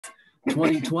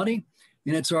2020,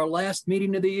 and it's our last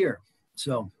meeting of the year.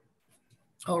 So,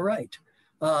 all right,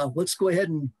 let's go ahead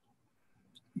and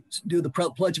do the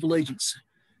Pledge of Allegiance.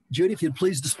 Judy, if you'd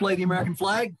please display the American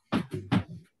flag. If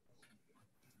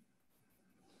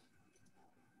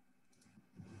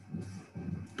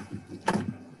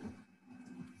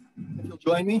you'll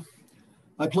join me,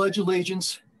 I pledge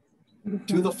allegiance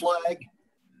to the flag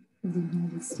of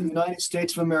the United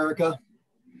States of America,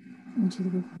 and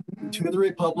to the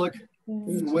republic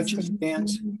for which it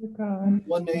stands,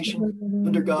 one nation,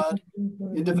 under God,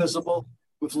 indivisible,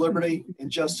 with liberty and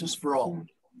justice for all.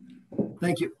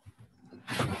 Thank you.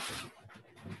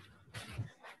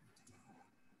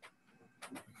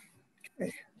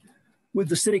 Okay. Would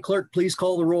the city clerk please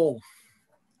call the roll?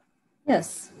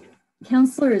 Yes.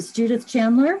 Counselor is Judith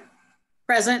Chandler.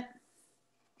 Present.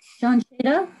 John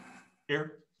Shada.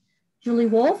 Here. Julie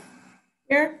Wolf.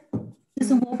 Here.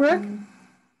 Susan Holbrook.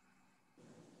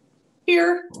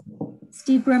 Here.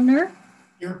 Steve Bremner.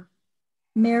 Here.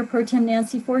 Mayor Pro Tem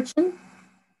Nancy Fortune.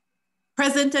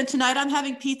 Present, and tonight I'm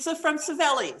having pizza from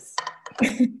Savelli's.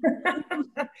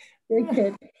 Very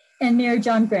good. And Mayor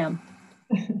John Graham.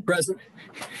 Present.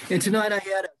 And tonight I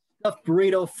had a stuffed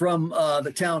burrito from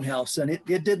the townhouse, and it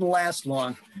didn't last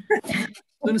long. As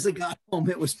soon as I got home,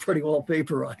 it was pretty well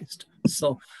vaporized.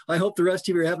 So I hope the rest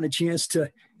of you are having a chance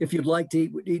to, if you'd like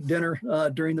to eat dinner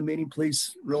during the meeting,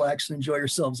 please relax and enjoy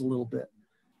yourselves a little bit.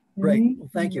 Great. Well,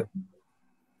 thank you.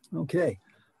 Okay.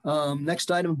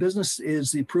 Next item of business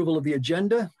is the approval of the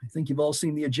agenda. I think you've all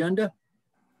seen the agenda.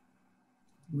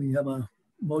 We have a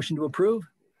motion to approve.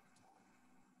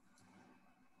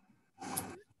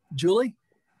 Julie?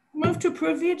 Move to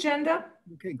approve the agenda.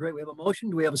 Okay, great. We have a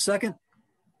motion. Do we have a second?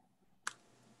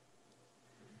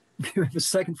 We have a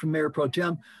second from Mayor Pro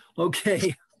Tem.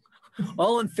 Okay.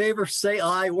 All in favor, say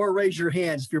aye or raise your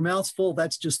hands. If your mouth's full,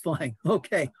 that's just fine.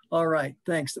 Okay. All right.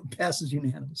 Thanks. It passes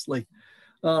unanimously.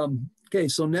 Okay.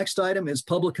 So next item is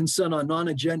public consent on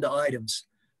non-agenda items.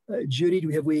 Judy, do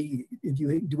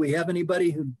we have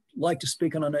anybody who'd like to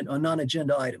speak on a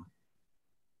non-agenda item?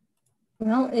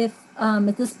 Well, if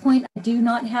at this point I do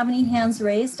not have any hands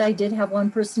raised, I did have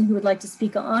one person who would like to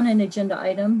speak on an agenda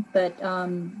item, but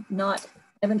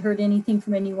haven't heard anything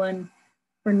from anyone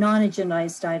for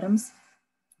non-agendized items.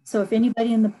 So if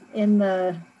anybody in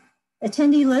the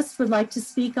attendee list would like to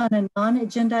speak on a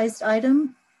non-agendized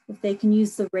item, if they can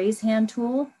use the raise hand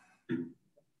tool.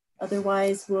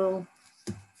 Otherwise, we'll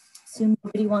assume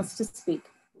nobody wants to speak.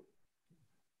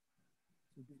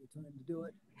 Would be the time to do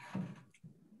it.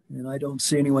 And I don't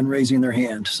see anyone raising their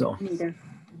hand, so. Neither.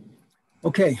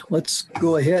 Okay, let's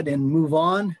go ahead and move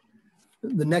on.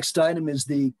 The next item is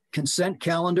the consent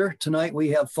calendar. Tonight we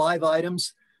have 5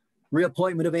 items.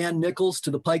 Reappointment of Ann Nichols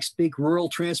to the Pikes Peak Rural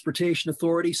Transportation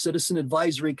Authority Citizen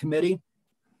Advisory Committee.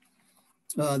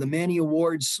 The Manny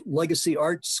Awards Legacy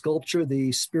Art Sculpture,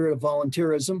 The Spirit of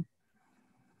Volunteerism.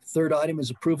 Third item is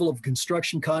approval of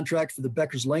construction contract for the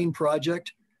Beckers Lane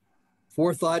project.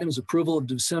 Fourth item is approval of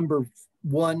December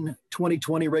 1,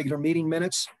 2020 regular meeting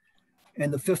minutes.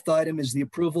 And the fifth item is the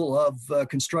approval of a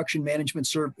construction management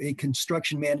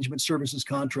services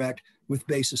contract with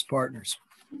Basis Partners.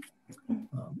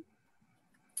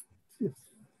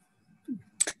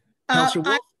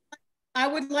 I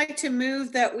would like to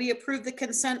move that we approve the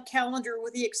consent calendar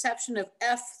with the exception of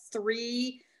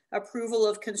F3, approval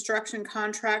of construction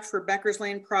contract for Beckers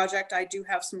Lane project. I do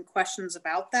have some questions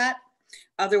about that.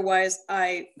 Otherwise,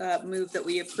 I move that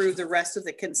we approve the rest of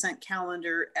the consent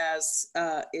calendar as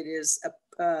it is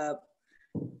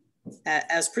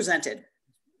as presented.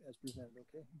 As presented,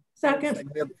 okay.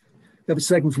 Second. We have a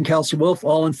second from Councilor Wolf.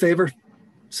 All in favor,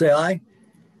 say aye.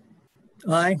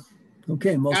 Aye.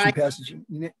 Okay, motion passes.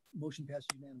 Motion passes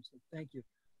unanimously. Thank you.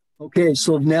 Okay,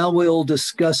 so now we'll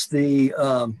discuss the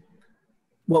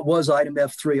what was item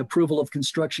F3, approval of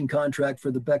construction contract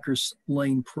for the Beckers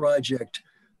Lane project.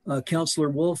 Councilor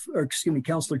Wolf, or excuse me,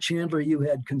 Councilor Chandler, you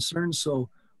had concerns, so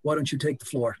why don't you take the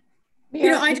floor?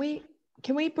 Mayor,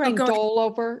 can we bring Dole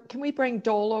over? Can we bring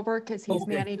Dole over because he's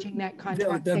managing that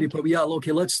contract? Yeah,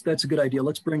 okay. That's a good idea.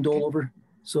 Let's bring Dole over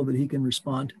so that he can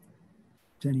respond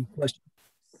to any questions.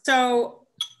 So,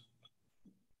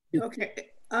 okay.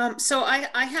 So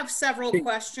I have several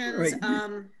questions.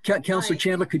 Right. Councilor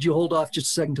Chandler, could you hold off just a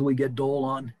second till we get Dole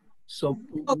on? So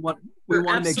we want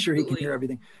to make sure he can hear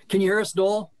everything. Can you hear us,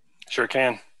 Dole? Sure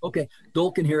can. Okay,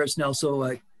 Dole can hear us now.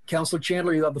 So Councilor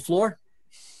Chandler, you have the floor.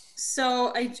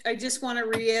 So I just want to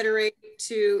reiterate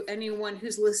to anyone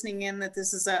who's listening in that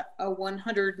this is a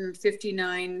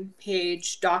 159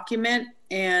 page document,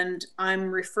 and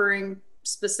I'm referring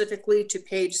specifically to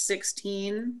page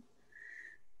 16.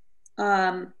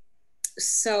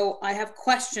 So I have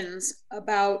questions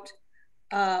about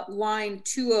line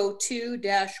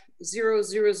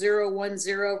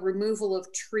 202-00010, removal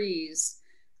of trees.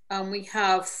 We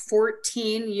have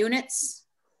 14 units.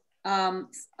 I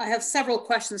have several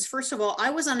questions. First of all, I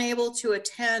was unable to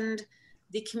attend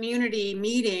the community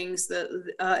meetings,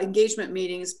 the engagement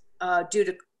meetings, due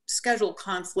to schedule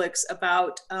conflicts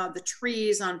about the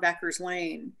trees on Becker's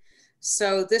Lane.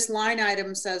 So this line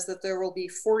item says that there will be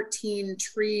 14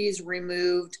 trees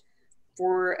removed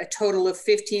for a total of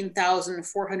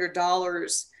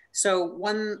 $15,400. So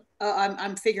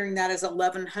I'm figuring that as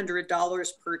 $1,100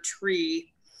 per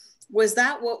tree. Was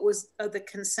that what was the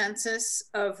consensus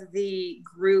of the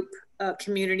group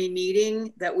community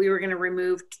meeting, that we were going to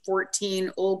remove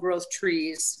 14 old growth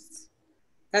trees?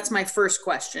 That's my first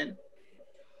question.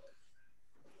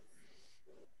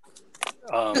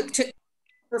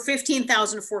 For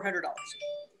 $15,400.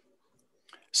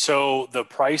 So the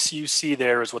price you see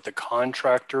there is what the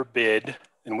contractor bid,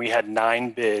 and we had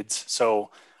 9 bids.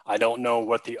 So I don't know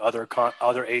what the other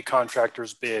 8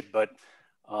 contractors bid, but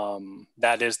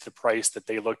that is the price that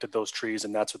they looked at those trees,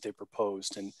 and that's what they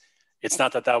proposed. And it's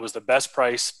not that that was the best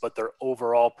price, but their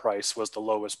overall price was the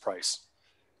lowest price.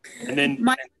 And then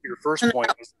your first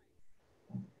point was,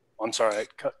 I'm sorry, I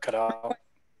cut out.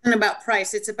 About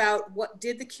price, it's about what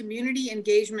did the community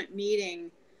engagement meeting,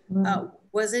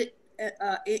 was it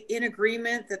in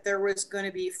agreement that there was going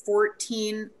to be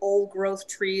 14 old growth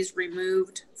trees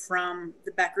removed from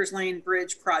the Becker's Lane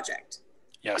Bridge project?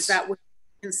 Yes. Is that what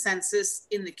consensus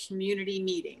in the community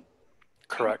meeting?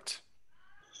 Correct.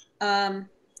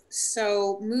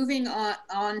 So moving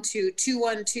on to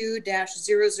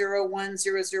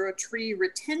 212-00100, tree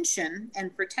retention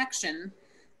and protection,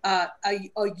 a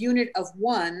unit of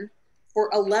 1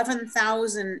 for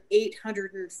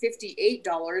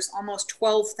 $11,858, almost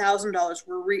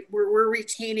 $12,000. We're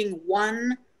retaining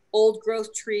 1 old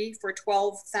growth tree for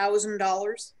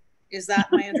 $12,000. Is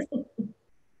that my understanding?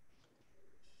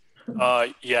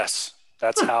 Yes,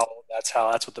 that's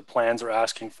what the plans are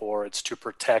asking for. It's to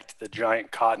protect the giant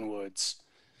cottonwoods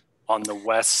on the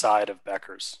west side of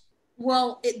Becker's.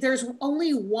 Well, there's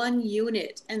only 1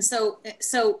 unit, and so.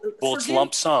 Well, it's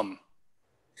lump sum.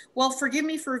 Well, forgive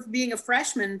me for being a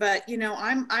freshman, but you know,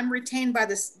 I'm retained by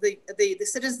the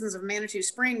citizens of Manitou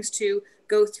Springs to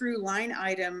go through line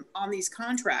item on these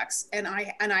contracts, and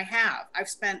I've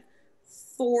spent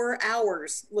 4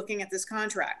 hours looking at this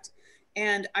contract,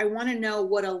 and I want to know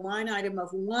what a line item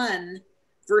of 1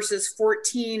 versus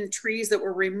 14 trees that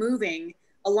we're removing.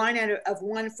 A line item of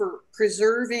 1 for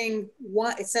preserving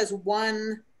 1. It says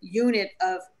 1 unit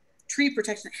of tree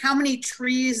protection. How many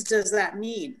trees does that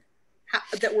mean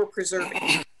that we're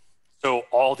preserving? So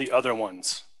all the other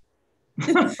ones.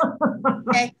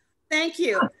 Okay, thank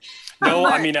you. No,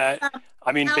 I mean,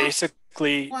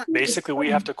 basically we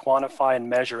have to quantify and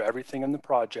measure everything in the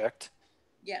project.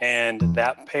 Yes. And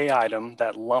that pay item,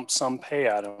 that lump sum pay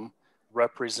item,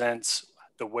 represents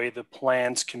the way the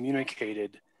plans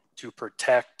communicated to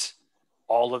protect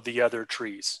all of the other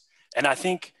trees. And I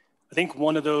think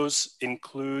one of those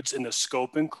includes, and the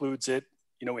scope includes it,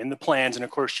 you know, in the plans. And of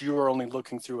course, you are only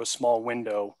looking through a small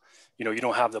window. You know, you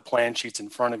don't have the plan sheets in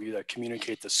front of you that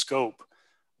communicate the scope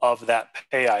of that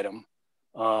pay item.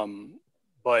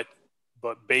 But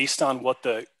based on what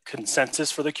the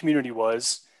consensus for the community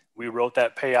was, we wrote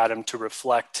that pay item to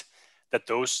reflect that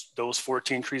those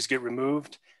 14 trees get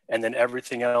removed, and then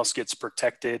everything else gets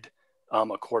protected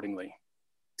accordingly.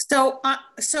 So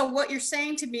what you're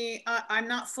saying to me, I'm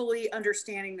not fully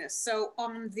understanding this. So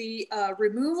on the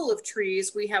removal of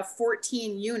trees, we have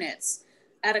 14 units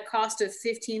at a cost of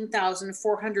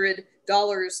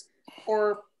 $15,400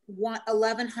 or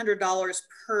 $1,100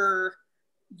 per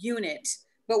unit.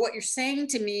 But what you're saying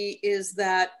to me is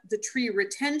that the tree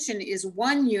retention is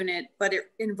 1 unit, but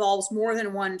it involves more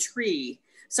than 1 tree.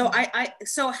 So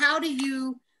so how do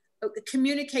you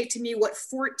communicate to me what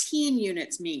 14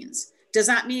 units means? Does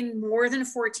that mean more than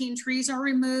 14 trees are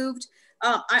removed?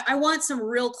 I want some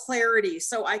real clarity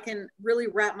so I can really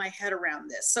wrap my head around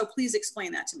this. So please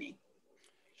explain that to me.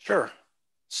 Sure.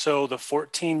 So the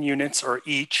 14 units are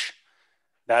each.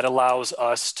 That allows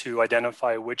us to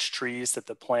identify which trees that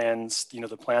the plans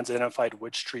identified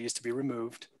which trees to be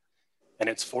removed. And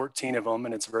it's 14 of them,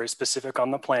 and it's very specific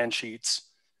on the plan sheets.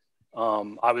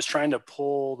 I was trying to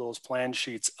pull those plan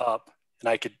sheets up, and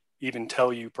I could even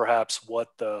tell you perhaps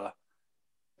what the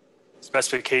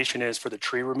specification is for the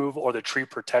tree removal or the tree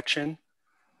protection.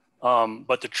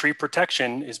 But the tree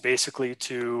protection is basically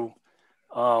to,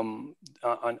 on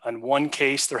one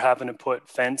case, they're having to put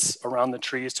fence around the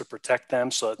trees to protect them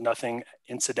so that nothing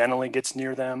incidentally gets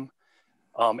near them.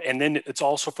 And then it's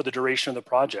also for the duration of the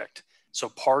project. So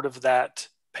part of that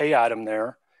pay item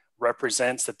there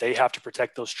represents that they have to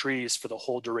protect those trees for the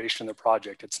whole duration of the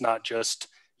project. It's not just,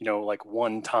 you know, like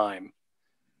one time.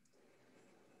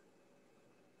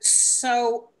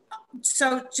 So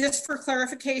just for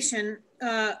clarification,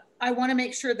 I want to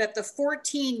make sure that the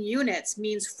 14 units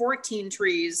means 14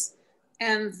 trees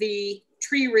and the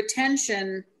tree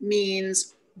retention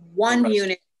means one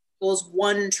unit equals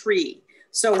one tree.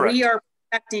 So Correct. We are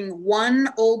protecting one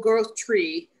old growth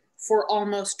tree for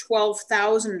almost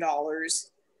 $12,000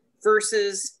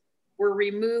 versus we're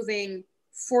removing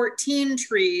 14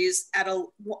 trees at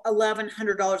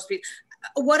 $1,100 a piece.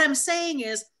 What I'm saying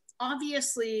is,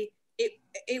 obviously,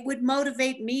 it would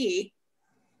motivate me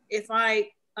if I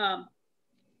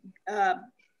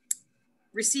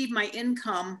receive my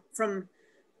income from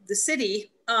the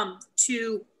city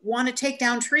to want to take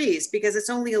down trees, because it's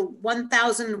only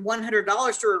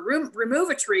 $1,100 to remove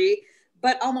a tree,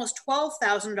 but almost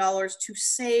 $12,000 to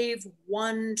save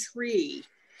one tree.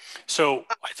 So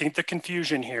I think the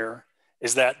confusion here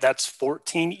is that that's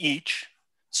 14 each.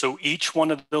 So each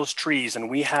one of those trees, and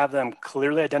we have them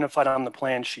clearly identified on the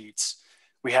plan sheets.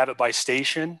 We have it by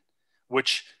station,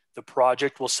 which the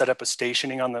project will set up a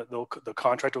stationing on the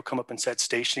contract will come up and set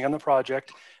stationing on the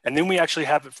project. And then we actually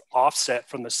have it offset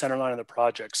from the center line of the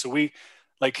project. So we,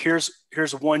 like, here's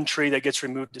one tree that gets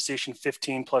removed to station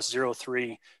 15 plus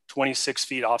 03, 26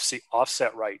 feet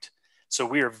offset right. So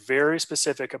we are very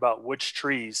specific about which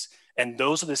trees, and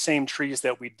those are the same trees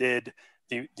that we did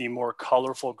the more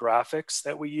colorful graphics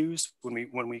that we use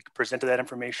when we presented that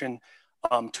information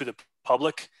to the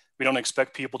public. We don't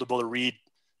expect people to be able to read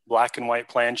black and white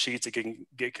plan sheets. It can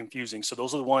get confusing. So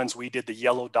those are the ones we did the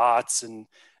yellow dots and,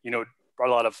 you know, brought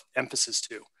a lot of emphasis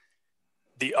to.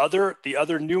 The other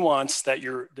nuance that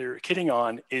they're hitting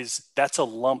on is that's a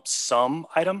lump sum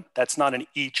item. That's not an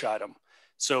each item.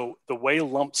 So the way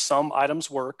lump sum items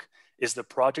work is the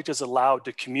project is allowed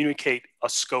to communicate a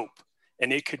scope,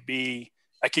 and it could be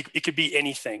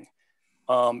anything.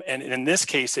 And in this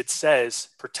case, it says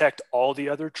protect all the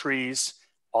other trees,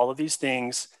 all of these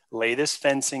things, lay this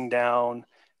fencing down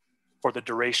for the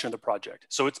duration of the project.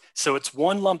 So it's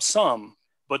one lump sum,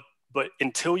 but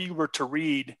until you were to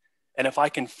read, and if I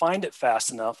can find it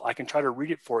fast enough, I can try to read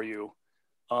it for you.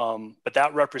 But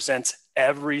that represents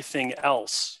everything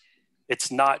else. It's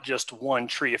not just one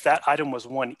tree. If that item was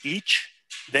one each,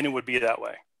 then it would be that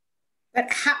way.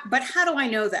 But how do I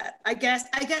know that? I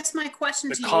guess my question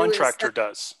to you is the contractor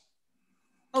does.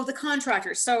 Oh, the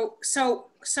contractor. So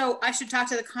I should talk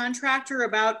to the contractor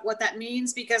about what that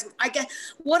means, because I guess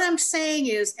what I'm saying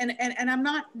is, and I'm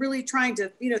not really trying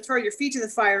to, you know, throw your feet to the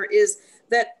fire, is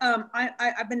that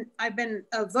I've been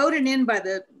voted in by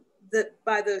the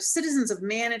citizens of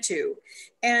Manitou,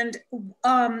 and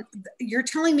you're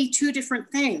telling me two different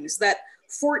things, that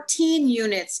 14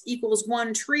 units equals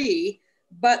one tree,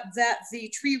 but that the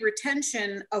tree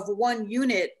retention of one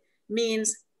unit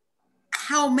means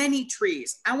how many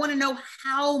trees. I want to know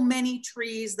how many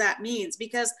trees that means,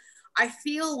 because I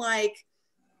feel like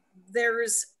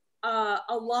there's a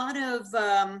lot of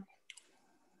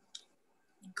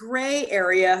gray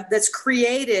area that's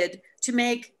created to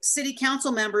make city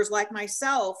council members like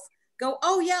myself go,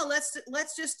 oh yeah, let's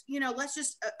just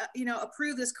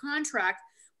approve this contract,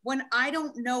 when I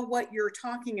don't know what you're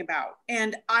talking about.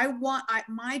 And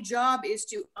my job is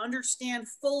to understand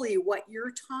fully what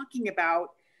you're talking about,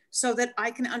 so that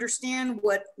I can understand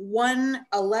what one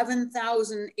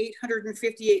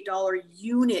 $11,858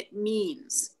 unit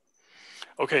means.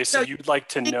 Okay, so you'd like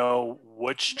to know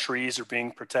which trees are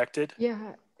being protected?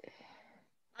 Yeah.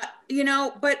 You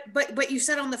know, but you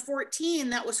said on the 14,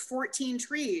 that was 14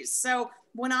 trees. So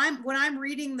when I'm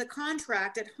reading the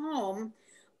contract at home,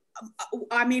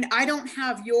 I mean, I don't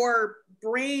have your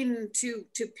brain to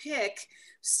pick.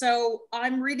 So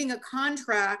I'm reading a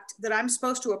contract that I'm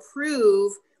supposed to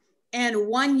approve, and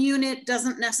one unit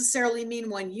doesn't necessarily mean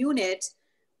one unit,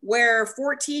 where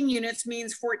 14 units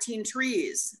means 14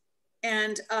 trees.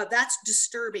 And that's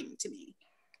disturbing to me.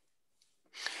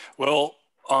 Well,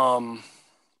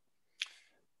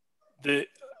 the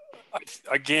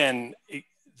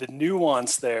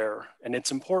nuance there, and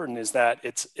it's important, is that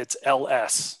it's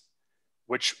LS,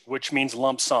 which means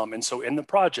lump sum. And so in the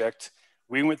project,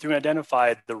 we went through and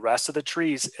identified the rest of the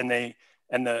trees, and the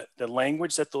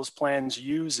language that those plans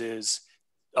use is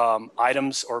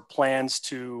items or plans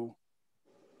to,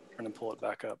 I'm trying to pull it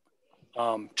back up,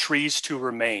 trees to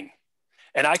remain.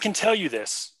 And I can tell you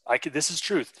this, this is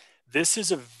truth. This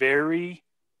is a very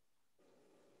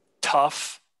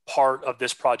tough part of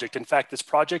this project. In fact, this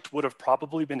project would have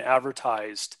probably been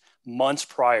advertised months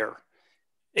prior.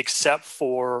 except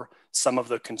for some of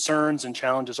the concerns and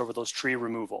challenges over those tree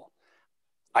removal.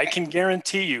 I can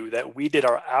guarantee you that we did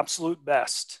our absolute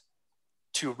best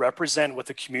to represent what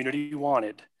the community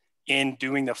wanted in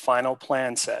doing the final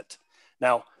plan set.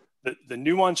 Now, the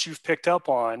nuance you've picked up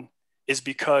on is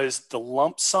because the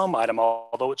lump sum item,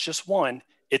 although it's just one,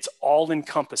 it's all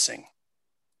encompassing,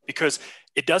 because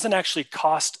it doesn't actually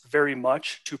cost very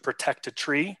much to protect a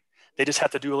tree. They just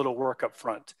have to do a little work up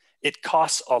front. It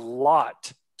costs a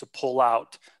lot to pull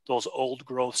out those old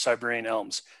growth Siberian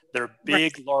elms. They're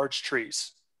big, right, large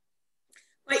trees.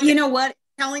 But you know what?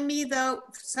 Telling me though,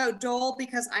 so Dole,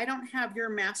 because I don't have your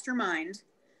mastermind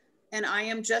and I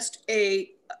am just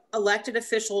a elected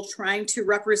official trying to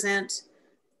represent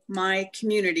my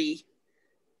community,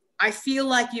 I feel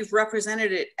like you've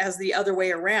represented it as the other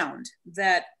way around,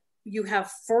 that you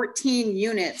have 14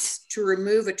 units to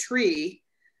remove a tree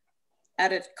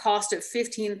at a cost of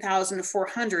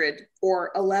 $15,400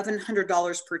 or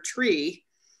 $1,100 per tree,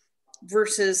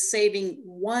 versus saving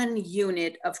one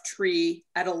unit of tree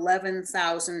at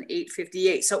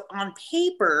 $11,858. So on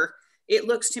paper, it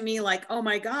looks to me like, oh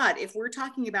my God, if we're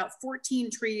talking about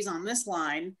 14 trees on this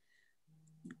line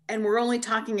and we're only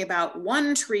talking about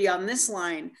one tree on this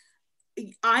line,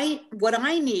 what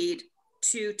I need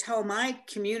to tell my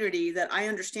community that I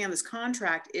understand this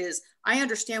contract is I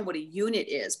understand what a unit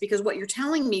is, because what you're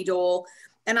telling me, Dole,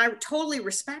 and I totally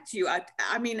respect you. I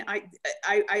mean, I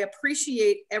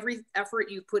appreciate every effort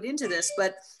you put into this,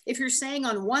 but if you're saying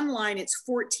on one line, it's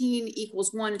 14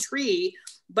 equals one tree,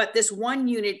 but this one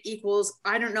unit equals,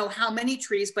 I don't know how many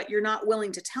trees, but you're not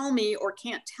willing to tell me or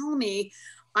can't tell me,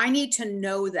 I need to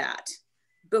know that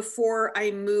before I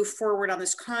move forward on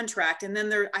this contract. And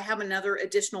then I have another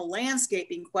additional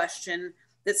landscaping question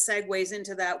that segues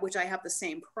into that, which I have the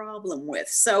same problem with.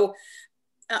 So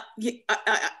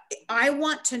I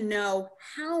want to know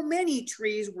how many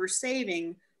trees we're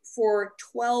saving for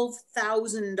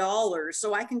 $12,000,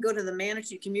 so I can go to the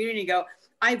Manitou community and go,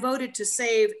 I voted to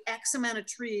save X amount of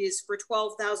trees for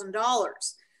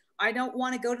 $12,000. I don't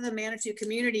want to go to the Manitou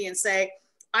community and say,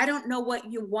 I don't know what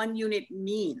one unit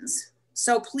means.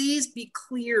 So please be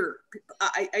clear.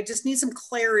 I just need some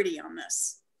clarity on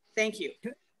this. Thank you.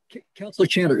 Councilor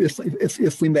Chandler,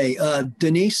 if we may,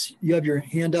 Denise, you have your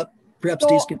hand up. Perhaps so,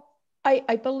 Denise can.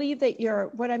 I believe that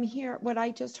what I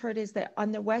just heard is that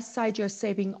on the west side, you're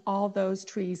saving all those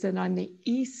trees. And on the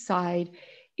east side,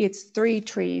 it's 3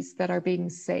 trees that are being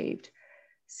saved.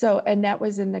 So, and that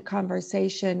was in the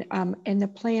conversation. And the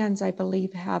plans, I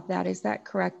believe, have that. Is that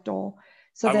correct, Dole?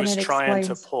 So I then was trying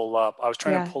to pull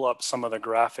up some of the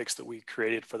graphics that we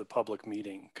created for the public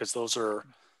meeting, because those are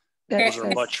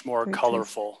much more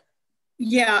colorful.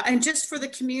 Trees. Yeah, and just for the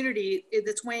community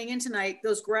that's weighing in tonight,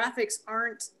 those graphics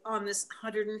aren't on this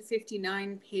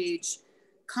 159-page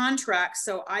contract,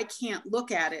 so I can't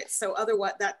look at it. So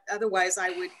otherwise I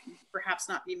would perhaps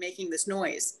not be making this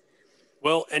noise.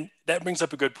 Well, and that brings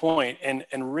up a good point. And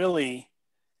really,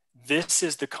 this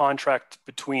is the contract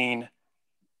between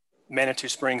Manitou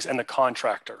Springs and the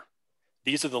contractor.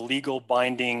 These are the legal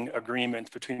binding agreements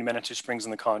between Manitou Springs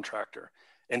and the contractor.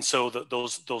 And so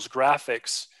those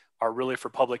graphics are really for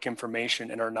public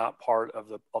information and are not part of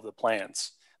the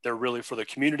plans. They're really for the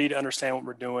community to understand what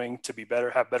we're doing, to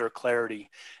have better clarity.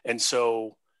 And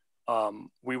so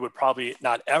we would probably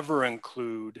not ever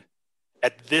include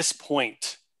at this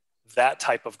point that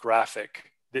type of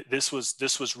graphic. This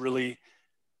was really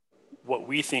what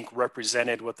we think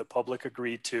represented what the public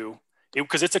agreed to,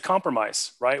 because it's a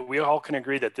compromise, right? We all can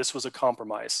agree that this was a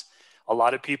compromise. A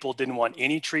lot of people didn't want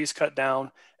any trees cut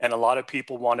down, and a lot of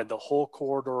people wanted the whole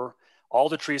corridor, all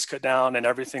the trees cut down and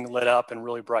everything lit up and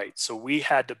really bright. So we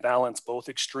had to balance both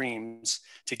extremes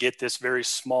to get this very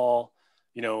small,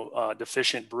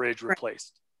 deficient bridge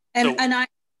replaced. And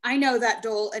I know that,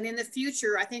 Dole, and in the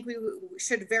future, I think we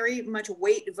should very much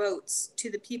weight votes to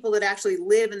the people that actually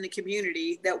live in the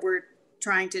community that we're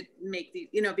trying to make the,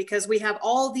 because we have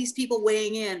all these people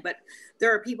weighing in, but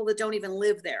there are people that don't even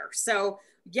live there. So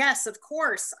yes, of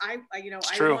course, I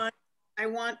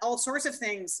want all sorts of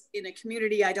things in a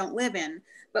community I don't live in,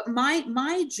 but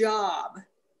my job,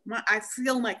 I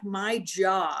feel like my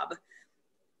job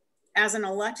as an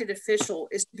elected official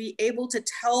is to be able to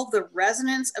tell the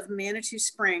residents of Manitou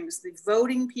Springs, the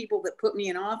voting people that put me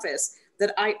in office,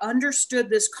 that I understood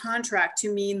this contract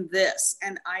to mean this,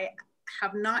 and I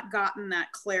have not gotten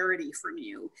that clarity from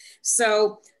you.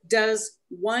 So does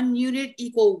one unit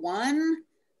equal one,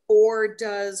 or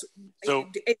does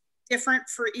it different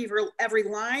for every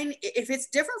line? If it's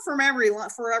different for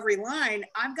every line,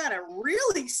 I've got a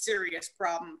really serious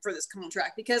problem for this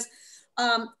contract, because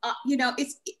You know,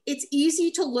 it's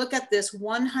easy to look at this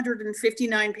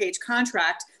 159-page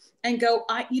contract and go,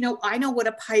 I know what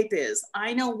a pipe is.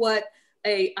 I know what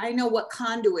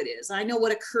conduit is. I know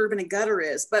what a curb and a gutter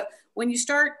is. But when you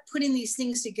start putting these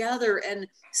things together and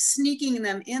sneaking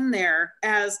them in there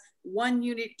as 1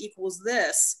 unit equals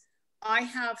this, I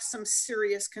have some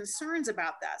serious concerns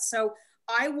about that. So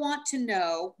I want to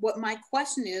know what my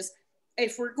question is.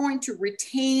 If we're going to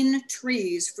retain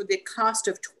trees for the cost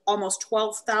of almost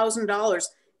 $12,000,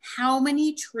 how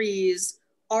many trees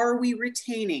are we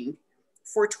retaining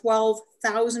for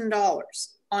 $12,000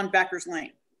 on Becker's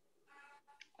Lane?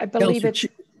 I believe it's Go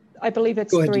ahead,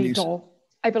 three, Denise. Dole.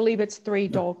 I believe it's three,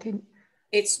 Dole.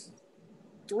 It's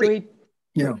three.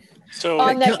 Yeah. So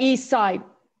On the east side.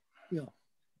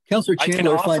 Councillor I can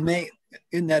Chandler, if I offer- may,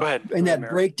 in Go ahead, that Mary.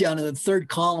 breakdown in the third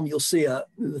column, you'll see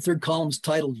the third column's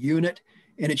titled unit,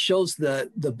 and it shows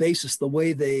the basis, the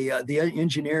way the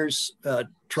engineers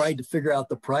tried to figure out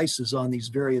the prices on these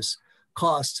various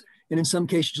costs. And in some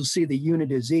cases, you'll see the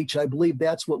unit is each. I believe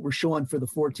that's what we're showing for the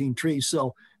 14 trees.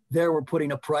 So there we're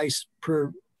putting a price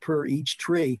per each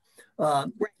tree.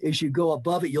 As you go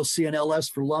above it, you'll see an LS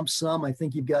for lump sum. I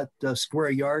think you've got square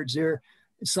yards there.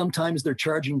 Sometimes they're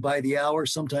charging by the hour,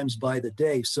 sometimes by the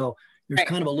day. So there's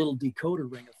kind of a little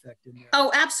decoder ring effect in there.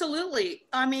 Oh, absolutely.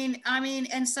 I mean,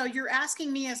 and so you're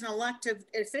asking me as an elected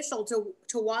official to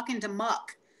walk into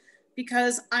muck,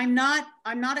 because I'm not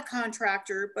a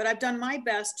contractor, but I've done my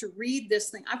best to read this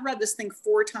thing. I've read this thing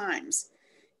 4 times.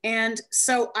 And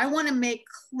so I want to make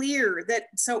clear that,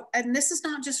 and this is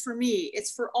not just for me,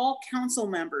 it's for all council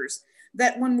members,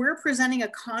 that when we're presented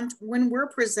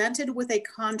with a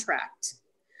contract,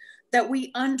 that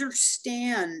we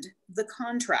understand the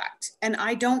contract. And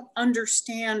I don't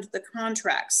understand the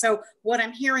contract. So what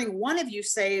I'm hearing one of you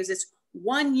say is it's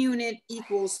 1 unit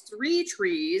equals 3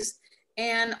 trees.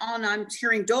 And I'm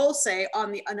hearing Dole say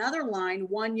on another line,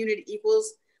 1 unit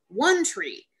equals 1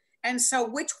 tree. And so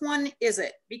which one is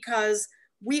it? Because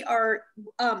we are,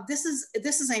 this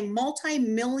is a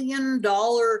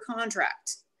multi-million-dollar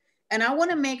contract. And I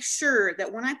want to make sure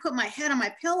that when I put my head on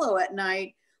my pillow at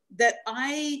night, that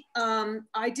I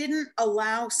didn't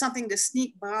allow something to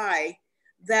sneak by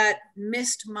that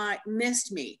missed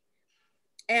me.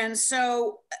 And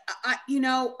so,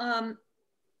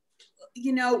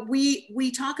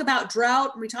 we talk about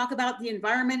drought, and we talk about the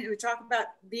environment, and we talk about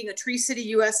being a Tree City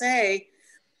USA.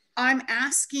 I'm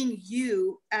asking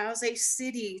you as a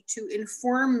city to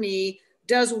inform me,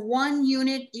 does 1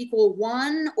 unit equal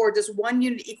 1, or does 1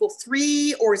 unit equal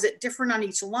 3, or is it different on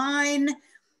each line?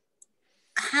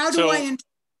 How do I interpret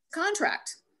the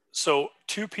contract? So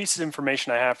 2 pieces of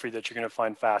information I have for you that you're going to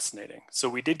find fascinating. So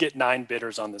we did get 9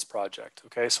 bidders on this project.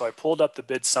 Okay, so I pulled up the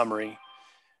bid summary,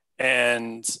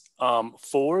 and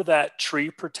for that tree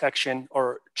protection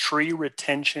or tree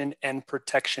retention and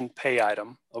protection pay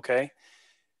item, okay,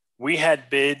 we had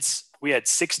bids. We had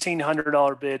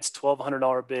 $1,600 bids,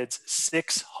 $1,200 bids,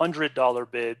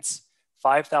 $600 bids,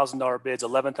 $5,000 bids,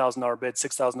 $11,000 bids,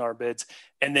 $6,000 bids.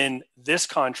 And then this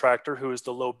contractor, who is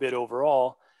the low bid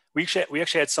overall, we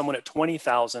actually had someone at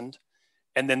 20,000.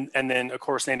 And then of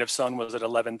course, Native Sun was at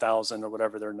 11,000 or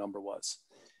whatever their number was.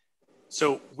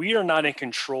 So we are not in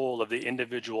control of the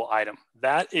individual item.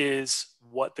 That is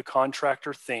what the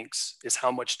contractor thinks is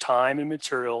how much time and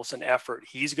materials and effort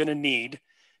he's going to need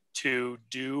to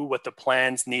do what the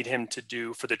plans need him to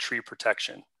do for the tree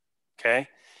protection. Okay.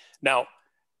 Now,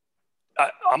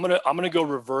 I'm gonna go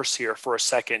reverse here for a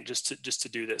second just to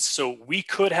do this. So we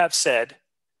could have said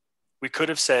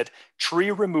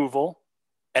tree removal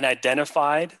and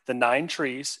identified the 9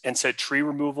 trees and said tree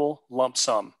removal lump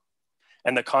sum.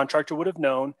 And the contractor would have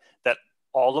known that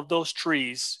all of those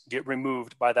trees get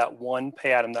removed by that one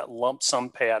pay item, that lump sum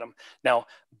pay item. Now,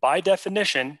 by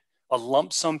definition, a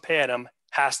lump sum pay item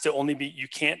has to only be, you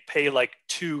can't pay like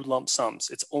 2 lump sums.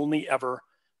 It's only ever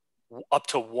up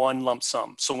to 1 lump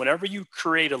sum. So whenever you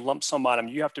create a lump sum item,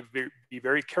 you have to be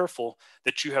very careful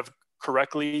that you have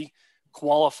correctly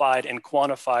qualified and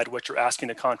quantified what you're asking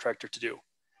the contractor to do.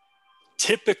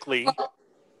 Typically,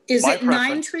 is it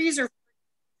 9 trees or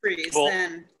 4 trees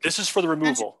then? This is for the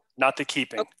removal, not the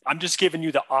keeping. Okay. I'm just giving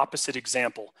you the opposite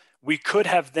example. We could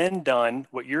have then done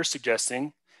what you're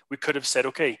suggesting. We could have said,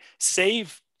 okay,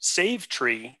 save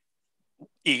tree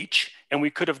each, and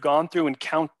we could have gone through and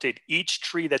counted each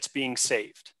tree that's being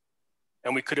saved.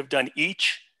 And we could have done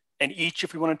each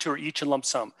if we wanted to, or each in lump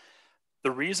sum.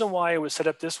 The reason why it was set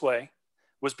up this way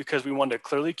was because we wanted to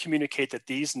clearly communicate that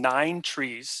these 9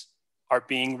 trees are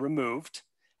being removed,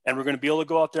 and we're going to be able to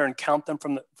go out there and count them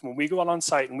from when we go out on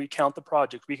site and we count the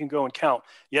project. We can go and count,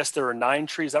 yes, there are 9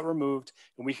 trees that were removed,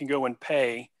 and we can go and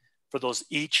pay for those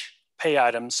each pay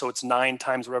items. So it's 9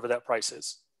 times whatever that price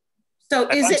is. So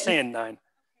is I'm it, saying 9.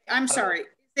 I'm sorry,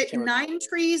 is it 9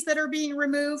 trees that are being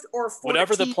removed or 14?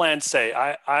 Whatever the plans say.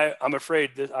 I'm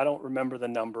afraid that I don't remember the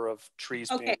number of trees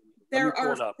being.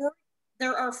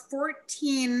 There are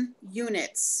 14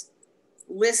 units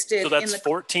listed. So that's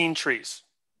 14 trees.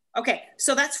 Okay,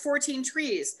 so that's 14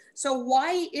 trees. So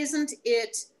why isn't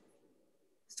it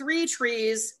 3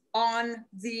 trees on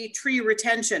the tree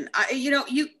retention?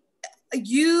 I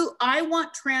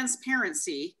want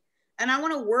transparency and I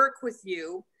want to work with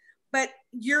you, but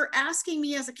you're asking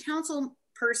me as a council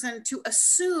person to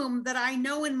assume that I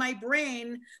know in my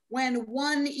brain when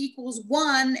 1 equals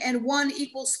 1 and 1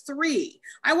 equals 3.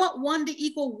 I want 1 to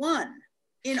equal 1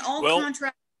 in all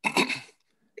contracts.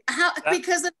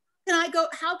 Because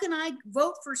how can I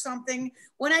vote for something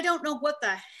when I don't know what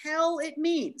the hell it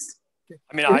means?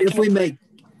 I mean, if we may,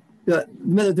 the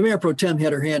Mayor Pro Tem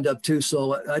had her hand up too,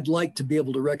 so I'd like to be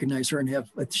able to recognize her and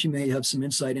she may have some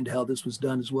insight into how this was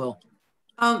done as well.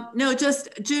 No, just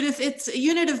Judith, it's a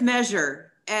unit of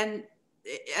measure. And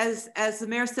as the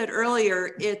mayor said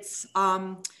earlier, it's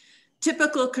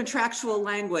typical contractual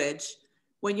language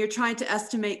when you're trying to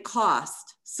estimate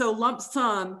cost. So lump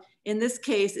sum in this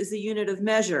case is a unit of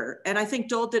measure. And I think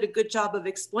Dole did a good job of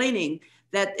explaining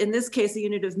that in this case, a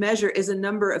unit of measure is a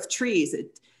number of trees.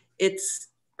 It's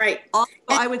right. Also,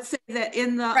 I would say that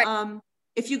in the,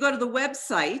 if you go to the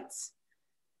website,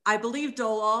 I believe,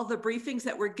 Dole, all the briefings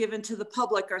that were given to the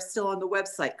public are still on the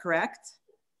website, correct?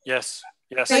 Yes,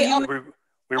 yes. We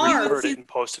referred it and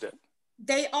posted it.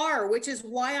 They are, which is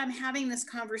why I'm having this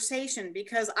conversation,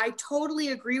 because I totally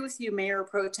agree with you, Mayor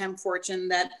Pro Tem Fortune,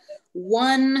 that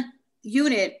 1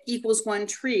 unit equals 1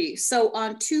 tree. So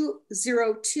on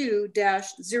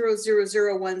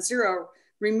 202-00010,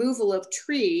 removal of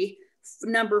tree,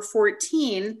 number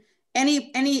 14,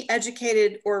 any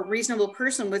educated or reasonable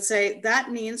person would say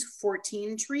that means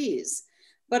 14 trees.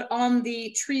 But on the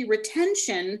tree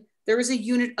retention, there is a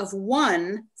unit of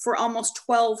 1 for almost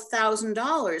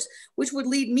 $12,000, which would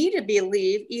lead me to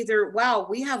believe either, wow,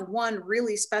 we have 1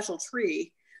 really special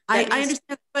tree. I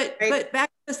understand, but back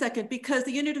a second, because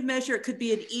the unit of measure, it could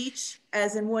be in each,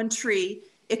 as in 1 tree.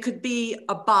 It could be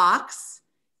a box.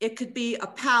 It could be a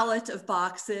pallet of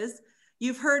boxes.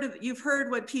 You've heard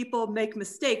when people make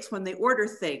mistakes when they order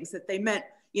things, that they meant,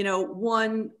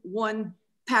 one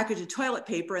package of toilet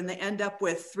paper and they end up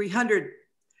with 300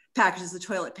 packages of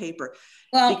toilet paper,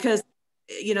 because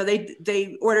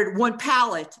they ordered 1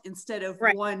 pallet instead of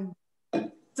 1.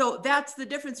 So that's the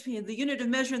difference between the unit of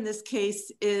measure in this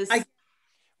case is. I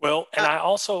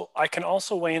can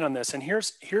also weigh in on this, and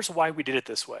here's why we did it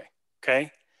this way.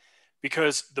 Okay,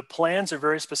 because the plans are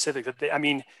very specific.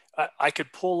 I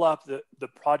could pull up the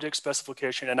project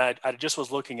specification, and I just was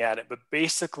looking at it, but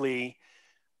basically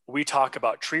we talk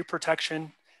about tree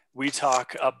protection. We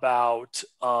talk about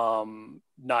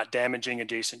not damaging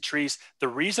adjacent trees. The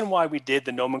reason why we did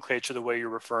the nomenclature the way you're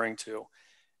referring to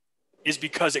is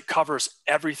because it covers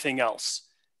everything else.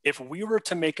 If we were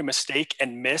to make a mistake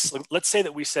and miss, let's say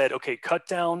that we said, okay, cut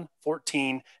down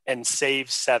 14 and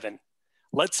save 7.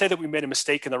 Let's say that we made a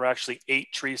mistake and there were actually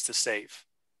 8 trees to save,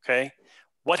 okay?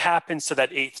 What happens to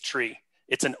that 8th tree?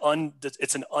 It's an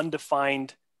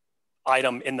undefined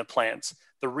item in the plans.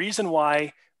 The reason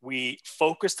why we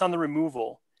focused on the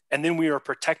removal and then we are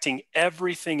protecting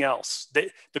everything else.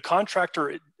 The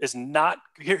contractor is not,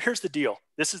 here's the deal.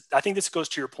 I think this goes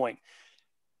to your point.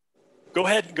 Go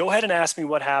ahead and ask me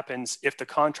what happens if the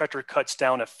contractor cuts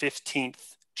down a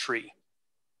 15th tree.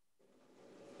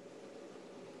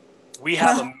 We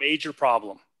have a major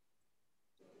problem.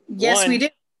 Yes, we do.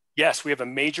 Yes, we have a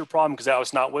major problem because that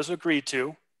was not what was agreed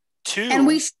to. 2, and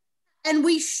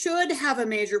we should have a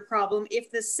major problem if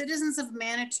the citizens of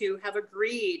Manitou have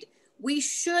agreed. We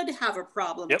should have a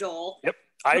problem, Dole. Yep,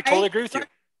 I totally agree with you.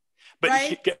 But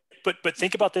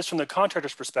think about this from the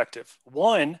contractor's perspective.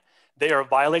 1, they are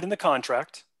violating the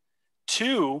contract.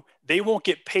 2, they won't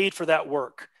get paid for that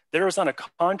work. There is not a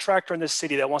contractor in this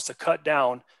city that wants to cut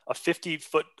down a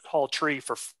 50-foot tall tree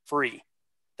for free.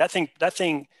 That thing,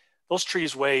 those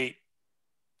trees weigh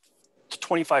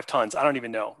 25 tons. I don't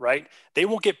even know, right? They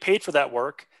won't get paid for that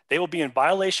work. They will be in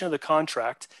violation of the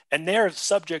contract, and they're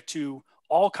subject to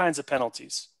all kinds of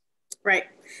penalties. Right.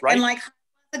 And like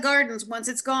the gardens, once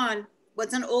it's gone,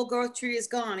 once an old growth tree is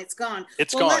gone, it's gone.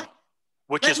 It's gone,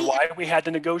 which is why we had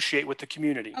to negotiate with the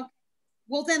community. Okay.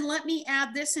 Well, then let me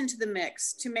add this into the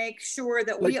mix to make sure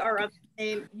that we are on the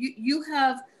same. You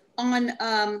have on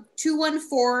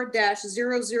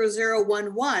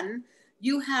 214-00011,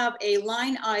 you have a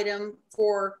line item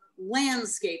for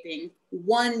landscaping,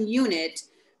 1 unit,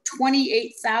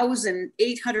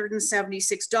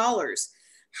 $28,876.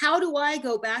 How do I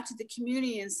go back to the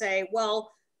community and say,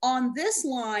 well, on this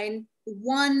line,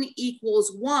 1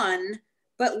 equals 1,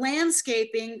 but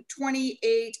landscaping,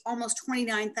 almost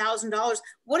 $29,000.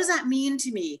 What does that mean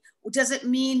to me? Does it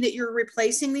mean that you're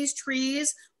replacing these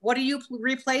trees? What are you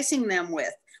replacing them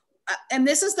with? And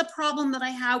this is the problem that I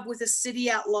have with the city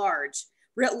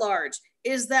writ large,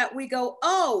 is that we go,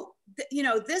 oh,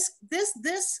 this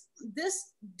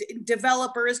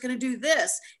developer is going to do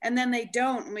this, and then they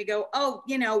don't, and we go, oh,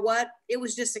 you know what? It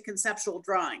was just a conceptual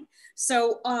drawing.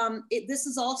 So this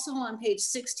is also on page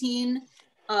 16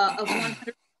 of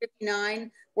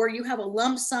 159, where you have a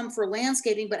lump sum for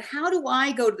landscaping. But how do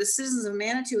I go to the citizens of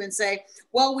Manitou and say,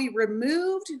 well, we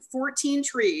removed 14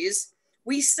 trees,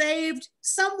 we saved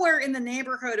somewhere in the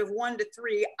neighborhood of 1 to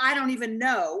 3. I don't even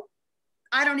know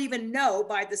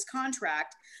by this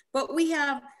contract, but we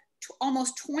have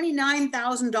almost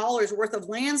 $29,000 worth of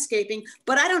landscaping,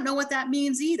 but I don't know what that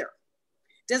means either.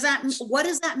 What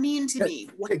does that mean to me?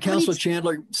 Councilor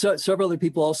Chandler, several other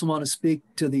people also want to speak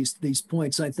to these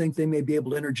points. I think they may be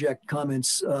able to interject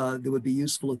comments that would be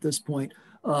useful at this point.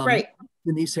 Right.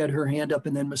 Denise had her hand up,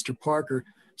 and then Mr. Parker.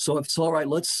 So if it's all right,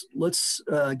 let's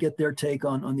get their take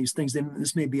on these things. Then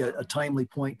this may be a timely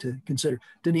point to consider.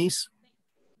 Denise?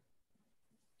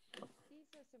 These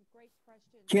are some great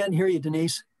questions. Can't hear you,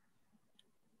 Denise.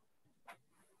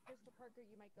 Mr. Parker,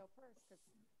 you might go first because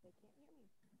they can't hear me.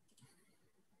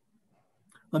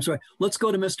 I'm sorry. Let's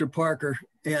go to Mr. Parker,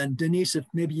 and Denise, if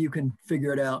maybe you can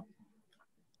figure it out.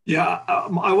 Yeah,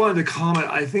 I wanted to comment.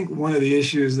 I think one of the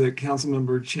issues that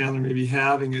Councilmember Chandler may be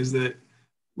having is that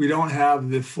we don't have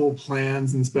the full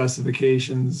plans and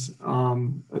specifications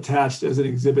attached as an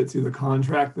exhibit to the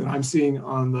contract that I'm seeing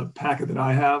on the packet that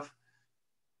I have.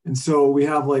 And so we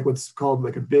have like what's called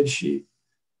like a bid sheet,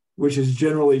 which is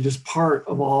generally just part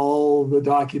of all the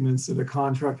documents that a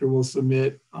contractor will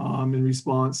submit in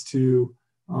response to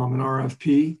an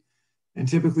RFP. And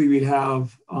typically we'd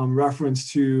have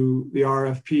reference to the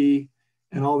RFP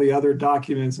and all the other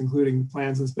documents, including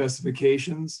plans and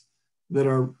specifications that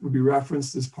would be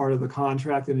referenced as part of the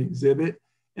contract and exhibit.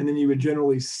 And then you would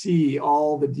generally see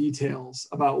all the details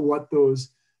about what those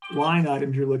line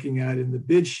items you're looking at in the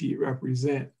bid sheet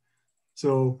represent.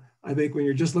 So I think when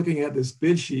you're just looking at this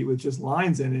bid sheet with just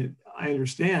lines in it, I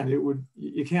understand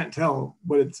you can't tell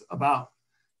what it's about.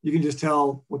 You can just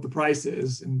tell what the price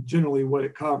is and generally what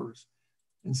it covers.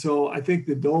 And so I think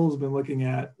that Dole's been looking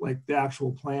at like the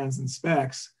actual plans and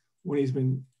specs when he's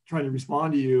been trying to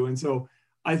respond to you. And so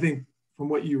I think from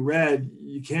what you read,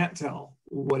 you can't tell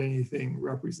what anything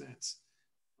represents.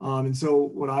 And so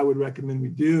what I would recommend we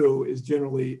do is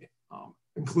generally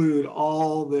include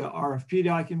all the RFP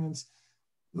documents,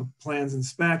 the plans and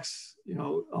specs,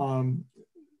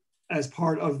 as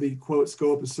part of the quote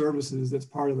scope of services that's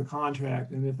part of the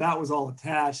contract. And if that was all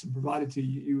attached and provided to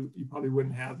you, you probably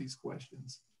wouldn't have these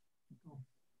questions.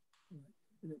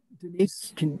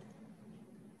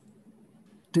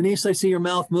 Denise, I see your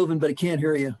mouth moving, but I can't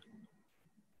hear you.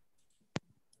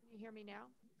 Can you hear me now?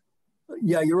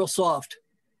 Yeah, you're real soft.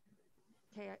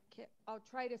 Okay, I'll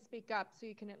try to speak up so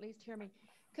you can at least hear me.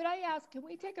 Could I ask, can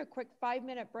we take a quick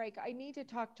 5-minute break? I need to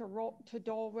talk to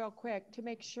Dole real quick to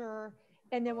make sure,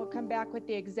 and then we'll come back with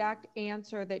the exact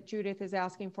answer that Judith is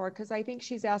asking for, because I think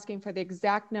she's asking for the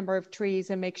exact number of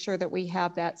trees and make sure that we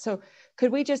have that. So could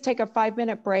we just take a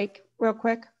 5-minute break real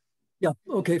quick? Yeah,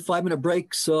 okay, 5-minute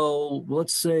break. So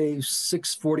let's say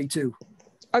 6:42.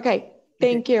 Okay,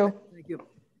 thank you. Thank you.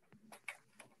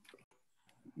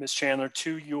 Ms. Chandler,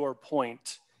 to your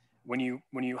point, when you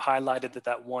highlighted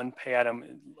that one pay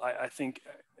item, I think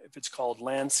if it's called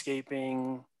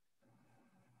landscaping,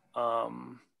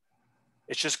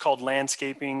 it's just called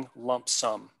landscaping lump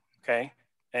sum, okay?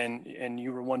 And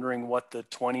you were wondering what the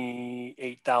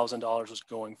 $28,000 was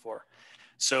going for.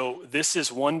 So this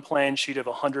is one plan sheet of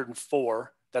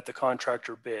 104 that the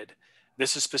contractor bid.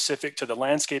 This is specific to the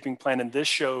landscaping plan, and this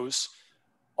shows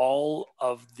all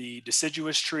of the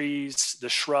deciduous trees, the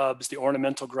shrubs, the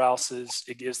ornamental grasses.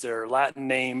 It gives their Latin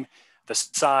name, the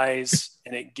size,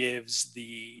 and it gives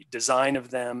the design of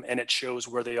them, and it shows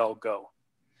where they all go.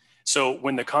 So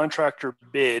when the contractor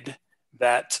bid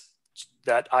that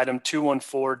item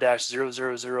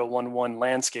 214-00011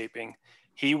 landscaping,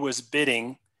 he was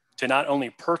bidding to not only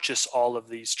purchase all of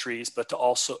these trees, but to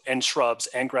also, and shrubs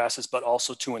and grasses, but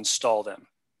also to install them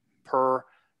per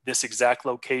this exact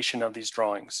location of these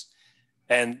drawings.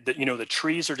 And the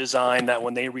trees are designed that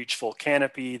when they reach full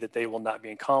canopy, that they will not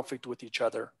be in conflict with each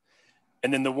other.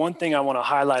 And then the one thing I want to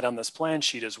highlight on this plan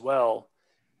sheet as well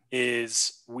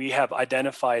is we have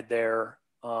identified there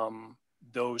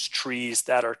those trees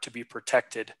that are to be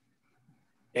protected.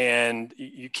 And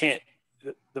you can't,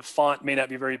 the font may not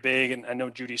be very big, and I know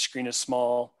Judy's screen is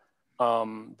small,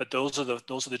 but those are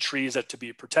the trees that to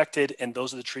be protected, and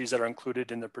those are the trees that are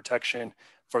included in the protection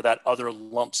for that other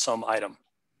lump sum item.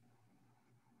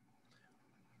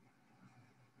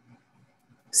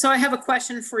 So I have a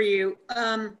question for you.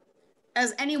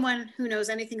 As anyone who knows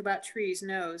anything about trees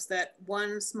knows, that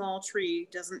one small tree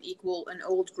doesn't equal an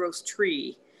old growth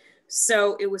tree.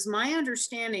 So it was my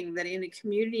understanding that in a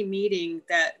community meeting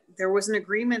that there was an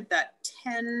agreement that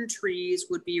 10 trees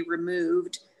would be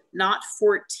removed, not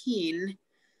 14,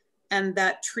 and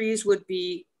that trees would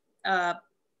be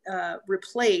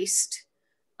replaced,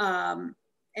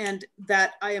 and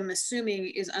that I am assuming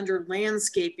is under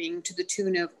landscaping to the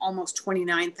tune of almost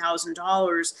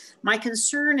 $29,000. My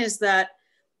concern is that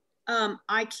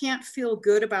I can't feel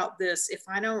good about this if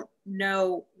I don't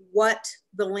know what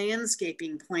the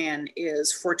landscaping plan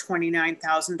is for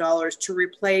 $29,000 to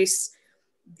replace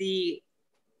the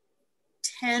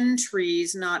 10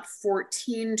 trees, not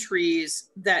 14 trees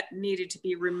that needed to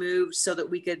be removed so that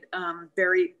we could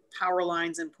bury power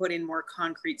lines and put in more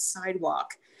concrete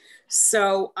sidewalk.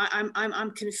 So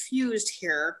I'm confused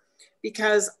here,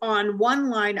 because on one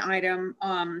line item,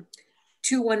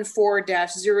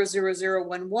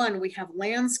 214-00011, we have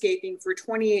landscaping for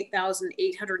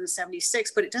 $28,876,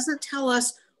 but it doesn't tell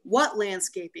us what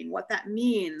landscaping, what that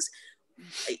means.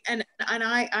 And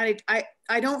I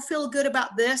don't feel good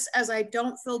about this, as I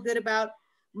don't feel good about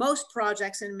most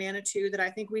projects in Manitou, that I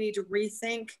think we need to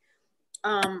rethink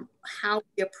how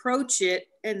we approach it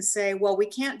and say, well, we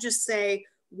can't just say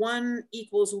 1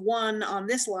 equals 1 on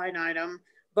this line item,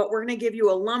 but we're going to give you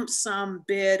a lump sum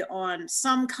bid on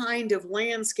some kind of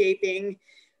landscaping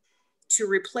to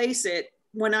replace it,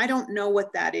 when I don't know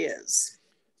what that is.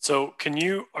 So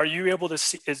are you able to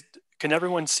see, can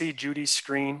everyone see Judy's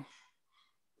screen?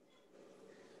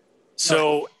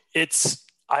 So it's,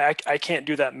 I can't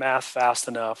do that math fast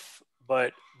enough,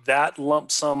 but that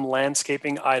lump sum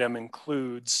landscaping item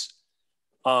includes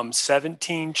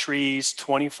 17 trees,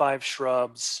 25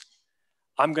 shrubs.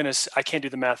 I can't do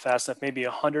the math fast enough, maybe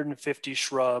 150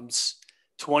 shrubs,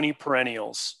 20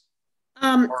 perennials,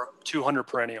 or 200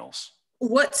 perennials.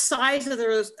 What size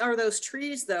are those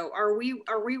trees though? Are we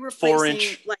replacing 4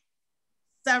 inch, like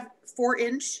 4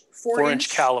 inch? 4 inch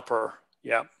caliper,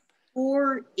 yeah.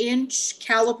 4 inch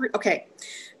caliper, okay.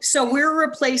 So we're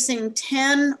replacing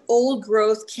 10 old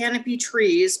growth canopy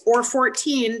trees, or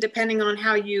 14, depending on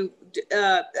how you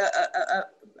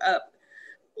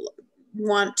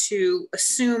want to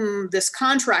assume this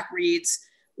contract reads,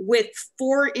 with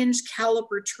 4 inch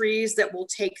caliper trees that will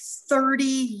take 30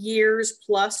 years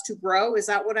plus to grow. Is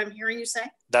that what I'm hearing you say?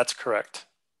 That's correct.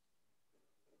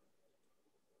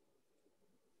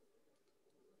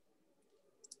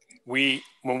 When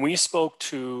we spoke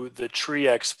to the tree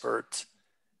expert,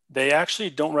 they actually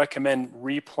don't recommend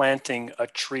replanting a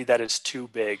tree that is too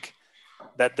big,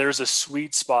 that there's a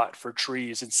sweet spot for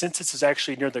trees. And since this is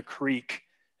actually near the creek,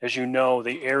 as you know,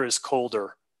 the air is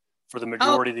colder for the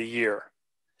majority of the year.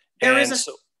 There is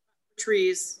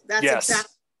trees. That's yes.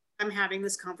 Exactly why I'm having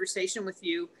this conversation with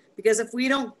you, because if we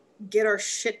don't get our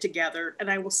shit together,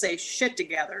 and I will say shit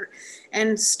together,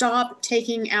 and stop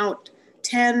taking out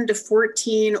 10 to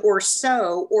 14 or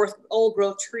so old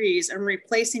growth trees and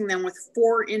replacing them with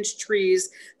 4 inch trees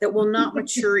that will not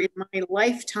mature in my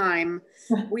lifetime,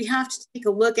 we have to take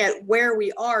a look at where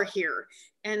we are here.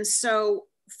 And so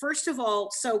first of all,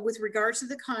 so with regards to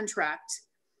the contract,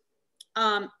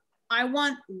 I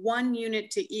want 1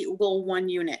 unit to equal 1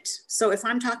 unit. So if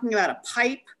I'm talking about a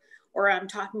pipe, or I'm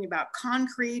talking about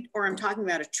concrete, or I'm talking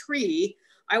about a tree,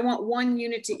 I want 1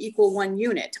 unit to equal 1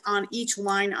 unit on each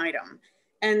line item.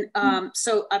 And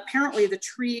so apparently the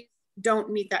trees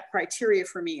don't meet that criteria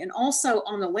for me. And also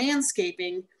on the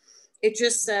landscaping, it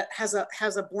just has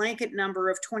a blanket number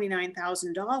of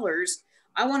 $29,000.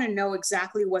 I want to know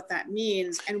exactly what that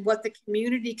means and what the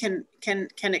community can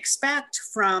expect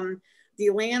from the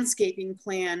landscaping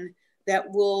plan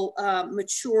that will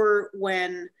mature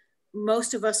when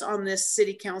most of us on this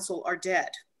city council are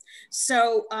dead.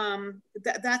 So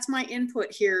that's my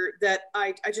input here, that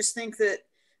I just think that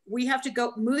we have to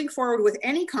go moving forward with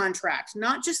any contract,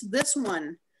 not just this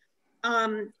one,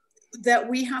 that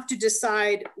we have to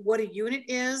decide what a unit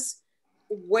is,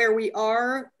 where we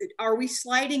are. Are we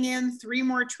sliding in 3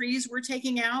 more trees we're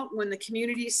taking out when the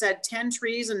community said 10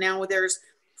 trees and now there's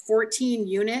 14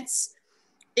 units?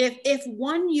 If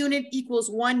 1 unit equals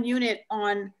 1 unit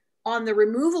on the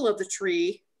removal of the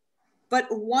tree, but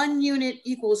 1 unit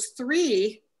equals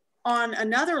 3 on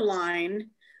another line,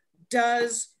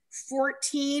 does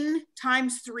 14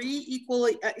 times 3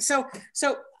 equally. So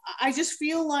I just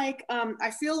feel like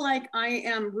I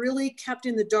am really kept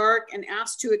in the dark and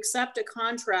asked to accept a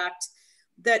contract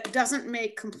that doesn't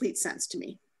make complete sense to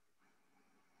me.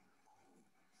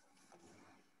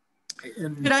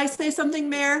 Could I say something,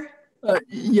 Mayor?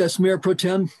 Yes, Mayor Pro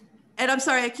Tem. And I'm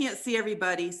sorry, I can't see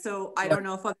everybody, so I don't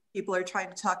know if other people are trying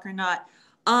to talk or not.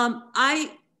 I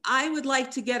would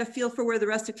like to get a feel for where the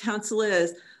rest of council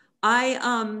is.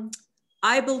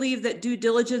 I believe that due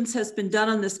diligence has been done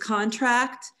on this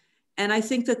contract. And I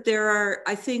think that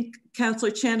I think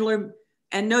Councilor Chandler,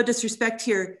 and no disrespect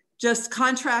here, just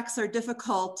contracts are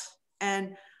difficult.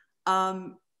 And,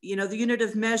 you know, the unit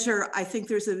of measure, I think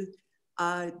there's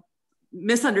a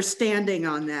misunderstanding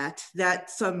on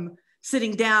that some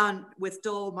sitting down with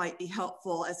Dole might be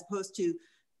helpful as opposed to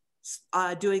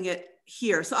doing it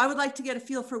here. So I would like to get a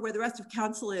feel for where the rest of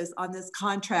council is on this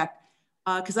contract,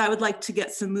 because I would like to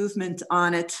get some movement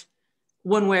on it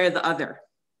one way or the other.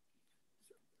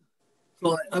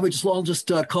 Well, I'll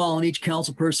just call on each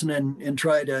council person and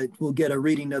try to, we'll get a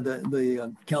reading of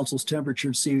the council's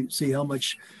temperature, see how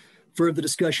much further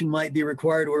discussion might be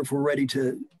required, or if we're ready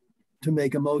to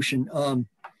make a motion.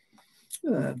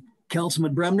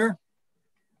 Councilman Bremner?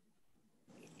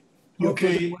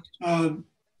 Okay,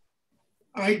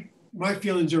 my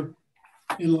feelings are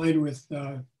in line with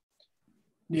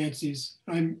Nancy's.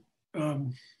 I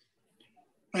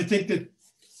think that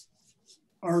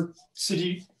our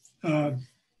city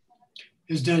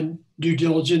has done due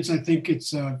diligence. I think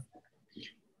it's, I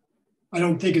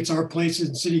don't think it's our place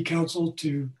in city council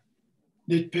to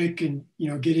nitpick and, you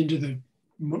know, get into the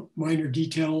minor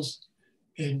details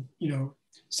and, you know,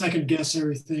 second guess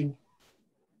everything.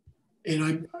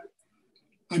 And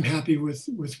I'm happy with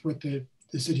what the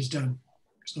city's done.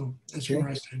 So that's where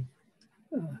I stand.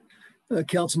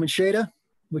 Councilman Shada,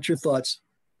 what's your thoughts?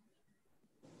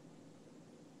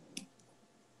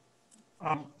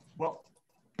 Well,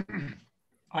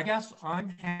 I guess I'm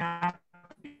happy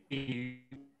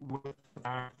with the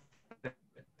fact that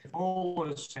Cole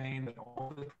is saying that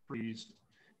all the trees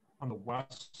on the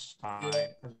west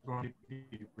side are going to be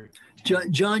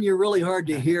retained. John, you're really hard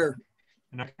to hear.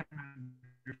 And I can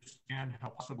understand how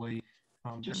possibly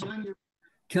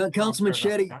Councilman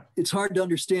Shetty, it's hard to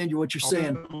understand what you're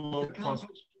saying.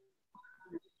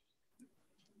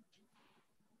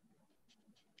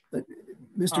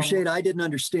 Mr. Shade, I didn't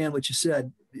understand what you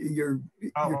said. You're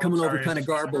coming over kind of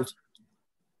garbled.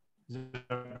 No,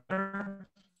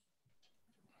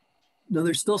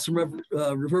 there's still some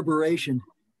reverberation.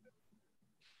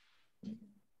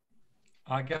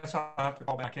 I guess I'll have to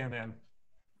call back in then.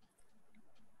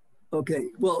 Okay,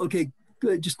 well, okay,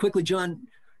 good. Just quickly, John,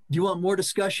 do you want more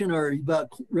discussion, or are you about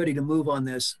ready to move on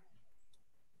this?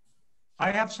 I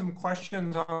have some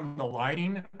questions on the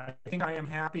lighting. I think I am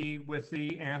happy with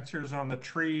the answers on the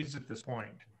trees at this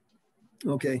point.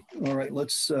 Okay, all right,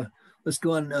 let's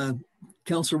go on.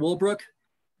 Councilor Wolbrook.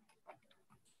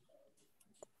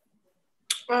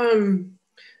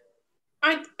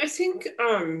 I think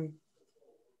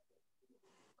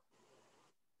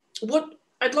what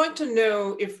I'd like to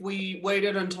know, if we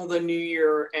waited until the new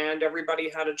year and everybody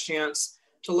had a chance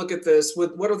to look at this,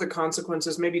 what are the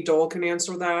consequences? Maybe Dole can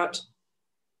answer that.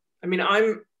 I mean,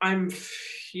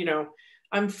 you know,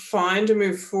 I'm fine to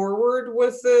move forward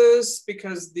with this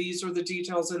because these are the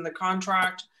details in the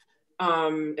contract.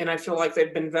 And I feel like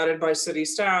they've been vetted by city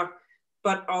staff,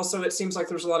 but also it seems like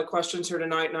there's a lot of questions here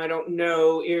tonight, and I don't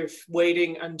know if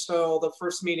waiting until the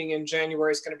first meeting in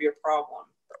January is going to be a problem.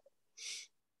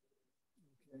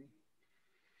 Okay.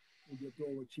 We'll give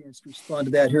Dole a chance to respond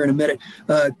to that here in a minute.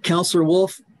 Councilor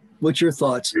Wolf, what's your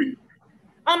thoughts?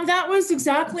 That was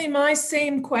exactly my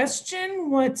same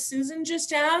question, what Susan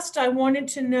just asked. I wanted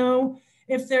to know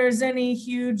if there's any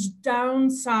huge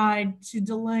downside to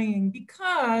delaying,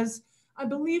 because I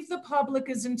believe the public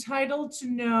is entitled to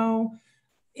know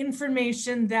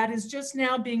information that is just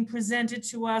now being presented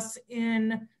to us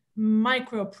in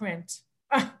microprint.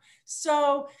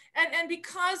 So, and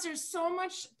because there's so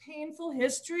much painful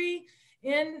history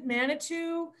in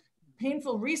Manitou,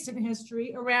 painful recent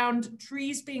history around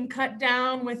trees being cut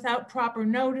down without proper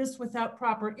notice, without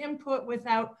proper input,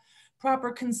 without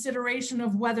proper consideration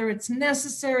of whether it's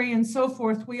necessary and so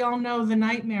forth. We all know the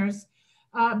nightmares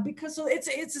because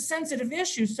it's a sensitive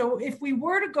issue. So if we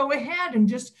were to go ahead and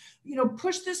just, you know,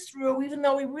 push this through, even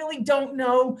though we really don't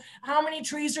know how many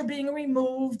trees are being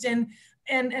removed and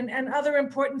other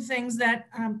important things that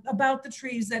about the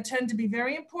trees that tend to be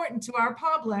very important to our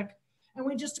public, and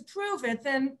we just approve it,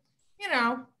 then, you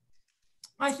know,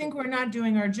 I think we're not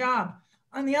doing our job.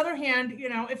 On the other hand, you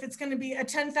know, if it's going to be a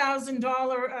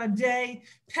 $10,000 a day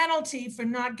penalty for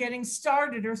not getting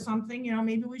started or something, you know,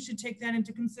 maybe we should take that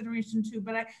into consideration too.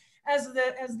 But as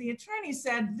the attorney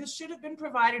said, this should have been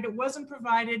provided. It wasn't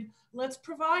provided. Let's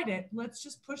provide it. Let's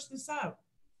just push this out.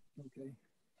 Okay.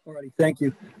 All righty. Thank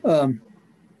you.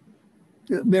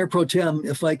 Mayor Pro Tem,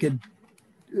 if I could,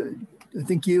 I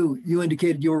think you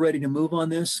indicated you were ready to move on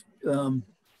this.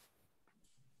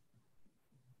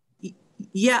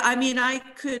 Yeah, I mean, I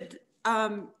could,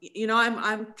 you know,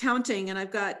 I'm counting, and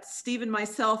I've got Steve and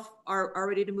myself are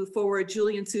ready to move forward.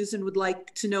 Julie and Susan would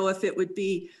like to know if it would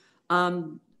be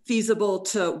feasible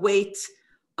to wait.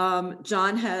 John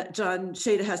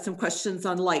Shada has some questions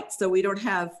on lights, so we don't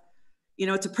have, you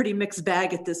know, it's a pretty mixed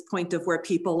bag at this point of where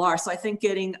people are. So I think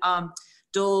getting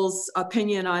Dole's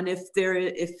opinion on if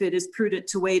it is prudent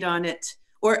to wait on it,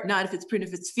 or not if it's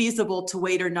prudent, if it's feasible to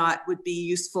wait or not, would be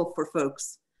useful for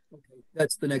folks. Okay,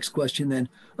 that's the next question then.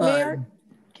 Mayor,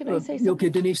 can I say something? Okay,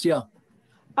 Denise, yeah.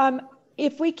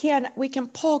 If we can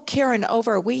pull Karen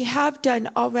over. We have done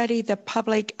already the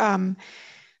public,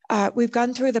 we've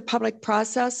gone through the public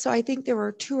process. So I think there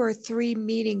were 2 or 3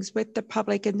 meetings with the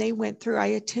public, and they went through, I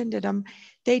attended them.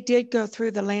 They did go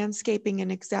through the landscaping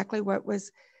and exactly what was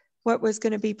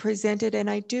going to be presented. And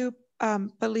I do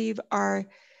believe our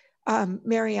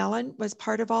Mary Ellen was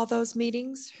part of all those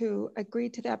meetings who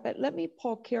agreed to that. But let me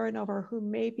pull Karen over, who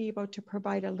may be able to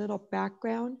provide a little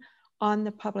background on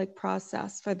the public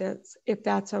process for this, if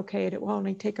that's okay. It will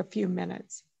only take a few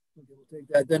minutes. Okay, we'll take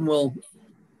that. Then we'll.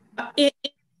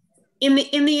 In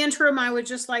the interim, I would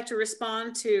just like to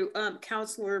respond to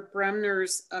Councillor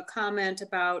Bremner's comment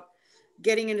about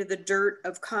getting into the dirt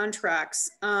of contracts.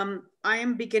 I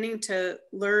am beginning to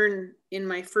learn in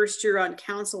my first year on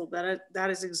council that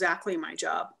that is exactly my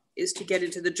job, is to get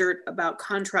into the dirt about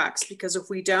contracts, because if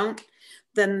we don't,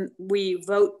 then we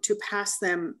vote to pass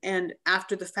them. And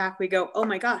after the fact, we go, oh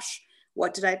my gosh,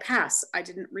 what did I pass? I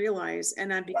didn't realize.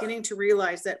 And I'm beginning to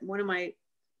realize that one of my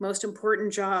most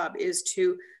important job is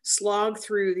to slog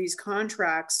through these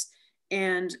contracts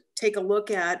and take a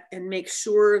look at and make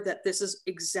sure that this is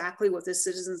exactly what the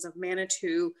citizens of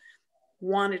Manitou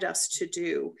wanted us to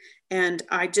do. And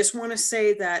I just want to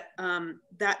say that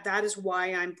that is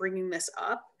why I'm bringing this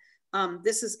up.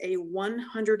 This is a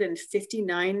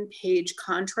 159-page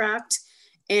contract,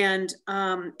 and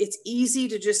it's easy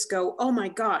to just go, oh my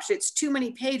gosh, it's too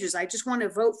many pages. I just want to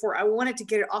vote for it. I wanted to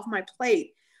get it off my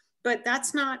plate, but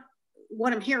that's not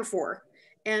what I'm here for.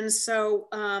 And so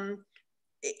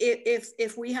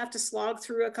if we have to slog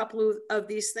through a couple of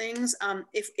these things,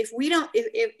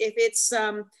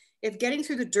 if getting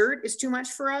through the dirt is too much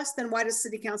for us, then why does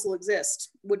City Council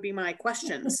exist, would be my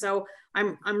question. So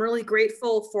I'm really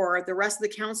grateful for the rest of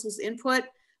the council's input,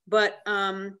 but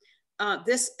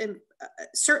this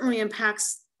certainly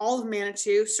impacts all of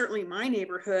Manitou, certainly my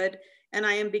neighborhood. And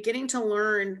I am beginning to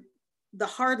learn the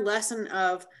hard lesson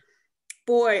of,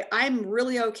 boy, I'm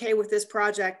really okay with this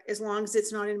project as long as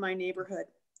it's not in my neighborhood,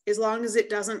 as long as it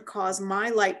doesn't cause my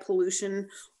light pollution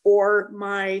or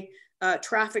my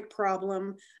traffic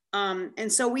problem.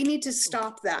 And so we need to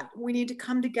stop that. We need to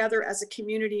come together as a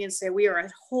community and say we are a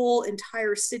whole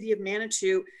entire city of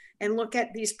Manitou and look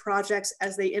at these projects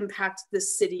as they impact the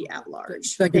city at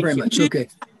large. Thank you very much. Okay.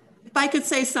 If I could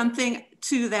say something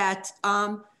to that,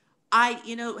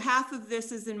 you know, half of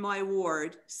this is in my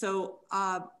ward. So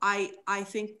I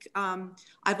think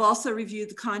I've also reviewed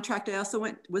the contract. I also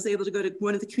was able to go to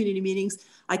one of the community meetings.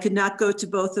 I could not go to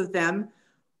both of them.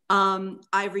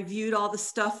 I reviewed all the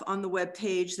stuff on the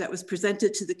webpage that was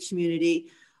presented to the community.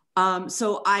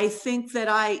 So I think that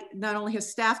I not only have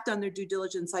staff done their due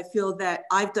diligence, I feel that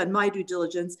I've done my due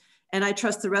diligence, and I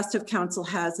trust the rest of council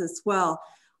has as well.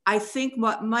 I think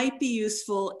what might be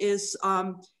useful is,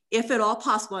 if at all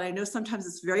possible, and I know sometimes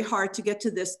it's very hard to get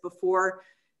to this before,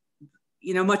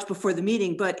 you know, much before the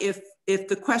meeting, but if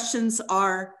the questions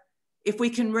are, if we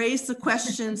can raise the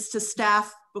questions to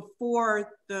staff before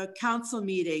the council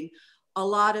meeting, a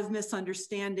lot of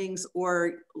misunderstandings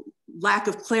or lack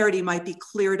of clarity might be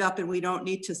cleared up, and we don't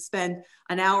need to spend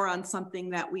an hour on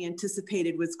something that we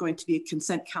anticipated was going to be a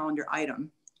consent calendar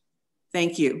item.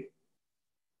 Thank you.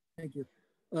 Thank you.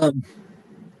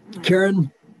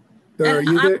 Karen, are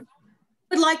you there?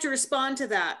 I would like to respond to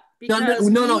that. Because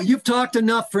no, you've talked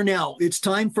enough for now. It's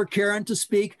time for Karen to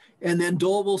speak, and then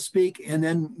Dole will speak, and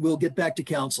then we'll get back to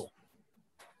council.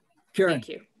 Karen. Thank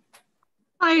you.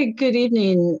 Hi, good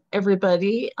evening,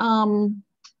 everybody.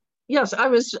 Yes, I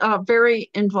was very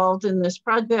involved in this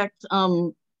project,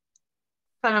 kind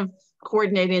of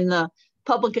coordinating the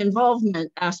public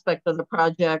involvement aspect of the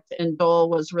project, and Dole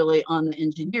was really on the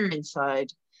engineering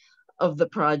side. of the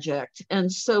project.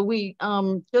 And so we,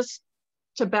 just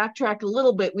to backtrack a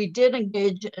little bit, we did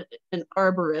engage an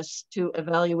arborist to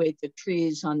evaluate the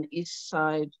trees on the east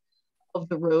side of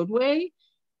the roadway.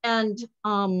 And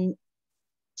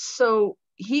so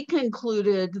he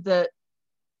concluded that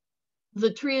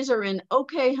the trees are in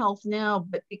okay health now,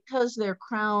 but because their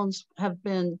crowns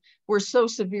were so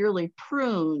severely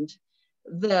pruned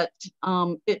that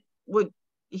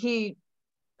he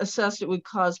assessed it would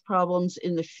cause problems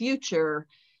in the future,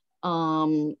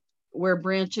 where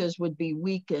branches would be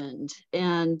weakened.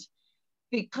 And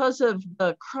because of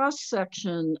the cross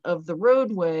section of the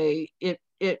roadway, it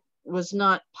was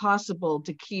not possible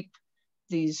to keep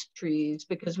these trees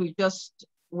because we just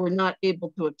were not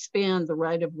able to expand the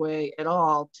right of way at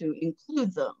all to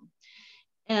include them.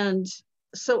 And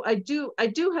so I do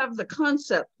have the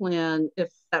concept plan,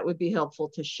 if that would be helpful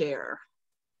to share.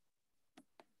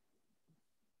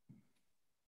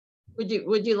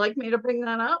 Would you like me to bring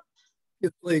that up? Yeah,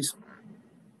 please.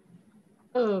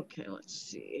 Okay, let's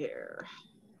see here.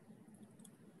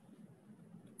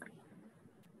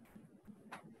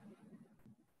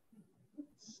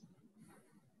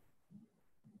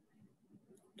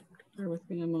 Bear with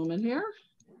me a moment here.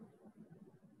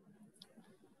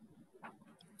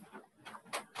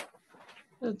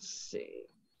 Let's see.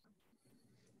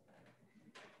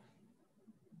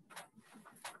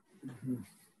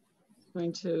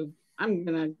 I'm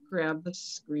gonna grab the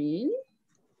screen.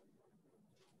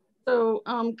 So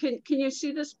can you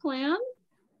see this plan?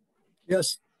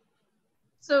 Yes.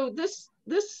 So this,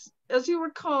 as you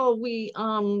recall,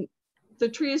 the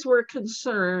trees were a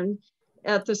concern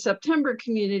at the September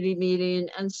community meeting.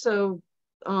 And so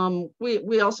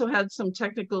we also had some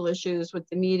technical issues with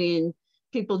the meeting,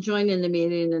 people joining the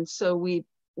meeting. And so we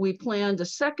planned a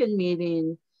second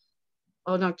meeting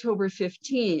on October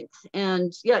 15th.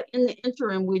 And yeah, in the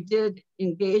interim, we did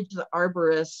engage the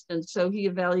arborist. And so he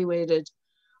evaluated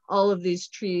all of these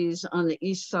trees on the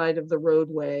east side of the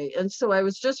roadway. And so I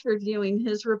was just reviewing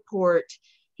his report.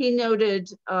 He noted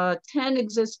 10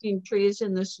 existing trees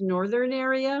in this northern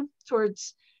area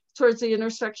towards the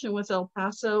intersection with El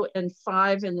Paso, and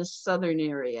 5 in the southern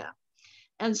area.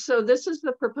 And so this is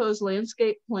the proposed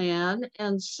landscape plan.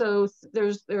 And so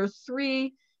there are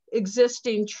 3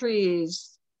 existing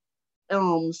trees,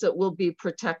 elms, that will be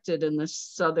protected in this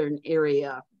southern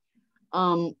area.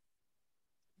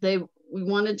 We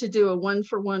wanted to do a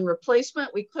 1-for-1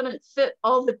 replacement. We couldn't fit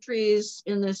all the trees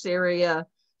in this area,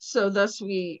 so thus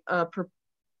we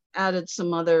added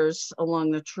some others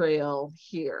along the trail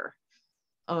here.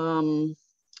 And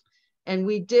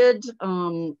we did,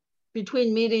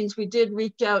 between meetings, we did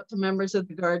reach out to members of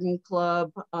the Garden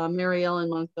Club, Mary Ellen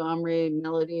Montgomery,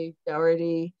 Melody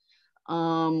Dougherty,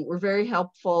 were very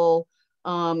helpful.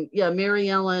 Yeah, Mary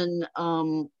Ellen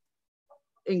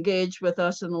engaged with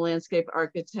us and the landscape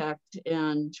architect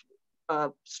and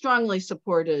strongly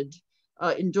supported,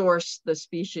 endorsed the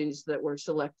species that were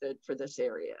selected for this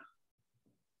area.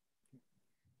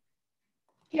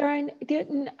 Karen,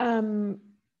 didn't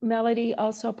Melody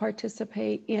also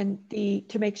participate in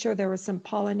to make sure there were some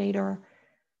pollinator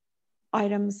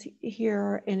items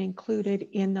here and included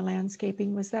in the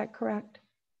landscaping? Was that correct?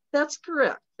 That's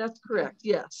correct. That's correct.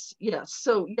 Yes. Yes.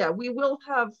 So yeah, we will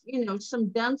have, some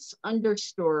dense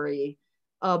understory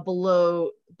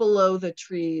below the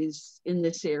trees in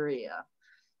this area.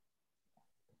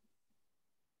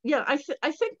 Yeah, I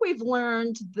think we've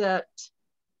learned that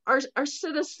our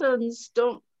citizens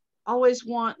don't always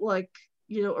want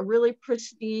a really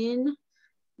pristine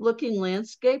looking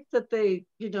landscape, that they,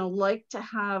 like to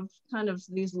have kind of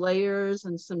these layers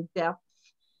and some depth,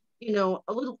 a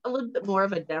little bit more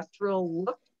of a natural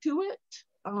look to it.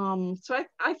 So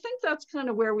I think that's kind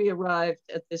of where we arrived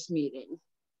at this meeting.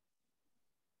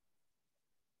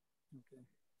 Okay,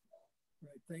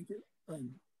 right, thank you.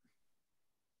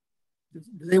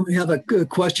 Does anyone have a good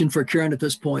question for Karen at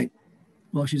this point?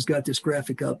 Well, she's got this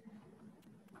graphic up.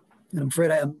 And I'm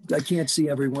afraid I can't see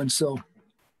everyone, so.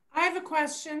 I have a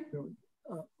question.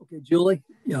 Okay, Julie,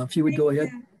 yeah, if you would go ahead.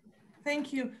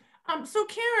 Thank you. So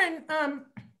Karen,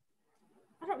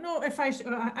 I don't know if I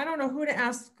don't know who to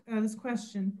ask this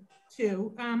question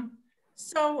to.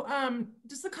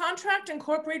 Does the contract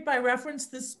incorporate by reference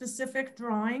this specific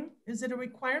drawing? Is it a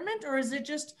requirement, or is it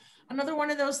just another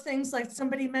one of those things like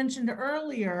somebody mentioned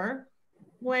earlier,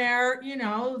 where,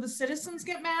 the citizens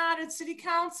get mad at city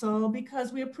council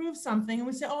because we approve something and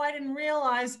we say, oh, I didn't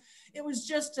realize it was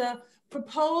just a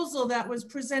proposal that was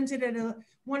presented at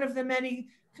one of the many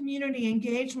community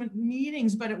engagement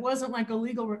meetings, but it wasn't like a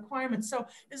legal requirement. So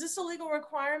is this a legal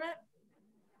requirement?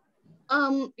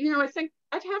 I think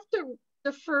I'd have to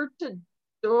defer to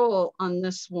Dole on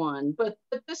this one, but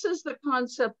this is the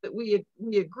concept that we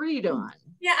agreed on.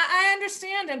 Yeah, I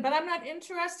understand it, but I'm not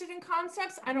interested in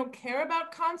concepts. I don't care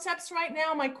about concepts right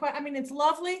now. I mean, it's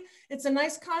lovely. It's a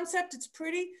nice concept. It's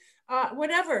pretty,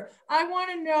 whatever. I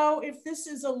want to know if this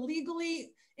is a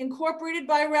legally incorporated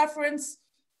by reference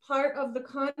part of the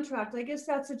contract. I guess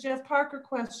that's a Jeff Parker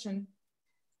question.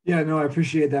 Yeah, no, I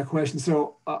appreciate that question.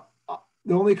 So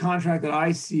the only contract that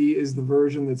I see is the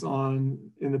version that's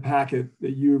in the packet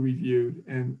that you reviewed.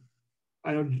 And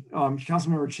I know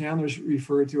Councilmember Chandler's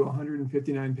referred to a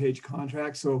 159-page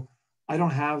contract. So I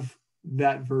don't have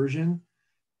that version.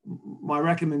 My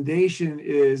recommendation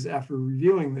is, after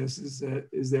reviewing this, is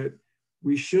that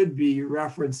we should be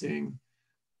referencing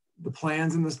the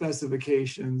plans and the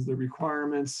specifications, the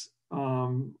requirements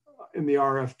in the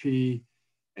RFP,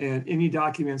 and any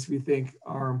documents we think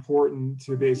are important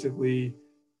to basically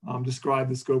describe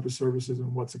the scope of services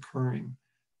and what's occurring.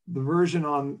 The version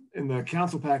in the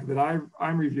council packet that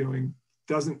I'm reviewing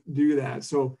doesn't do that.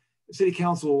 So if City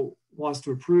Council wants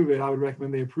to approve it, I would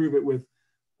recommend they approve it with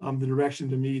the direction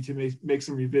to me to make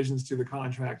some revisions to the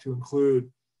contract to include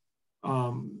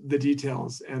the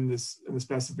details and the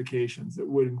specifications that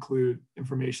would include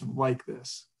information like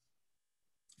this.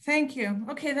 Thank you.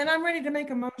 Okay, then I'm ready to make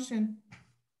a motion.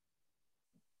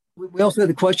 We also had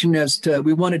the question as to,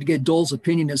 we wanted to get Dole's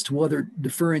opinion as to whether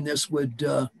deferring this would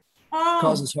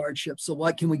cause us hardship. So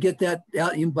what, can we get that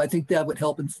out? I think that would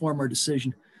help inform our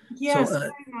decision. Yes, so,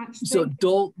 very much. So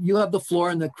Dole, you have the floor,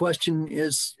 and the question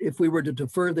is, if we were to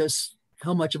defer this,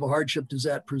 how much of a hardship does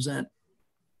that present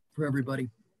for everybody,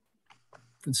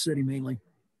 for the city mainly?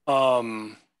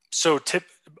 So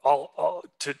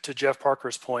to Jeff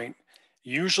Parker's point,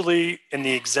 usually in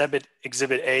the exhibit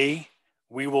A,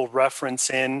 we will reference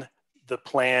in the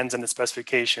plans and the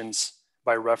specifications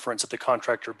by reference of the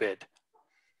contractor bid.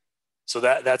 So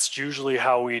that's usually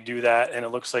how we do that. And it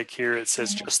looks like here it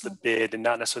says just the bid and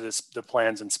not necessarily the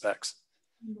plans and specs.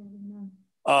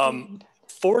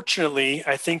 Fortunately,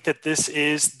 I think that this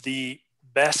is the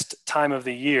best time of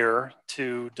the year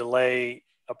to delay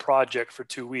a project for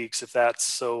 2 weeks, if that's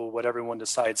so what everyone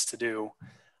decides to do.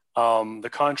 The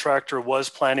contractor was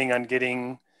planning on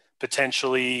getting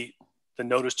potentially the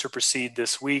notice to proceed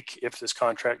this week if this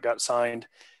contract got signed,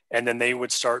 and then they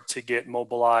would start to get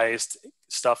mobilized,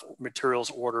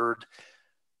 materials ordered,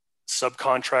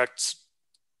 subcontracts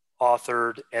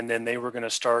authored, and then they were going to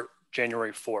start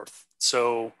January 4th.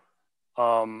 So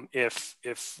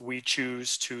if we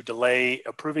choose to delay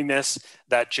approving this,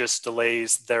 that just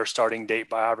delays their starting date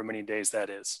by however many days that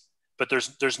is. But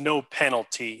there's no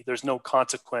penalty, there's no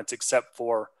consequence except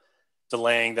for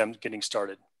delaying them getting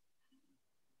started.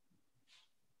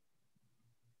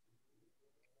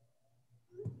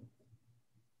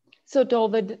 So Dole,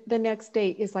 the next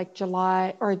date is like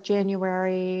July or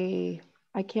January.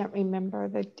 I can't remember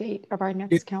the date of our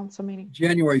next council meeting.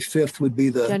 January 5th would be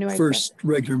the first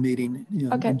regular meeting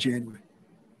in January.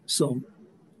 So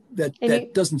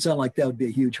that doesn't sound like that would be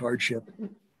a huge hardship.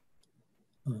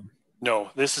 No,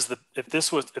 if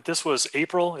this was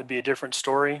April, it'd be a different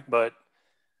story. But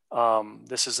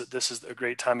this is a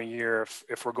great time of year.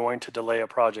 If we're going to delay a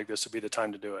project, this would be the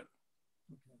time to do it.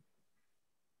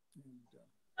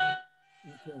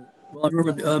 Okay. Well, I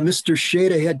remember Mr.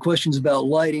 Shada had questions about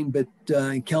lighting, but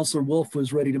Councilor Wolf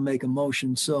was ready to make a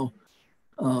motion. So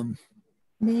I'll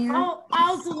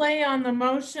delay on the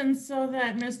motion so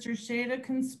that Mr. Shada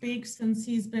can speak, since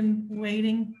he's been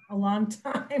waiting a long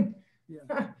time. Yeah,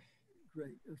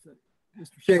 great.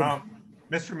 Mr. Shada.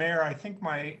 Mr. Mayor, I think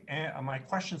my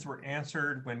questions were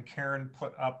answered when Karen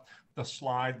put up the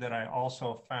slide that I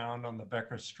also found on the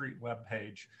Becker Street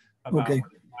webpage about where the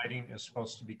lighting is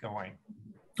supposed to be going.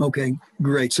 Okay,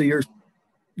 great. So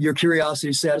your curiosity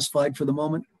is satisfied for the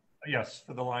moment? Yes,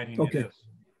 for the lighting. Okay, it is.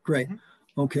 Great.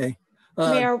 Okay.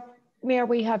 Mayor,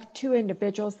 we have 2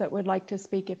 individuals that would like to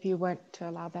speak if you want to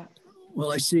allow that.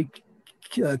 Well, I see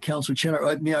Councilor Chandler.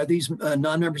 Are these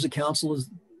non-members of council,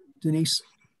 Denise?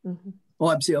 Mm-hmm. Oh,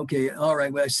 I'm saying, okay. All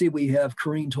right. Well, I see we have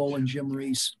Corrine Toll and Jim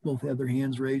Reese both have their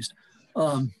hands raised.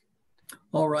 All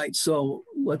right. So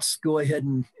let's go ahead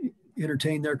and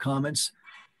entertain their comments.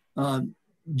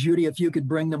 Judy, if you could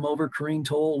bring them over, Corrine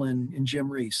Toll and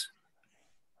Jim Reese.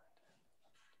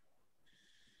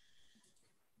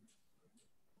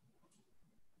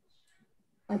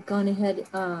 I've gone ahead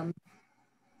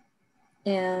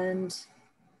and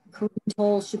Corrine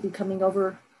Toll should be coming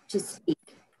over to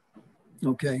speak.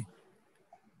 Okay.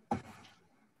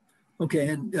 Okay,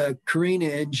 and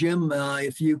Corrine and Jim,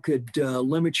 if you could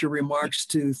limit your remarks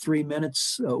to 3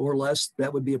 minutes or less,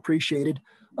 that would be appreciated.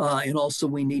 And also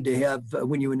we need to have,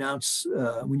 when you announce,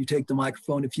 when you take the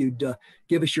microphone, if you'd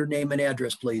give us your name and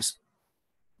address, please.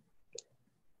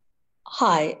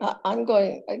 Hi,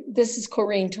 this is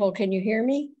Corinne Toll. Can you hear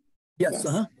me? Yes.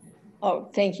 Uh-huh.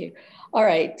 Oh, thank you. All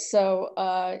right.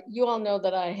 So you all know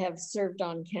that I have served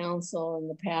on council in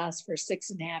the past for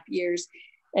 6.5 years,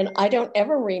 and I don't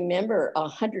ever remember a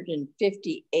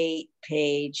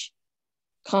 158-page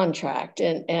contract.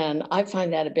 And I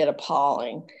find that a bit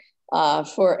appalling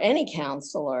for any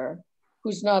counselor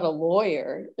who's not a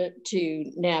lawyer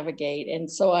to navigate. And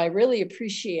so I really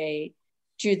appreciate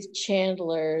Judith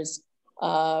Chandler's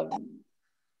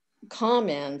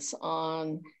comments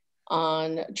on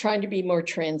trying to be more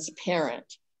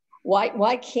transparent.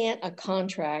 Why can't a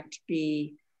contract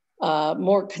be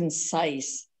more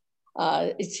concise?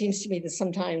 It seems to me that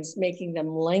sometimes making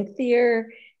them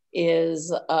lengthier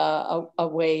is a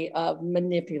way of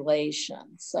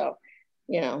manipulation. So,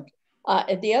 you know,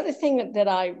 the other thing that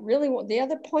I really want, the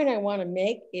other point I want to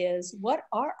make is, what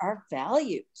are our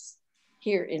values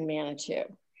here in Manitou?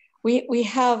 We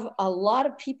have a lot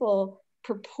of people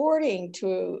purporting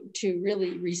to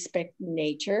really respect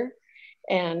nature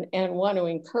and want to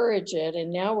encourage it.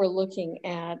 And now we're looking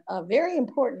at a very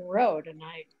important road. And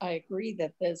I agree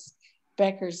that this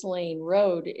Becker's Lane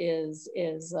Road needs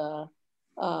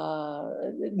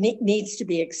to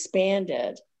be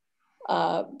expanded.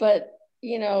 But,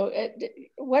 you know,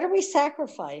 what are we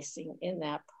sacrificing in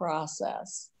that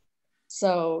process?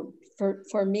 So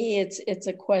for me, it's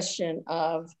a question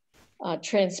of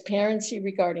transparency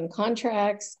regarding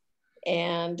contracts,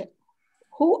 and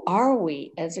who are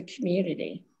we as a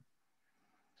community?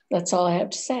 That's all I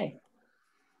have to say.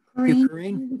 Corinne, would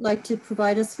you like to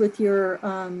provide us with your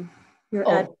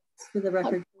address for the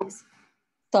record, please?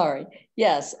 Sorry.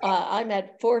 Yes, I'm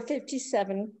at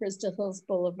 457 Crystal Hills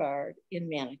Boulevard in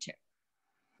Manitou.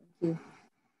 Thank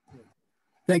you.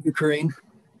 Thank you, Corinne.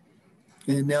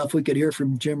 And now if we could hear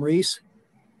from Jim Reese.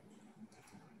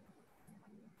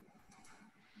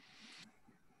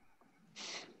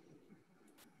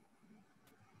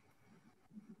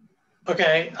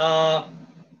 Okay.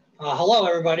 Hello,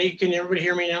 everybody. Can everybody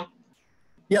hear me now?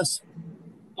 Yes.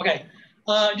 Okay.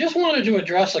 Just wanted to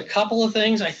address a couple of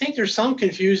things. I think there's some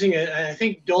confusing, and I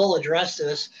think Dole addressed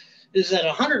this, is that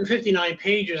 159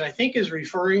 pages, I think, is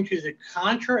referring to the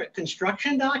contract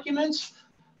construction documents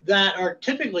that are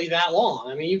typically that long.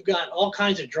 I mean, you've got all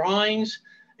kinds of drawings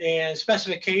and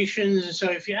specifications. And so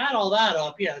if you add all that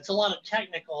up, yeah, it's a lot of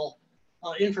technical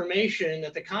information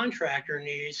that the contractor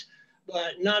needs,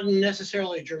 but not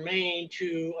necessarily germane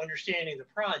to understanding the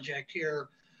project here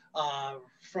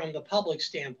from the public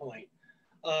standpoint.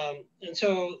 And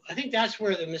so I think that's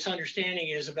where the misunderstanding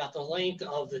is about the length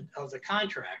of the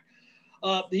contract.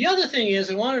 The other thing is,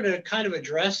 I wanted to kind of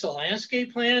address the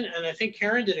landscape plan, and I think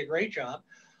Karen did a great job.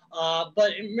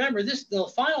 But remember,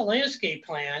 the final landscape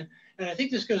plan, and I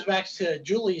think this goes back to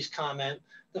Julie's comment,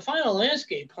 the final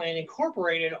landscape plan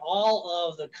incorporated all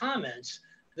of the comments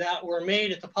that were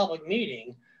made at the public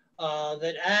meeting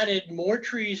that added more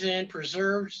trees in,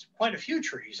 preserved quite a few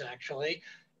trees actually,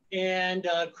 and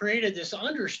created this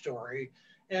understory.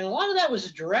 And a lot of that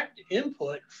was direct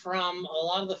input from a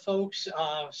lot of the folks,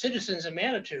 citizens in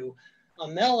Manitou.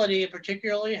 Melody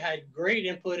particularly had great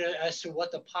input as to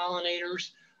what the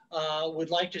pollinators would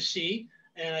like to see.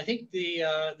 And I think they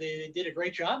did a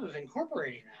great job of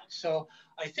incorporating that. So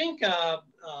I think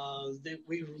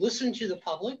we've listened to the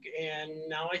public, and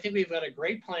now I think we've got a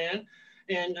great plan.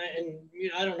 And you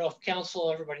know, I don't know if council,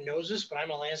 everybody knows this, but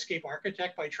I'm a landscape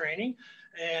architect by training.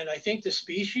 And I think the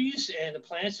species and the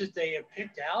plants that they have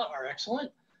picked out are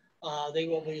excellent. They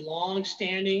will be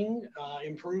long-standing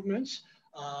improvements.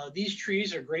 These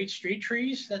trees are great street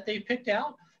trees that they picked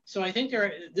out. So I think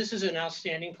this is an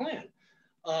outstanding plan.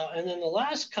 And then the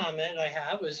last comment I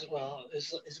have is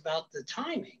about the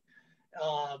timing.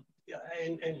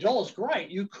 And Joel's right,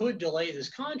 you could delay this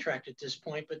contract at this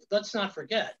point, but let's not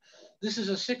forget, this is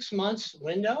a 6 months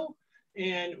window.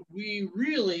 And we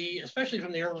really, especially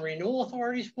from the Urban Renewal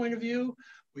Authority's point of view,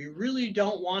 we really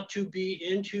don't want to be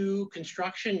into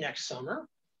construction next summer.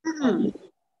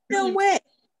 No way.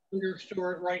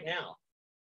 Understore it right now.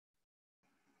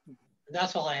 And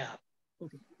that's all I have.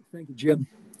 Okay, thank you, Jim.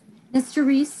 Mr.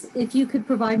 Reese, if you could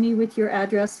provide me with your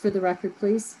address for the record,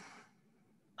 please.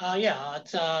 Yeah,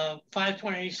 it's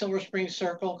 520 Silver Springs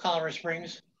Circle, Colorado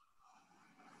Springs.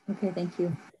 Okay, thank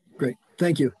you. Great,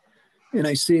 thank you. And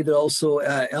I see that also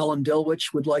Alan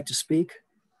Delwich would like to speak.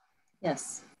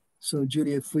 Yes. So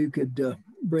Judy, if we could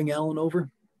bring Alan over.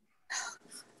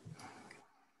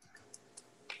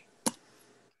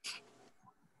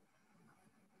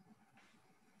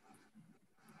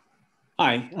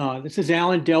 Hi, this is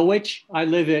Alan Delwich. I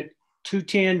live at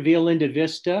 210 Via Linda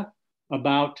Vista,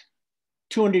 about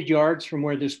 200 yards from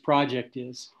where this project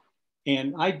is.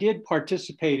 And I did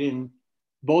participate in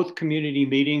both community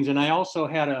meetings, and I also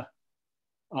had a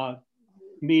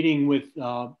meeting with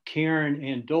Karen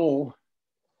and Dole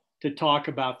to talk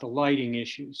about the lighting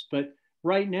issues. But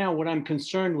right now, what I'm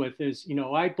concerned with is,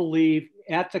 I believe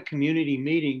at the community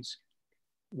meetings,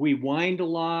 we whined a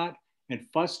lot and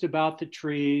fussed about the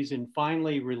trees and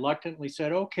finally reluctantly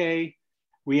said, okay,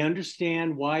 we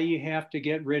understand why you have to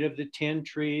get rid of the 10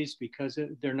 trees because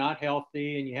they're not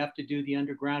healthy and you have to do the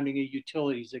undergrounding of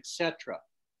utilities, etc.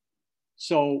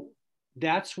 So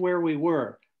that's where we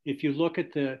were. If you look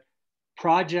at the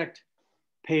project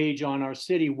page on our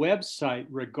city website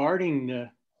regarding the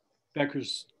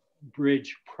Becker's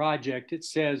Bridge project, it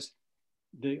says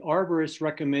the arborist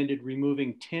recommended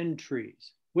removing 10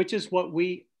 trees, which is what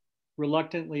we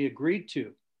reluctantly agreed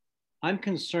to. I'm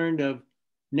concerned of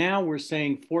now we're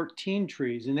saying 14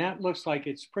 trees, and that looks like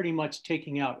it's pretty much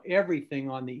taking out everything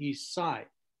on the east side.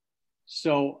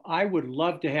 So I would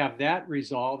love to have that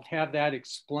resolved, have that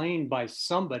explained by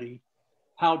somebody,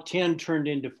 how 10 turned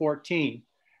into 14.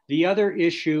 The other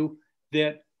issue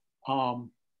that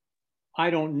I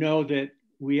don't know that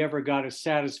we ever got a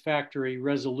satisfactory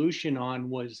resolution on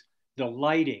was the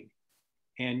lighting.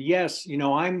 And yes,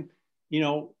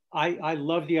 I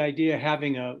love the idea of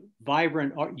having a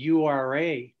vibrant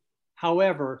URA.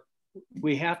 However,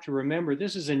 we have to remember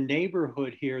this is a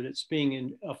neighborhood here that's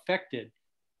being affected.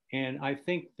 And I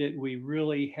think that we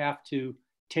really have to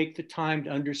take the time to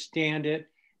understand it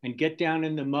and get down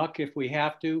in the muck if we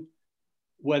have to,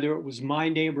 whether it was my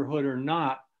neighborhood or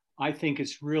not. I think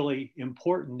it's really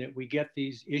important that we get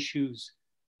these issues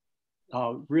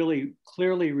really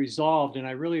clearly resolved. And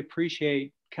I really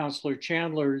appreciate Councilor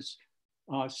Chandler's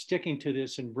sticking to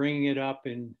this and bringing it up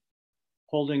and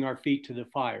holding our feet to the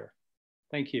fire.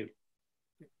 Thank you.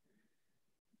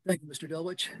 Thank you, Mr.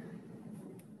 Delwich.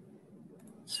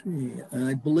 Let's see,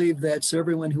 I believe that's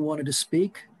everyone who wanted to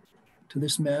speak to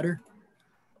this matter.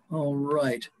 All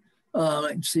right.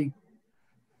 Let's see,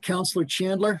 Councilor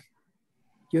Chandler,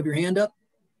 you have your hand up?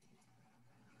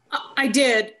 I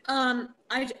did. I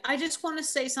just want to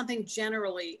say something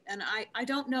generally, and I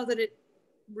don't know that it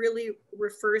really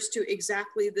refers to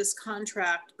exactly this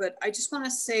contract, but I just want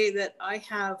to say that I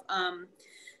have,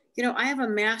 I have a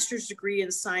master's degree in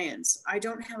science. I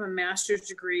don't have a master's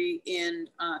degree in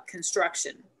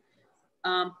construction.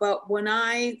 But when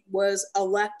I was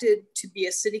elected to be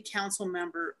a city council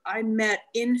member, I met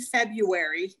in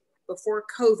February before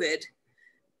COVID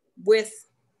with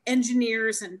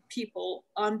engineers and people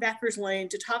on Becker's Lane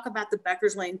to talk about the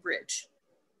Becker's Lane Bridge.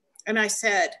 And I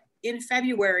said, in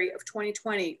February of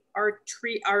 2020, how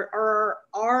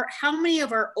many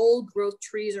of our old growth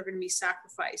trees are going to be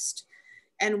sacrificed?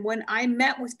 And when I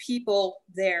met with people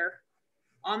there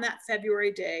on that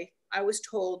February day, I was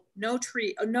told no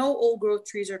old growth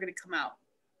trees are going to come out.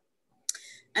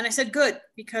 And I said, good,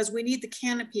 because we need the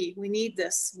canopy. We need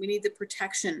this, we need the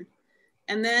protection.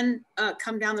 And then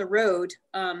come down the road,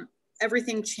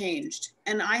 everything changed.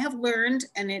 And I have learned,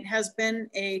 and it has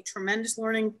been a tremendous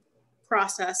learning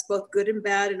process, both good and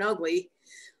bad and ugly,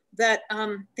 that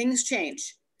things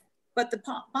change. But the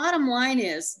bottom line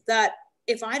is that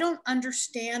if I don't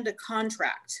understand a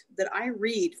contract that I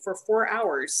read for 4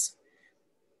 hours,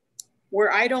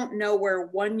 where I don't know where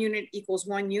 1 unit equals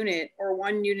 1 unit or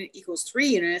 1 unit equals 3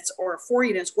 units or 4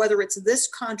 units, whether it's this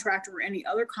contract or any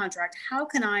other contract, how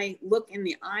can I look in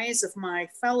the eyes of my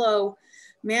fellow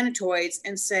Manitoids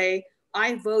and say,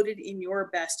 I voted in your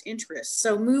best interest?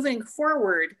 So moving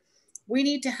forward, we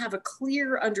need to have a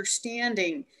clear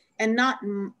understanding and not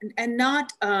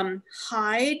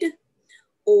hide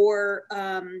or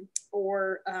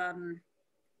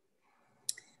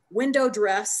window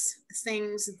dress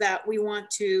things that we want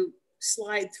to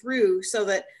slide through, so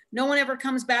that no one ever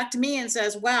comes back to me and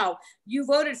says, wow, you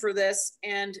voted for this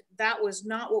and that was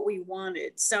not what we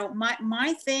wanted. So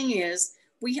my thing is,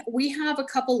 we have a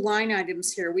couple line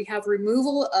items here. We have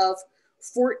removal of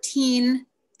 14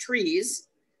 trees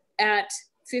at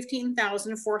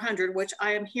 $15,400, which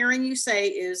I am hearing you say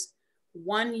is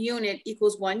 1 unit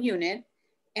equals 1 unit.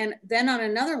 And then on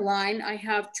another line, I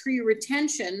have tree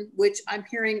retention, which I'm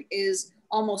hearing is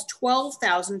almost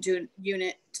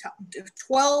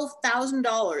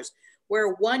 $12,000,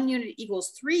 where 1 unit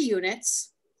equals 3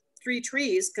 units, 3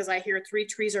 trees, because I hear 3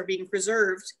 trees are being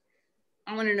preserved.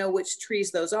 I want to know which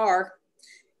trees those are.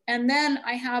 And then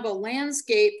I have a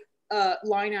landscape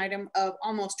line item of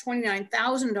almost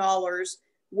 $29,000,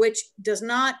 which does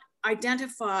not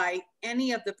identify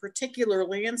any of the particular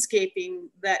landscaping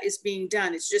that is being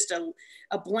done. It's just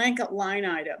a blanket line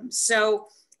item. So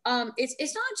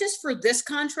it's not just for this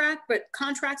contract, but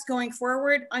contracts going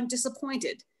forward, I'm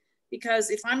disappointed. Because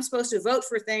if I'm supposed to vote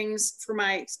for things for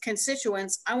my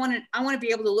constituents, I want to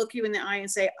be able to look you in the eye and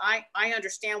say, I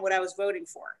understand what I was voting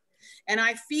for. And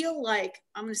I feel like,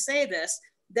 I'm going to say this,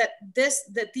 that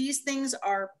these things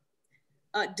are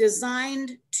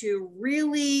designed to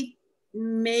really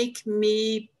make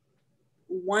me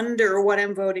wonder what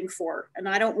I'm voting for. And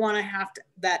I don't want to have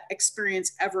that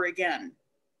experience ever again.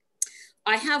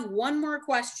 I have one more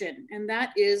question, and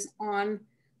that is on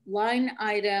line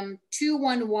item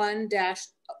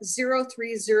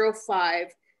 211-0305,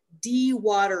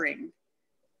 dewatering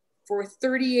for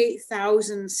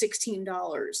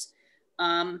 $38,016.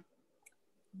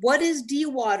 What is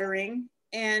dewatering,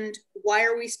 and why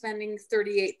are we spending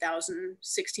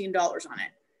 $38,016 on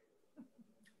it?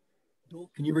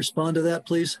 Can you respond to that,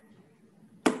 please?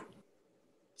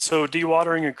 So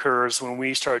dewatering occurs when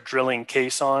we start drilling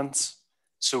caissons.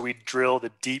 So we drill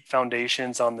the deep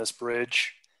foundations on this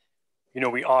bridge. You know,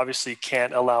 we obviously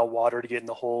can't allow water to get in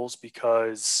the holes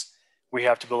because we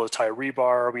have to build a tie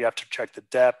rebar, we have to check the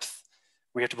depth,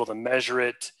 we have to be able to measure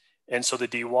it. And so the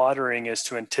dewatering is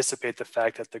to anticipate the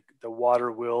fact that the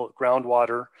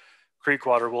groundwater, creek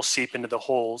water will seep into the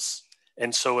holes.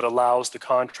 And so it allows the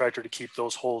contractor to keep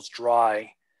those holes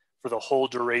dry for the whole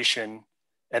duration,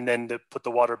 and then to put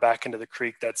the water back into the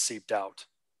creek that seeped out.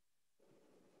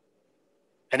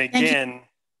 And again,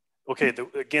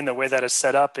 the way that is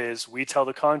set up is we tell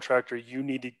the contractor, you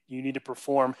need to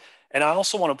perform. And I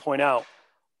also want to point out,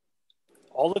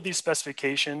 all of these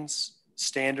specifications,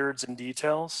 standards, and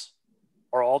details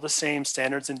are all the same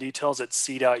standards and details that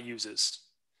CDOT uses.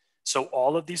 So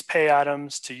all of these pay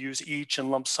items to use each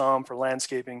and lump sum for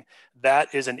landscaping,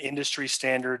 that is an industry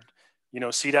standard. You know,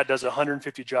 CDOT does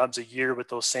 150 jobs a year with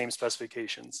those same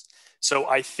specifications. So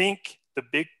I think the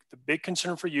big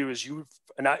concern for you is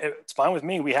it's fine with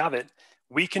me, we have it.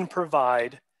 We can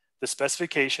provide the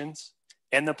specifications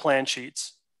and the plan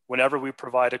sheets whenever we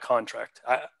provide a contract.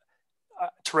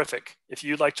 Terrific. If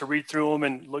you'd like to read through them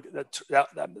and look at that,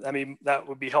 that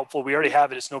would be helpful. We already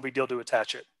have it. It's no big deal to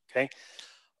attach it. Okay.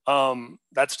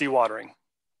 That's dewatering.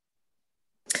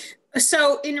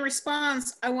 So in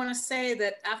response, I want to say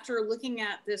that after looking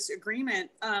at this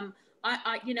agreement, I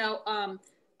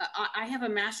have a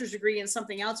master's degree in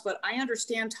something else, but I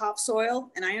understand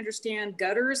topsoil and I understand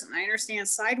gutters and I understand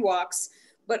sidewalks,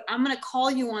 but I'm going to call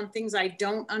you on things I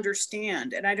don't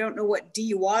understand, and I don't know what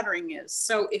dewatering is.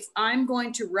 So if I'm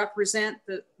going to represent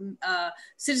the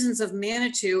citizens of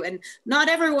Manitou, and not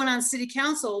everyone on city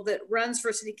council that runs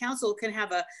for city council can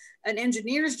have an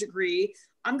engineer's degree,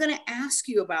 I'm going to ask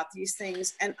you about these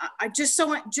things, and I just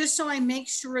so I make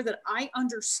sure that I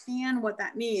understand what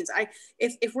that means.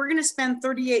 If we're going to spend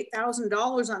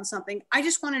 $38,000 on something, I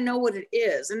just want to know what it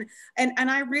is, and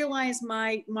I realize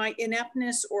my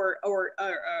ineptness or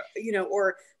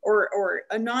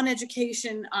a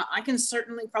non-education. I can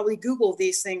certainly probably Google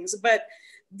these things, but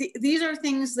these are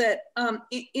things that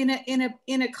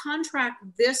in a contract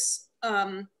this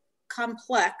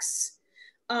complex.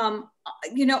 I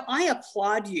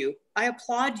applaud you.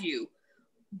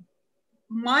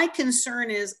 My concern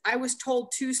is I was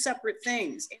told two separate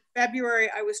things. In February,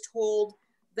 I was told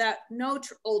that no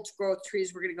old growth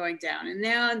trees were going down. And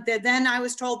then I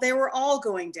was told they were all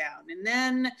going down. And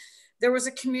then there was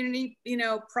a community,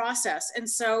 process. And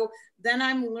so then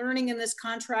I'm learning in this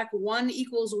contract, 1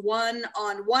 equals 1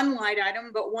 on one line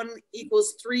item, but 1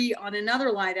 equals 3 on another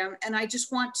line item. And I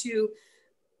just want to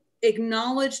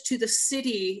acknowledge to the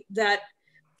city that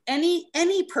any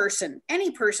person,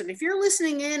 if you're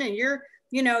listening in and you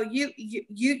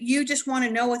just want to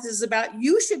know what this is about,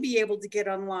 you should be able to get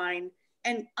online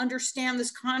and understand this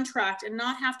contract and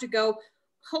not have to go,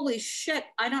 holy shit,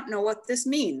 I don't know what this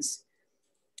means.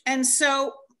 And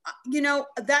so,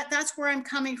 that's where I'm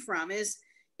coming from is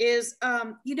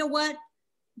I've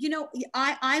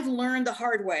learned the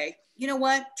hard way. You know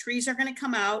what? Trees are going to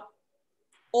come out.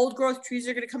 Old growth trees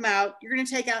are going to come out. You're going to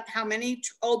take out how many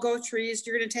old growth trees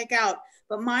you're going to take out.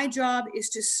 But my job is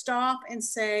to stop and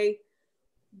say,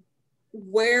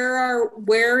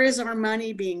 where is our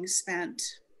money being spent?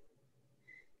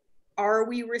 Are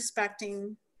we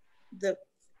respecting the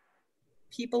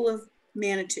people of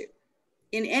Manitou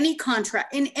in any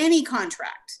contract?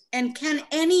 And can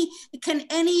any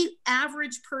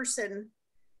average person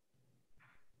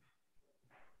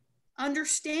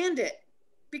understand it?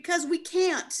 Because we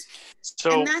can't.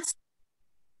 And that's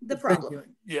the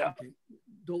problem. Yeah. Okay.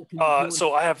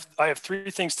 So I have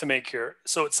three things to make here.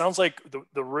 So it sounds like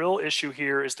the real issue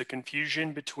here is the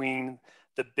confusion between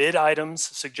the bid items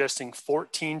suggesting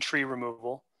 14 tree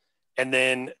removal, and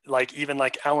then even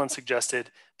like Alan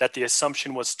suggested that the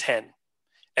assumption was 10.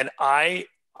 And I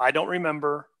don't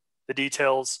remember the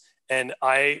details, and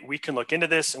we can look into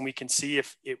this and we can see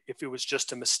if it was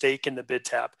just a mistake in the bid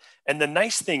tab. And the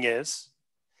nice thing is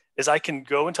I can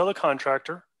go and tell the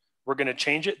contractor, we're going to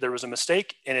change it. There was a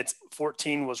mistake and it's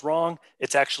 14 was wrong.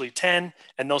 It's actually 10.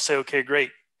 And they'll say, okay,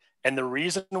 great. And the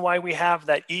reason why we have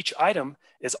that each item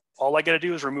is all I got to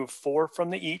do is remove 4 from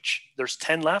the each. There's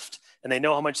 10 left and they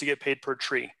know how much to get paid per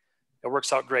tree. It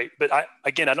works out great. But I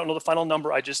don't know the final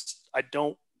number. I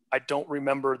don't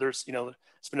remember. There's,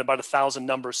 it's been about 1,000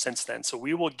 numbers since then. So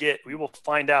we will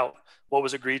find out what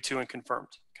was agreed to and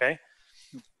confirmed. Okay.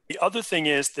 The other thing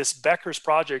is this Becker's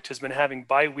project has been having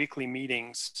bi-weekly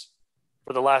meetings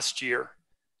for the last year.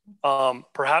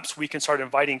 Perhaps we can start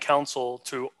inviting council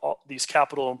to all these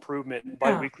capital improvement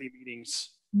bi-weekly meetings.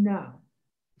 No.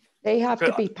 They have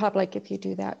to be public if you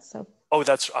do that. So. Oh,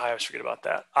 I always forget about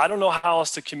that. I don't know how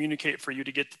else to communicate for you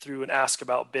to get through and ask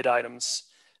about bid items.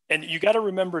 And you got to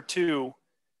remember too,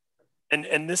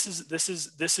 and this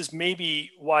is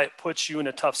maybe why it puts you in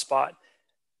a tough spot.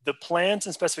 The plans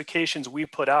and specifications we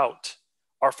put out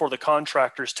are for the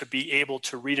contractors to be able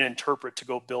to read and interpret to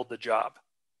go build the job.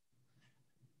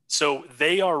 So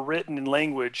they are written in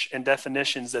language and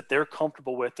definitions that they're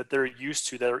comfortable with, that they're used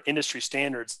to, that are industry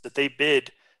standards, that they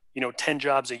bid, 10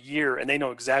 jobs a year, and they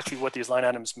know exactly what these line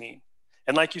items mean.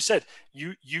 And like you said,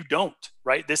 you don't,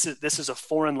 right? This is a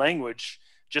foreign language,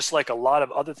 just like a lot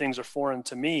of other things are foreign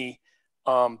to me.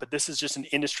 But this is just an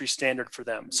industry standard for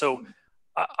them. So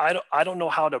I don't know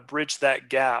how to bridge that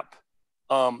gap.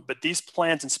 But these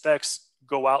plans and specs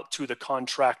go out to the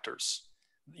contractors.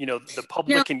 The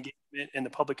public engagement and the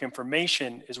public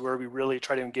information is where we really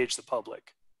try to engage the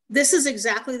public. This is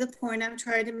exactly the point I'm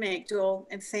trying to make, Joel,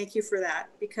 and thank you for that.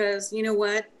 Because you know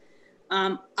what,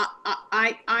 I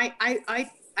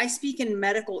speak in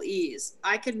medical ease.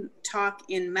 I can talk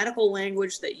in medical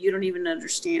language that you don't even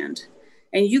understand,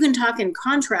 and you can talk in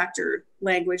contractor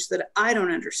language that I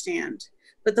don't understand.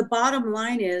 But the bottom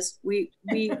line is, we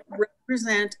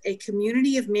represent a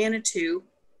community of Manitou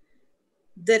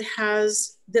that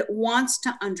wants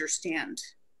to understand,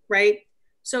 right?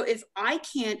 So if I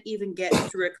can't even get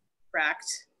through a contract,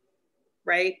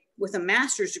 right, with a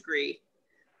master's degree,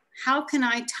 how can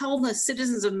I tell the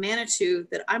citizens of Manitou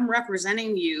that I'm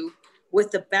representing you with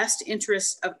the best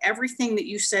interests of everything that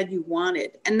you said you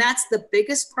wanted? And that's the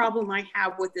biggest problem I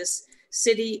have with this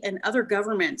city and other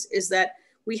governments, is that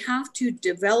we have to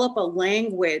develop a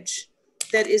language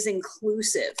that is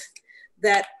inclusive.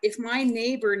 That if my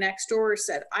neighbor next door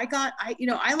said, I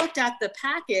looked at the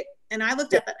packet and I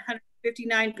looked at that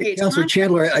 159 page. Councilor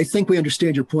Chandler, I think we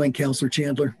understand your point, Councilor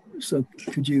Chandler. So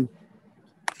could you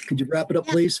wrap it up,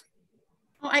 please?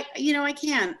 Oh, I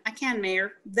can,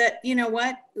 Mayor. That, you know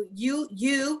what,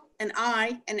 you and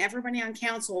I and everybody on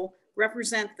council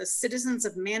represent the citizens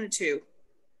of Manitou,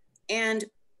 and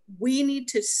we need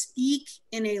to speak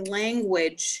in a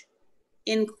language,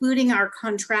 including our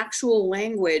contractual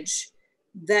language,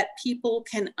 that people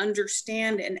can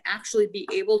understand and actually be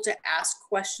able to ask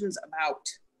questions about.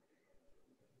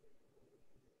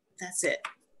 That's it.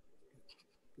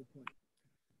 Okay.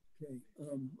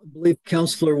 I believe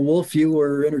Councilor Wolf, you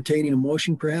were entertaining a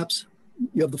motion, perhaps.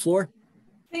 You have the floor.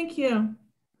 Thank you.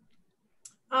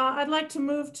 I'd like to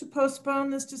move to postpone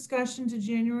this discussion to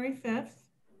January 5th.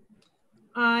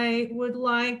 I would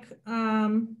like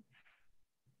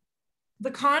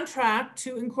the contract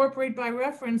to incorporate by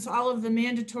reference all of the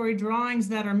mandatory drawings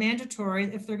that are mandatory,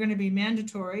 if they're going to be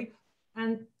mandatory,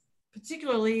 and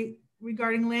particularly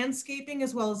regarding landscaping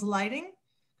as well as lighting,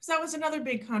 because that was another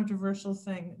big controversial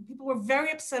thing. People were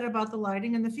very upset about the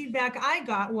lighting, and the feedback I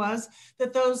got was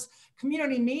that those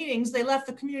community meetings, they left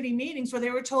the community meetings where they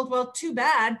were told, well, too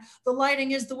bad, the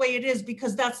lighting is the way it is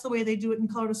because that's the way they do it in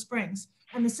Colorado Springs.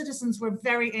 And the citizens were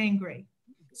very angry.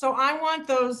 So I want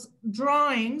those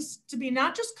drawings to be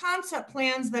not just concept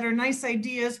plans that are nice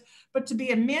ideas, but to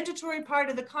be a mandatory part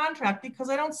of the contract, because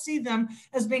I don't see them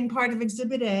as being part of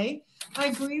Exhibit A. I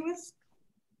agree with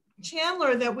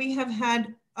Chandler that we have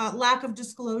had a lack of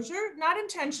disclosure, not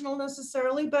intentional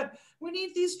necessarily, but we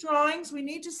need these drawings. We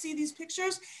need to see these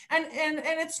pictures, and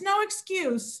it's no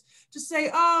excuse to say,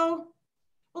 oh,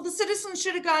 well, the citizens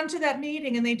should have gone to that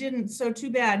meeting and they didn't, so too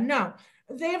bad. No.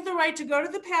 They have the right to go to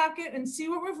the packet and see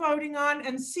what we're voting on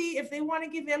and see if they want to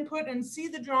give input and see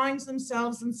the drawings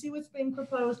themselves and see what's being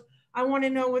proposed. I want to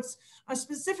know what's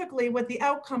specifically what the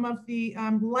outcome of the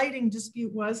lighting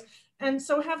dispute was. And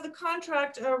so have the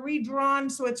contract redrawn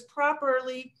so it's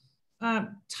properly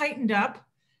tightened up.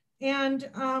 And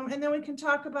then we can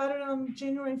talk about it on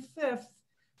January 5th.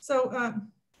 So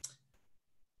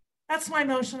that's my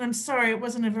motion. I'm sorry, it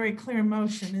wasn't a very clear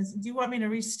motion. Do you want me to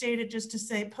restate it just to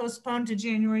say postpone to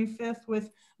January 5th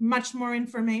with much more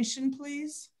information,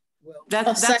 please? Well,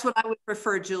 that's what I would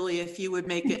prefer, Julie, if you would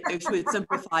make it, if you would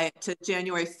simplify it to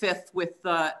January 5th with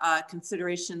the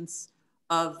considerations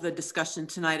of the discussion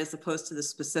tonight as opposed to the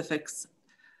specifics,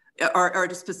 or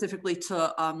to specifically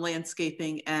to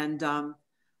landscaping and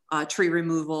tree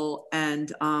removal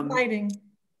and lighting.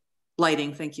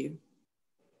 Lighting, thank you.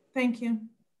 Thank you.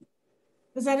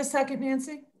 Is that a second,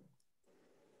 Nancy?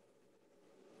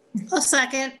 A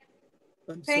second.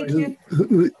 Thank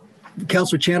you.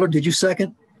 Councilor Chandler, did you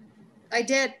second? I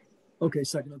did. Okay,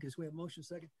 second. Okay, so we have a motion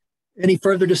second. Any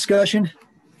further discussion?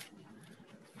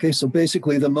 Okay, so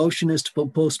basically the motion is to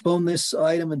postpone this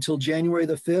item until January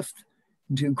the 5th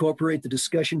and to incorporate the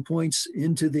discussion points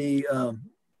into the,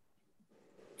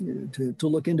 to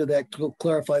look into that, to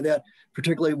clarify that,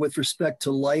 particularly with respect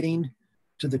to lighting,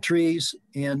 to the trees,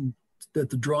 and that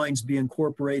the drawings be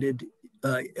incorporated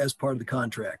as part of the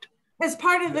contract. As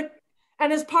part of the,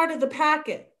 and as part of the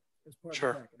packet.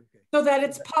 Sure. Okay. So that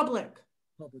it's public.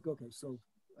 Public, okay. So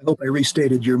I hope I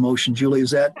restated your motion, Julie.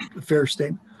 Is that a fair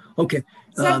statement? Okay.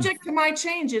 Subject to my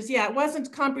changes. Yeah, it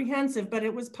wasn't comprehensive, but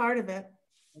it was part of it.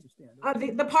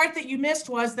 The part that you missed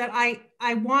was that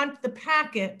I want the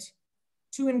packet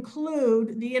to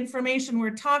include the information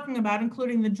we're talking about,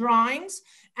 including the drawings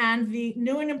and the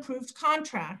new and improved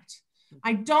contract.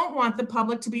 I don't want the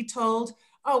public to be told,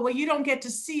 oh, well, you don't get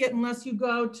to see it unless you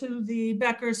go to the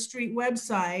Becker Street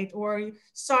website, or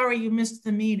sorry, you missed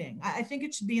the meeting. I think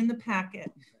it should be in the packet.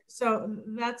 So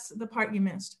that's the part you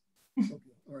missed. Okay.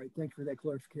 All right, thank you for that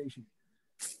clarification.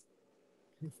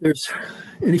 If there's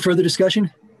any further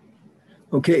discussion?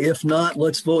 Okay, if not,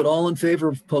 let's vote. All in favor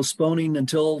of postponing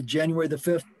until January the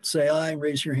 5th, say aye and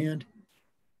raise your hand.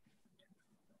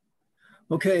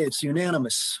 Okay, it's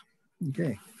unanimous.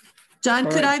 Okay.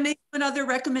 John, could I make another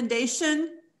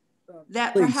recommendation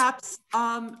that please. Perhaps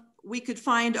we could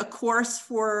find a course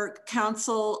for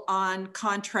council on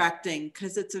contracting,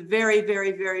 because it's a very,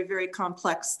 very, very, very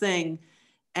complex thing.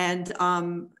 And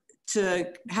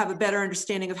to have a better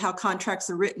understanding of how contracts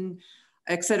are written,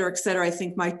 et cetera, I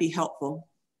think might be helpful.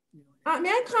 May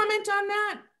I comment on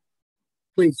that?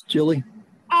 Please, Julie.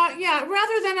 Yeah,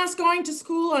 rather than us going to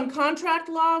school on contract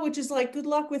law, which is like, good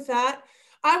luck with that,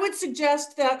 I would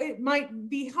suggest that it might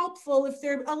be helpful if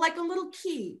there like a little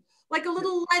key, like a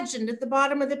little legend at the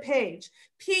bottom of the page.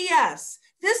 P.S.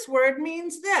 This word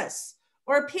means this,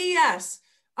 or P.S.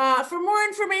 For more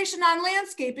information on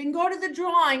landscaping, go to the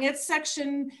drawing at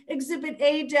section exhibit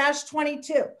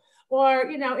A-22. Or,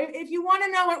 you know, if you want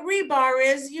to know what rebar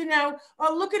is, you know,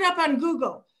 look it up on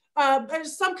Google.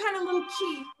 There's some kind of little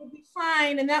key would be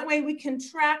fine. And that way we can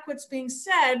track what's being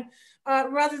said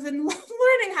rather than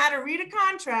learning how to read a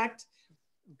contract.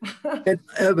 And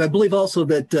I believe also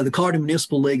that the Colorado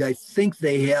Municipal League, I think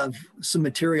they have some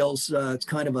materials. It's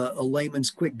kind of a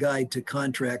layman's quick guide to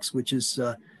contracts, which is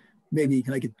maybe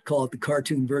I could call it the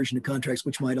cartoon version of contracts,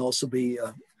 which might also be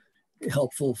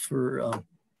helpful for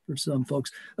some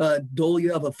folks. Dole,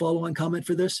 you have a follow-on comment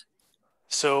for this?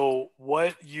 So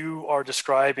what you are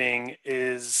describing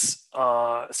is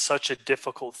such a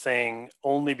difficult thing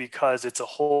only because it's a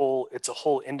whole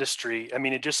industry. I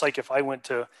mean, it just like if I went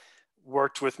to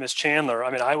worked with Miss Chandler,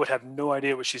 I mean, I would have no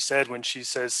idea what she said when she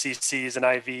says CCs and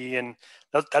IV, and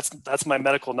that's my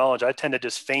medical knowledge. I tend to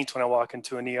just faint when I walk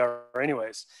into an ER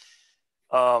anyways.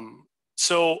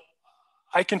 So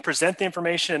I can present the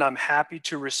information and I'm happy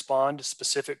to respond to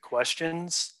specific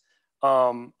questions.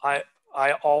 I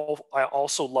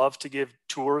also love to give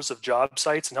tours of job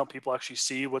sites and help people actually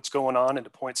see what's going on and to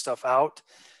point stuff out.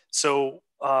 So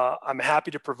I'm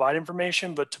happy to provide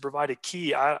information, but to provide a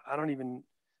key, I don't even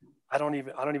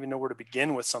know where to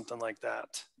begin with something like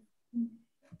that.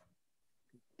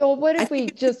 So what if we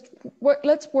just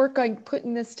let's work on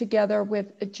putting this together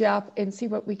with Jeff and see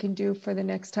what we can do for the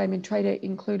next time and try to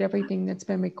include everything that's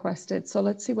been requested. So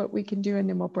let's see what we can do and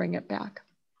then we'll bring it back.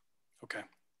 Okay.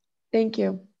 Thank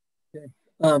you.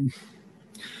 Okay.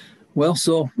 Well,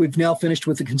 so we've now finished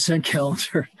with the consent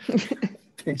calendar,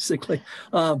 basically.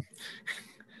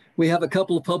 We have a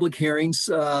couple of public hearings.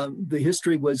 The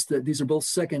history was that these are both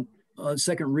second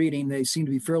reading. They seem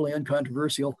to be fairly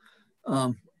uncontroversial.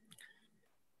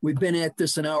 We've been at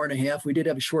this an hour and a half. We did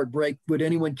have a short break. Would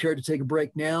anyone care to take a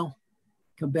break now?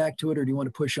 Come back to it, or do you want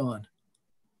to push on?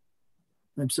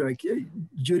 I'm sorry,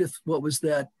 Judith, what was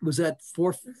that? Was that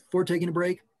for taking a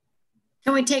break?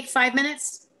 Can we take 5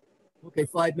 minutes? Okay,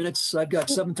 5 minutes. I've got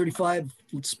 7:35.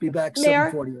 Let's be back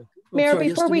Mayor, 7:40. Mayor,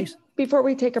 Sorry, before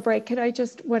we take a break, can I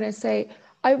just want to say,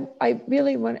 I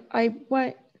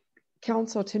want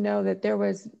council to know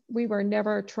that we were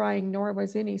never trying, nor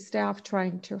was any staff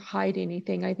trying to hide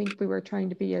anything. I think we were trying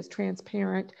to be as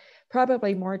transparent,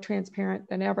 probably more transparent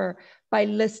than ever, by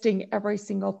listing every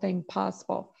single thing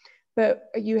possible. But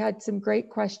you had some great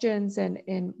questions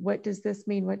and what does this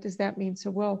mean? What does that mean?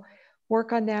 So we'll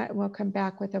work on that and we'll come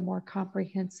back with a more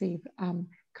comprehensive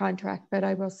contract. But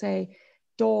I will say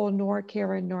Dole nor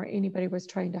Karen nor anybody was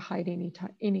trying to hide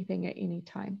anything at any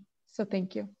time. So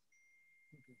thank you.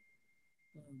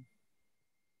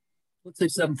 Let's say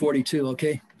 7:42,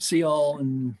 okay? See y'all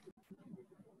and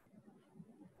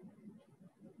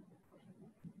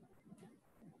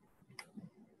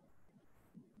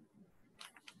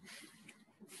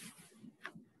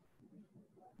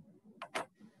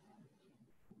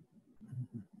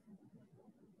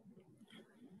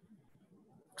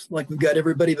looks like we've got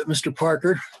everybody but Mr.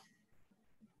 Parker.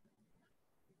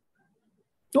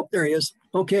 Oh, there he is.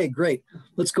 Okay, great.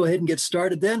 Let's go ahead and get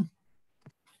started then.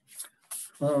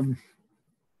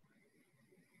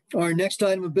 Our next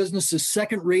item of business is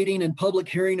second reading and public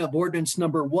hearing of ordinance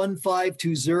number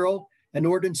 1520, an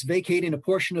ordinance vacating a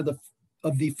portion of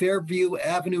the Fairview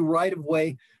Avenue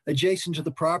right-of-way adjacent to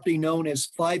the property known as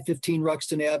 515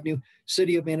 Ruxton Avenue,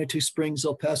 City of Manitou Springs,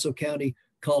 El Paso County,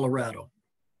 Colorado.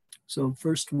 So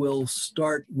first we'll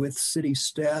start with city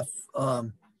staff.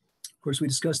 Of course, we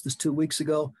discussed this 2 weeks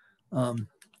ago.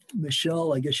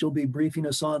 Michelle, I guess you'll be briefing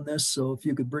us on this. So if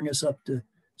you could bring us up to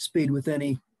speed with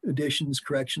any additions,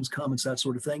 corrections, comments, that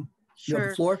sort of thing. Sure. You have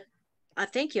the floor.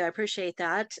 Thank you. I appreciate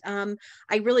that.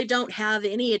 I really don't have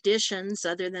any additions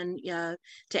other than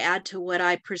to add to what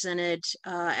I presented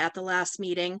at the last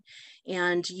meeting.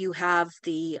 And you have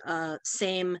the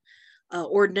same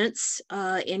ordinance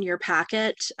in your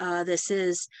packet. This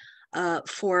is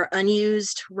for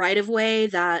unused right-of-way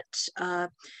that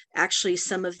actually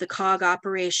some of the COG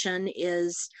operation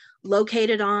is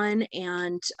located on,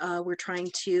 and we're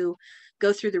trying to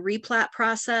go through the replat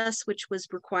process, which was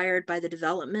required by the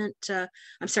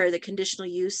the conditional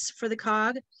use for the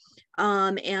COG.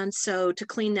 And so to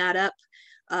clean that up,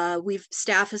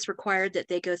 staff has required that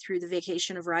they go through the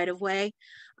vacation of right-of-way,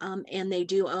 and they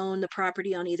do own the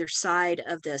property on either side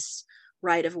of this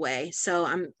right-of-way. So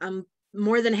I'm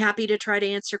more than happy to try to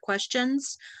answer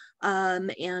questions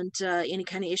and any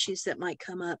kind of issues that might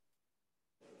come up.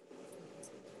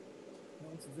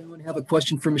 Does anyone have a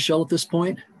question for Michelle at this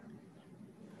point?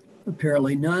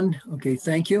 Apparently none. Okay,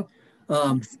 thank you.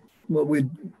 Well,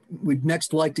 we'd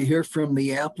next like to hear from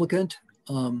the applicant.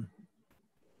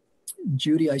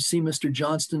 Judy, I see Mr.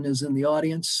 Johnston is in the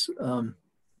audience.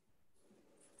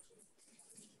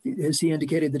 Has he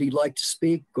indicated that he'd like to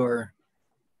speak, or?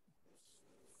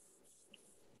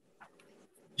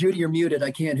 Judy, you're muted.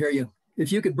 I can't hear you.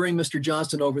 If you could bring Mr.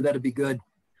 Johnston over, that'd be good.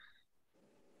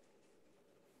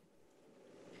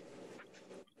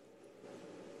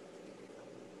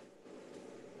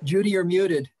 Judy, you're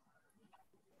muted.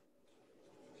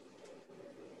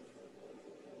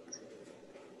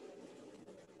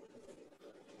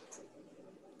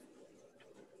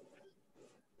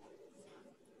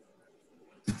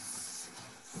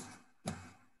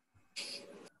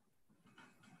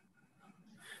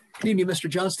 Good evening, Mr.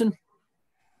 Johnston.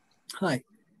 Hi.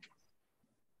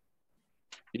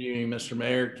 Good evening, Mr.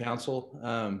 Mayor, Council.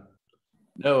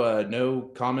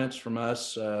 No comments from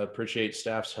us. Appreciate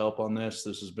staff's help on this.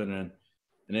 This has been an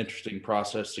interesting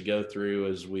process to go through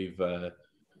as we've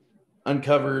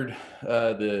uncovered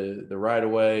the right of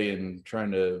way and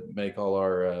trying to make all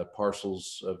our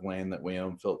parcels of land that we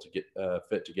own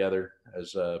fit together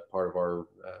as part of our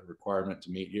requirement to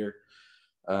meet here.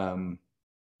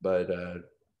 But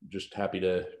just happy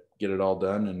to get it all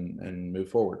done and move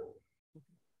forward.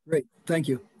 Great, thank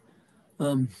you.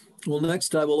 Well,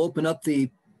 next I will open up the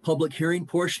public hearing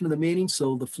portion of the meeting.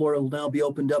 So the floor will now be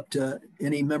opened up to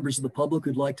any members of the public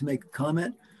who'd like to make a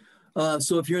comment.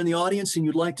 So if you're in the audience and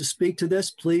you'd like to speak to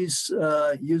this, please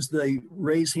use the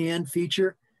raise hand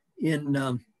feature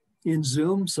in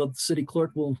Zoom, so the city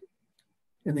clerk will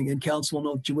and council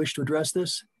will know that you wish to address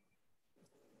this.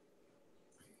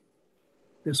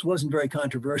 This wasn't very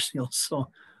controversial,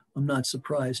 so I'm not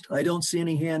surprised. I don't see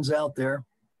any hands out there.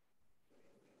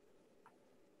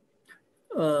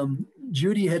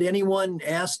 Judy, had anyone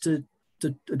asked to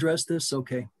address this?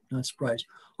 Okay, not surprised.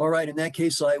 All right, in that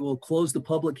case, I will close the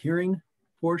public hearing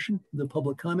portion, the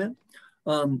public comment.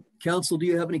 Council, do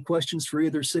you have any questions for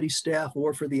either city staff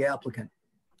or for the applicant?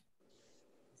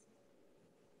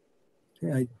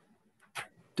 Okay, I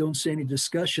don't see any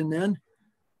discussion then.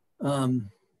 I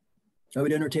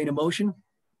would entertain a motion.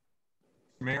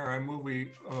 Mayor, I move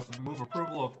we move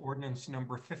approval of ordinance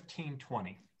number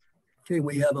 1520. Okay,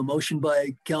 we have a motion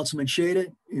by Councilman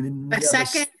Shada. And A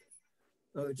second.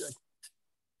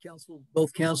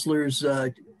 Both councilors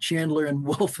Chandler and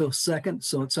Wolf will second,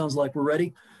 so it sounds like we're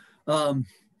ready.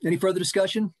 Any further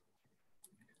discussion?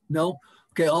 No?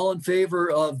 Okay, all in favor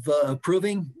of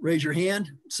approving, raise your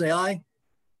hand, say aye.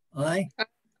 Aye.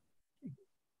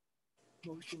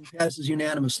 Motion passes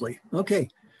unanimously. Okay,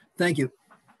 thank you.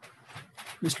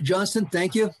 Mr. Johnston,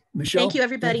 thank you. Michelle, thank you,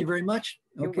 everybody. Thank you very much.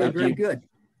 You're Okay, welcome. very good.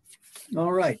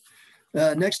 All right.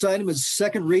 Next item is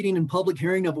second reading and public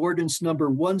hearing of ordinance number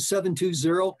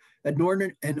 1720,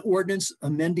 an ordinance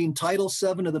amending Title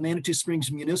VII of the Manitou Springs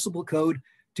Municipal Code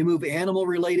to move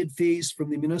animal-related fees from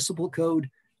the municipal code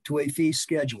to a fee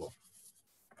schedule.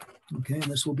 Okay, and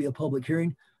this will be a public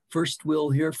hearing. First, we'll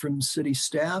hear from city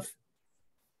staff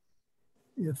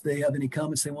if they have any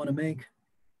comments they want to make.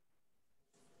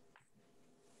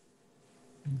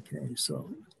 Okay,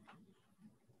 so.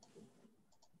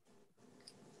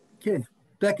 Okay,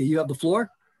 Becca, you have the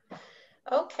floor.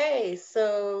 Okay,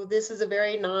 so this is a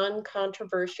very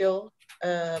non-controversial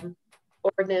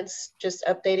ordinance, just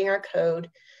updating our code,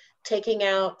 taking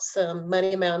out some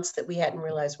money amounts that we hadn't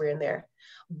realized were in there.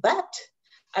 But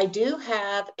I do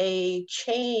have a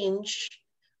change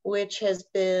which has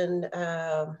been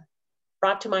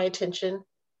brought to my attention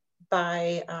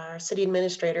by our city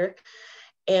administrator.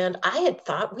 And I had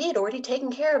thought we had already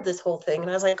taken care of this whole thing.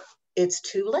 And I was like, it's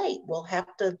too late. We'll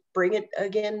have to bring it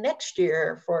again next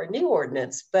year for a new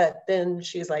ordinance. But then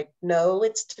she's like, no,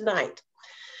 it's tonight.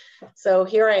 So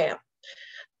here I am.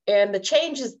 And the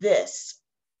change is this.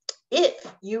 If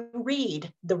you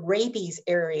read the rabies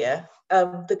area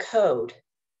of the code,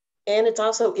 and it's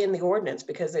also in the ordinance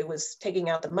because it was taking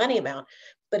out the money amount,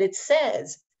 but it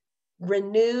says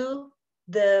renew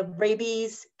the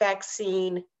rabies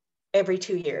vaccine every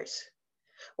 2 years.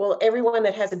 Well, everyone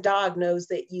that has a dog knows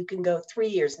that you can go 3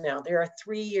 years now. There are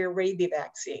 3-year rabies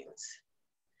vaccines.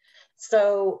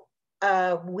 So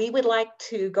we would like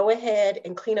to go ahead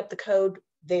and clean up the code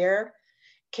there.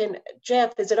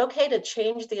 Jeff, is it okay to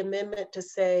change the amendment to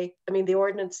say, the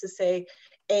ordinance to say,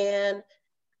 and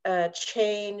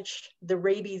change the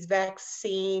rabies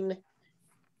vaccine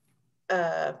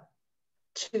to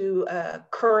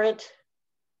current,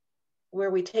 where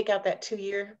we take out that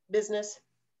 2-year business?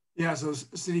 Yeah, so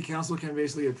city council can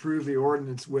basically approve the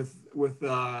ordinance with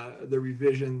the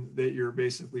revision that you're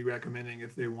basically recommending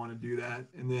if they want to do that.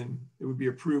 And then it would be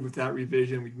approved with that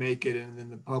revision, we'd make it, and then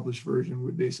the published version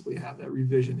would basically have that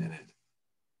revision in it.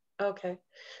 Okay.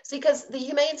 See, because the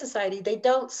Humane Society, they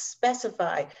don't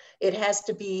specify it has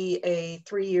to be a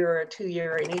 3-year or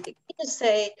 2-year or anything. They just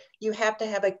say you have to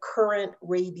have a current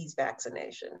rabies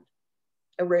vaccination,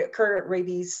 current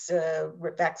rabies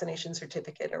vaccination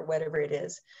certificate or whatever it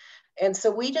is. And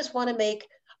so we just want to make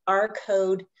our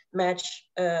code match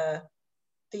the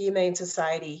Humane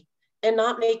Society and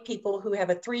not make people who have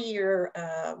a 3-year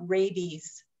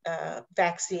rabies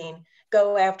vaccine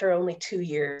go after only 2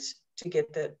 years to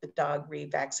get the dog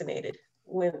revaccinated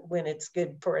when it's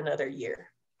good for another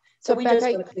year. So we just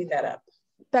want to clean that up.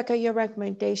 Becca, your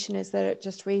recommendation is that it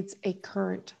just reads a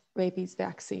current rabies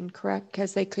vaccine, correct?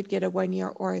 Because they could get a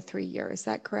 1-year or a 3-year. Is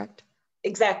that correct?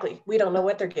 Exactly. We don't know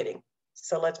what they're getting.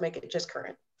 So let's make it just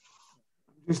current.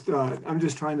 I'm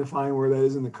just trying to find where that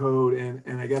is in the code.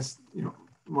 And I guess,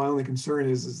 my only concern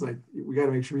is like, we got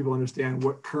to make sure people understand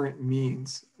what current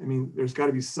means. There's got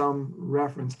to be some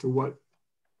reference to what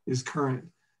is current.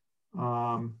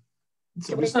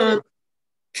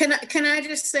 Can I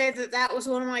just say that was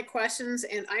one of my questions,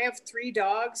 and I have 3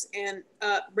 dogs, and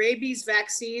rabies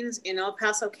vaccines in El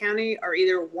Paso County are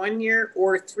either 1 year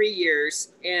or 3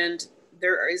 years, and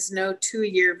there is no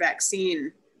 2-year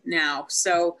vaccine now.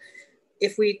 So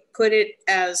if we put it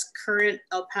as current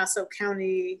El Paso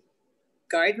County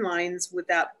guidelines, would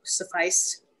that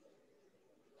suffice?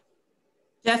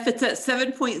 Jeff, it's at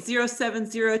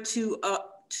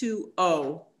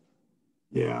 7.07020.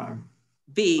 Yeah.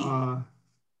 B.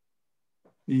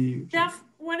 Jeff,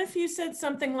 what if you said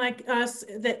something like us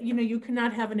that, you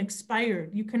cannot have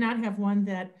you cannot have one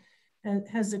that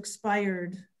has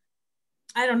expired.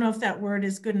 I don't know if that word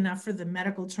is good enough for the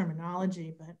medical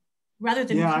terminology, but rather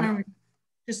than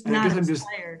just not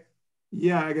expired.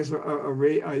 I guess a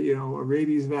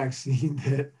rabies vaccine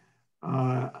that,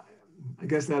 I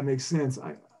guess that makes sense.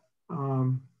 Let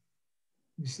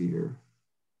me see here.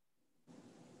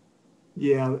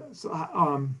 Yeah, so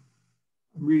I'm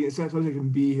reading it, so I suppose it can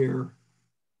be here.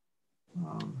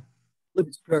 Look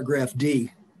at paragraph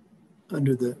D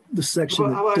under the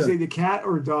section. How about I say the cat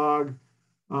or dog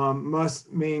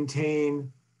must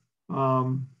maintain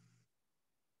a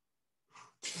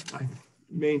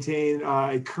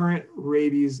current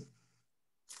rabies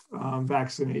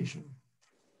vaccination,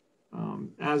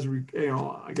 as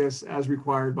I guess as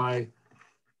required by,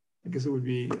 I guess it would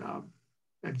be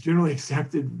generally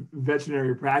accepted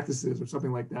veterinary practices or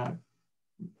something like that.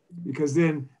 Because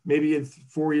then maybe in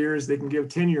 4 years they can give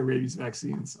 10-year rabies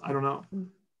vaccines. I don't know.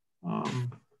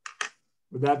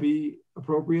 Would that be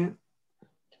appropriate?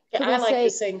 Yeah, I like the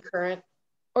same current.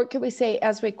 Or could we say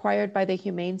as required by the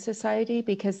Humane Society,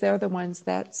 because they're the ones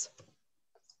that's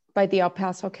by the El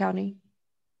Paso County?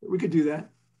 We could do that.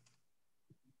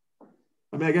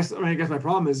 I guess my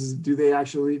problem is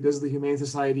does the Humane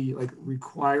Society like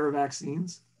require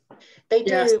vaccines? They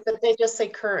do, but they just say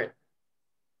current.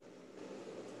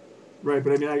 Right,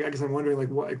 but I mean, I guess I'm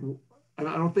wondering, I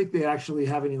don't think they actually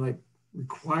have any like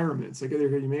requirements, like they're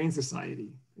a Humane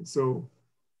Society, and so,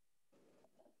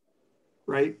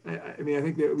 right? I mean, I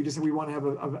think that we want to have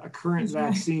a current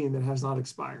vaccine that has not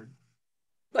expired.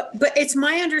 But it's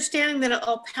my understanding that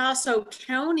El Paso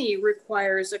County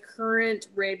requires a current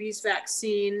rabies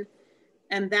vaccine,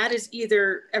 and that is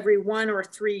either every 1 or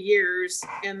 3 years,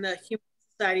 and the Humane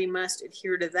Society must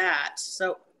adhere to that.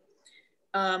 So,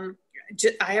 I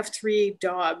have 3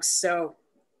 dogs, so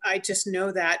I just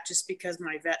know that just because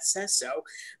my vet says so.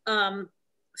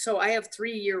 So I have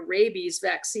 3-year rabies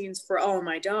vaccines for all of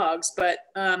my dogs, but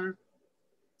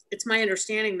it's my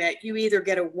understanding that you either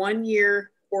get a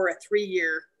 1-year or a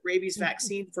 3-year rabies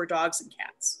vaccine for dogs and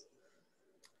cats.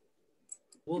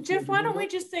 Jeff, why don't we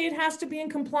just say it has to be in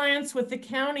compliance with the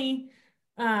county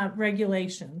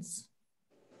regulations?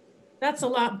 That's a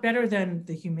lot better than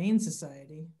the Humane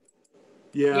Society.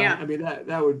 Yeah. I mean, that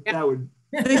would.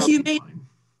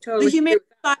 The Humane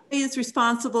Society is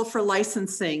responsible for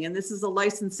licensing, and this is a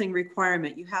licensing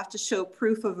requirement. You have to show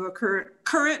proof of a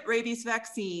current rabies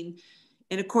vaccine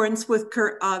in accordance with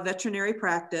veterinary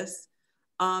practice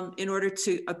in order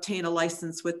to obtain a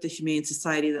license with the Humane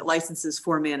Society that licenses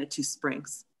for Manitou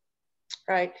Springs.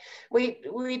 Right. We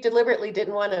deliberately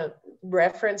didn't want to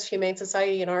reference Humane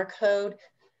Society in our code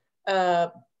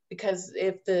because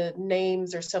if the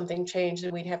names or something changed,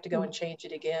 then we'd have to go and change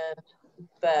it again.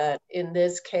 But in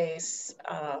this case,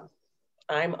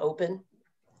 I'm open.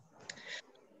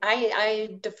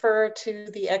 I defer to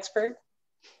the expert.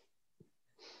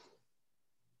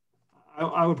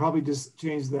 I would probably just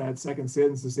change that second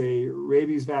sentence to say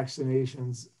rabies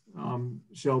vaccinations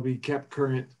shall be kept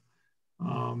current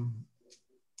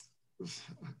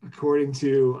according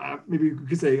to, maybe we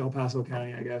could say El Paso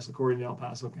County, I guess, according to El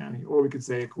Paso County, or we could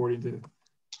say according to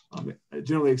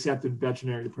generally accepted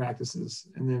veterinary practices.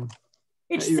 And then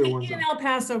it's in El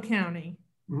Paso County.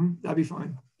 That'd be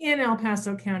fine. In El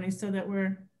Paso County, so that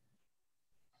we're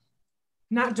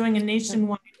not doing a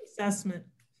nationwide assessment.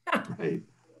 Right.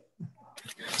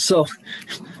 So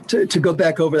to go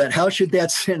back over that, how should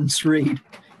that sentence read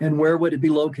and where would it be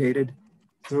located?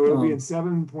 So it'll be in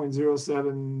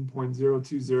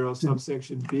 7.07.020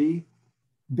 subsection B.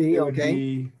 B, okay.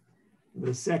 Be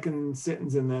the second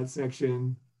sentence in that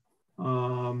section.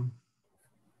 I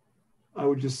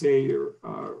would just say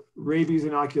rabies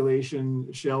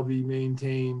inoculation shall be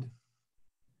maintained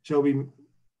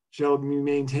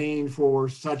for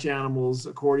such animals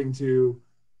according to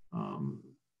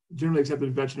generally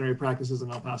accepted veterinary practices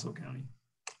in El Paso County.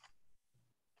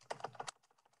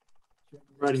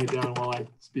 Writing it down while I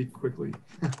speak quickly.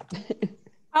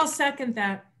 I'll second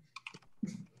that.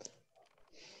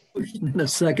 In a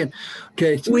second.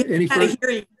 Okay. So do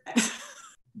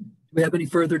we have any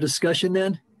further discussion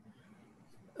then?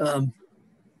 Who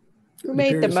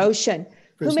made the motion?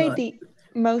 Who made the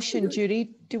motion,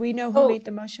 Judy? Do we know who made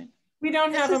the motion? We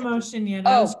don't have a motion yet.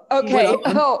 Oh, okay.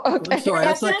 Well, okay. I'm sorry.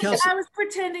 I was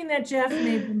pretending that Jeff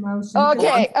made the motion.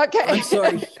 Okay, okay. I'm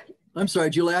sorry. I'm sorry,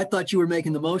 Julie. I thought you were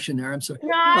making the motion there. I'm sorry.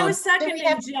 No, I was seconding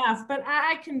Jeff, but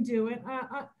I can do it.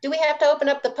 Do we have to open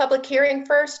up the public hearing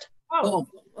first? Oh,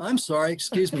 I'm sorry.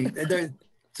 Excuse me.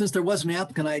 Since there was an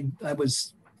applicant, I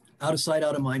was out of sight,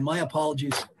 out of mind. My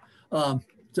apologies.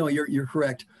 So you're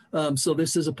correct. So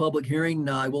this is a public hearing.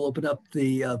 I will open up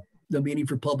the meeting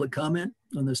for public comment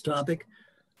on this topic.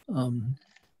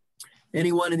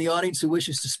 Anyone in the audience who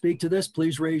wishes to speak to this,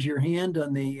 please raise your hand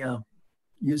on the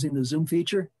using the Zoom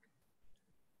feature.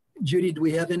 Judy,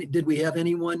 did we have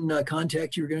anyone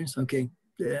contact you guys? Okay,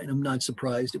 I'm not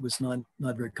surprised. It was not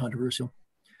very controversial.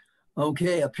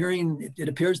 Okay, it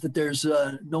appears that there's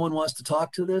no one wants to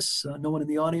talk to this, no one in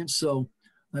the audience. So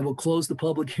I will close the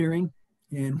public hearing,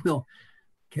 and I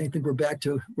think we're back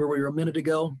to where we were a minute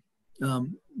ago.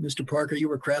 Mr. Parker, you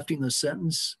were crafting the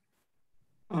sentence.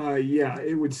 Yeah,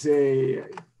 it would say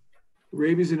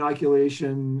rabies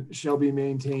inoculation shall be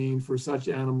maintained for such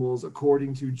animals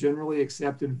according to generally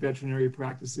accepted veterinary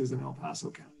practices in El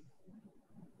Paso County.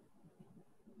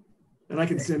 And I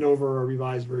can send over a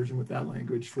revised version with that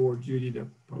language for Judy to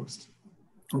post.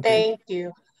 Okay. Thank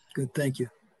you. Good, thank you.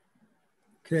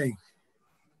 Okay.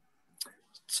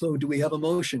 So do we have a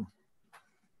motion?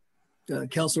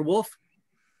 Councilor Wolf?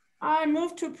 I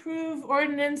move to approve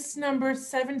ordinance number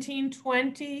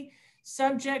 1720,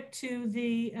 subject to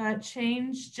the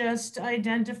change just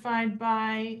identified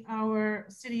by our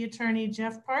city attorney,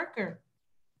 Jeff Parker.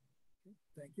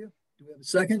 Thank you. Do we have a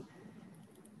second?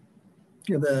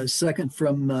 We have a second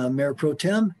from Mayor Pro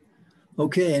Tem.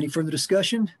 Okay, any further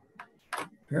discussion?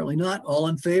 Apparently not. All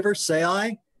in favor, say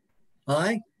aye.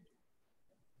 Aye.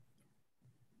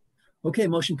 Okay,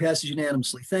 motion passes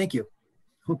unanimously. Thank you.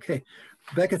 Okay,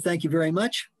 Rebecca, thank you very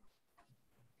much.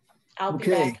 I'll be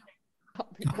back.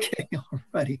 Okay, all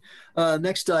righty.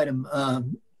 Next item,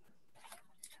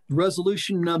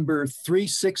 resolution number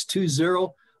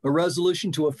 3620, a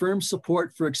resolution to affirm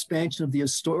support for expansion of the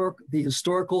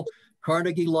historical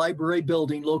Carnegie Library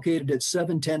building located at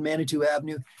 710 Manitou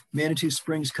Avenue, Manitou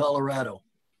Springs, Colorado.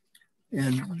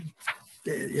 And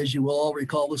as you will all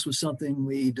recall, this was something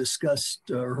we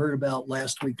discussed or heard about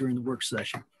last week during the work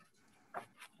session.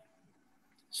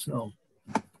 So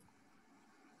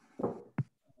the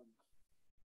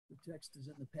text is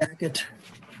in the packet.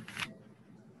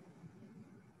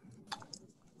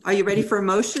 Are you ready for a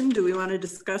motion? Do we want to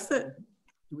discuss it?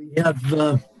 Do we have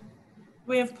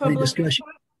public discussion?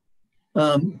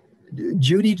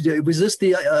 Judy, was this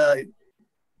the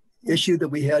issue that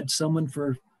we had someone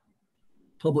for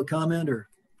public comment, or?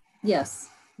 Yes.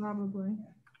 Probably.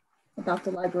 About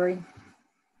the library.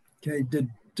 Okay,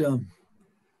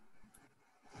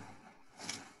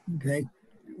 okay,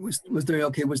 was there,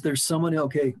 okay, was there someone,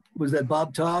 okay, was that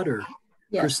Bob Todd or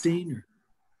yes. Christine?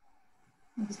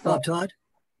 Or? Bob Todd?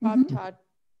 Bob Todd.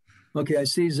 Okay, I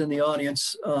see he's in the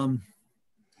audience.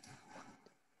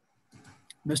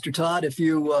 Mr. Todd, if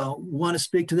you want to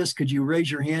speak to this, could you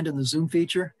raise your hand in the Zoom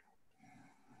feature?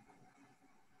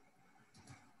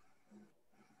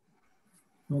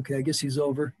 Okay, I guess he's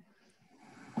over.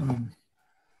 All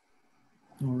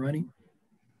righty.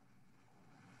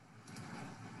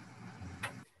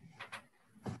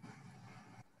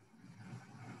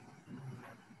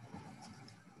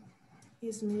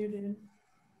 He's muted.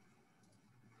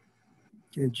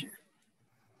 Good.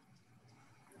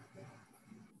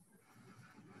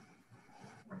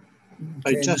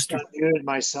 I just unmuted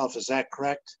myself. Is that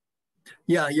correct?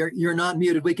 Yeah, you're not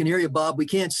muted. We can hear you, Bob. We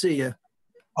can't see you.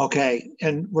 Okay.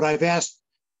 And what I've asked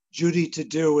Judy to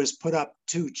do is put up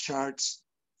two charts.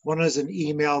 One is an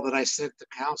email that I sent to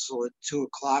council at 2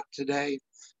 o'clock today,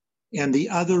 and the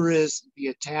other is the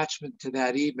attachment to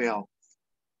that email.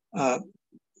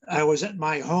 I was at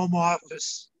my home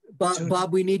office.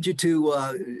 Bob, we need you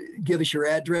to give us your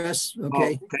address,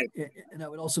 okay? Oh, okay. And I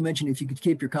would also mention if you could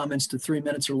keep your comments to 3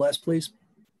 minutes or less, please.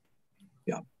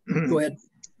 Yeah. Go ahead.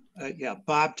 Yeah,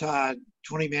 Bob Todd,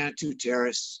 20 Manitou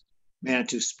Terrace,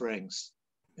 Manitou Springs.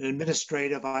 An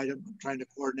administrative item, I'm trying to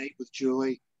coordinate with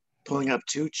Julie, pulling up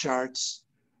two charts.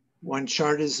 One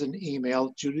chart is an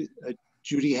email.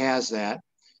 Judy has that.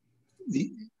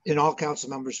 And all council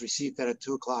members received that at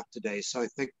 2 o'clock today. So I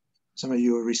think some of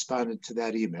you have responded to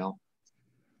that email.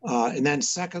 And then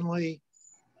secondly,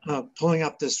 pulling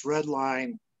up this red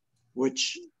line,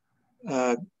 which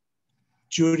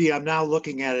Judy, I'm now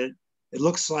looking at it. It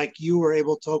looks like you were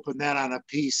able to open that on a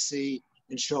PC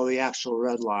and show the actual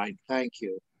red line. Thank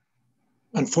you.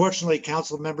 Unfortunately,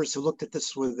 council members who looked at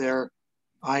this with their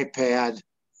iPad,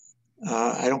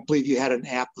 I don't believe you had an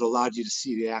app that allowed you to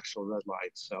see the actual red line.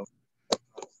 So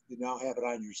you now have it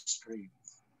on your screen.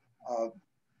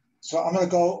 So I'm going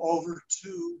to go over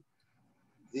to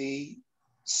the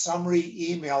summary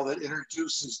email that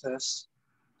introduces this.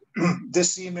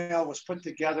 This email was put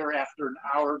together after an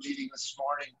hour meeting this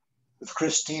morning with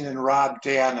Christine and Rob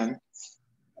Dannon.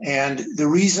 And the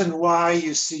reason why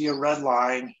you see a red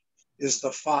line is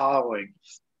the following.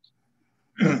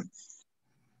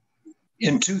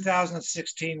 In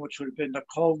 2016, which would have been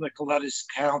Nicole Nicoletti's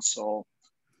council,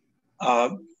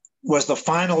 was the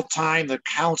final time the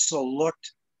council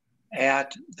looked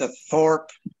at the Thorpe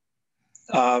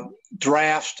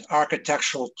draft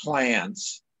architectural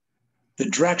plans. The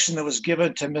direction that was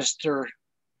given to Mr.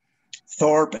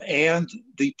 Thorpe and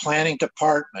the planning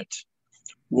department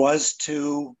was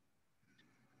to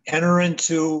enter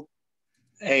into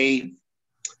an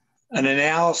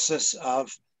analysis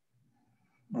of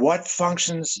what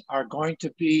functions are going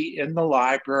to be in the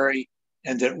library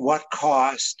and at what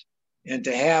cost, and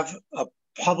to have a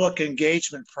public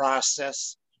engagement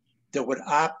process that would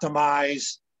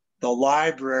optimize the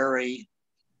library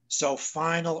so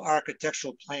final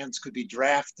architectural plans could be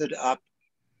drafted up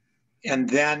and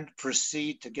then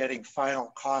proceed to getting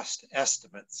final cost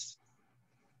estimates.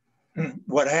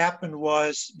 What happened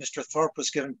was Mr. Thorpe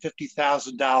was given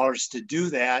 $50,000 to do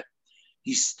that.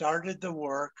 He started the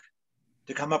work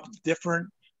to come up with different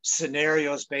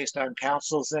scenarios based on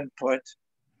council's input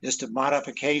as to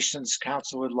modifications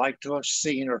council would like to have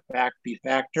seen or be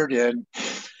factored in,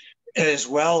 as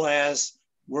well as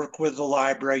work with the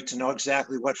library to know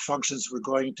exactly what functions were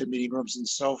going into meeting rooms and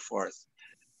so forth.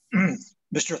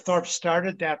 Mr. Thorpe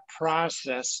started that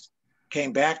process,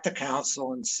 came back to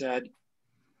council and said,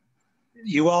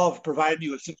 you all have provided me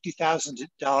with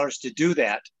 $50,000 to do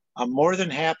that. I'm more than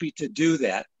happy to do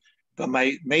that. But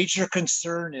my major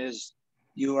concern is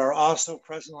you are also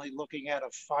presently looking at a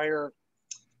fire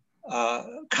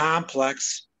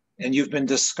complex, and you've been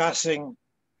discussing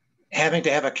having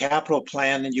to have a capital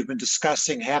plan, and you've been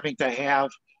discussing having to have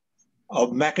a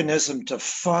mechanism to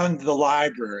fund the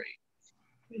library.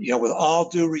 You know, with all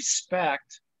due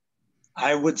respect,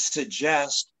 I would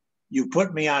suggest you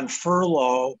put me on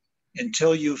furlough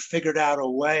until you figured out a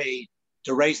way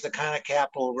to raise the kind of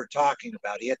capital we're talking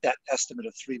about. He had that estimate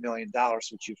of $3 million,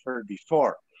 which you've heard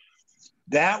before.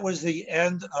 That was the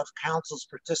end of council's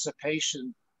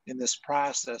participation in this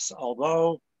process,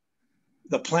 although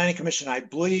the Planning Commission, I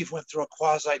believe, went through a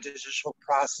quasi-judicial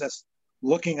process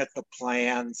looking at the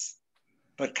plans,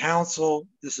 but council,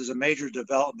 this is a major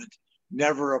development,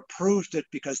 never approved it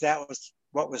because that was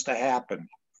what was to happen.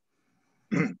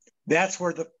 That's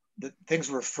where the things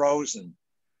were frozen.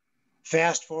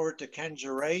 Fast forward to Ken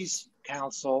Jaray's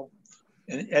council,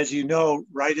 and as you know,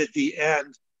 right at the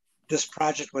end, this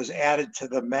project was added to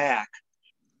the MAC,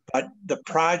 but the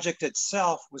project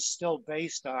itself was still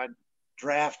based on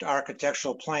draft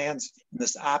architectural plans, and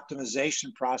this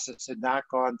optimization process had not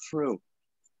gone through.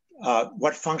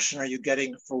 What function are you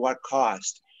getting for what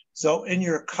cost? So in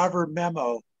your cover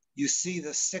memo, you see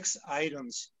the 6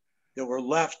 items that were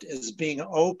left as being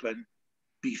open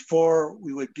before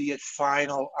we would be at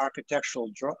final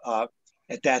architectural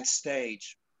at that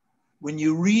stage. When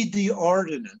you read the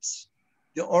ordinance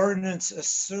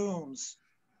assumes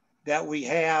that we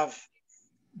have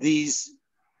these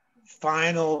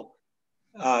final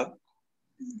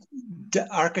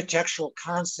architectural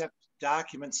concept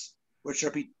documents, which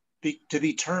are to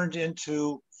be turned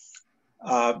into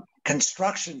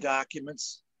construction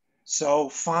documents, so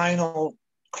final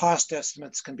cost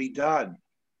estimates can be done.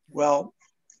 Well,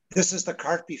 this is the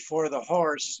cart before the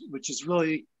horse, which is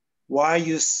really why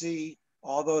you see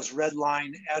all those red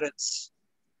line edits.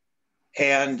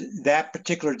 And that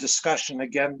particular discussion,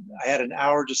 again, I had an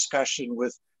hour discussion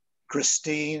with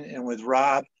Christine and with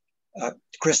Rob.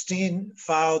 Christine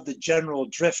followed the general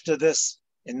drift of this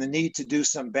and the need to do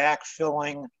some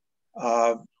backfilling,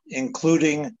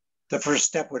 including the first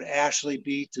step would actually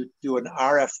be to do an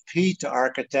RFP to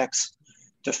architects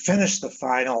to finish the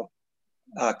final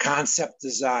concept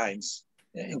designs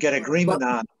and get agreement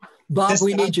on. Bob,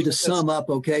 we need you to sum up,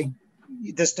 okay?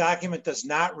 This document does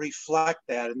not reflect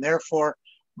that, and therefore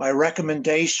my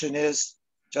recommendation is,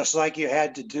 just like you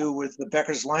had to do with the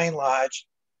Becker's Lane Lodge,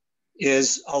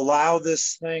 is allow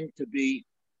this thing to be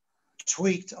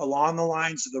tweaked along the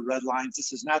lines of the red lines.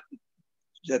 This is not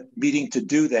the meeting to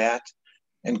do that,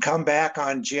 and come back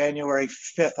on January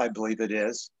 5th, I believe it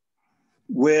is,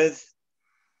 with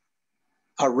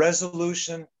a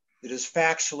resolution that is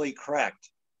factually correct.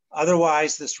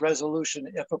 Otherwise, this resolution,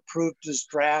 if approved as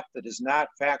drafted, is not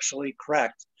factually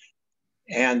correct.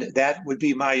 And that would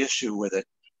be my issue with it.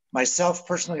 Myself,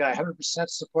 personally, I 100%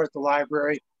 support the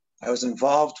library. I was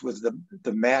involved with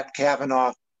the Matt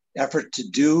Kavanaugh effort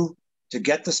to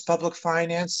get this public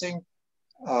financing.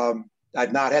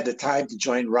 I've not had the time to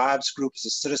join Rob's group as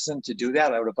a citizen to do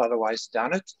that. I would have otherwise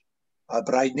done it.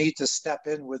 But I need to step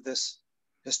in with this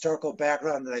historical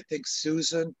background that I think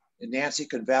Susan and Nancy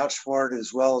can vouch for it,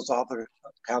 as well as all the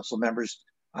council members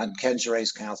on Ken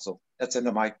Jaray's council. That's the end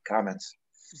of my comments.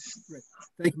 Great.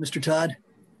 Thank you, Mr. Todd.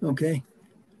 Okay.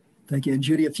 Thank you. And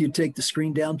Judy, if you take the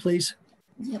screen down, please.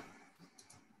 Yep.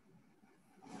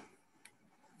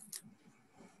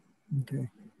 Okay.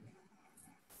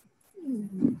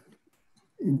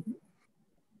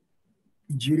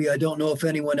 Judy, I don't know if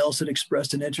anyone else had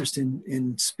expressed an interest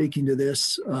in speaking to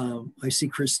this. I see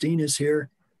Christine is here.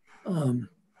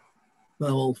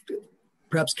 Well,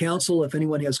 perhaps council, if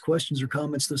anyone has questions or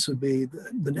comments, this would be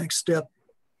the next step.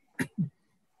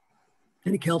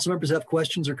 Any council members have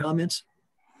questions or comments?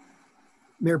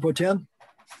 Mayor Pro Tem?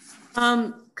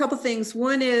 Couple things.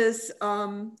 One is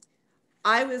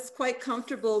I was quite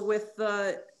comfortable with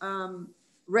the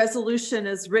resolution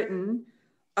as written.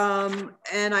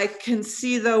 And I can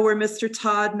see though where Mr.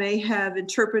 Todd may have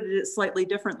interpreted it slightly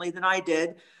differently than I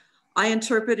did. I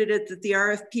interpreted it that the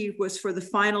RFP was for the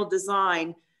final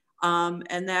design,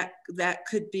 and that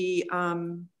could be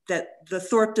that the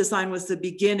Thorpe design was the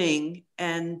beginning,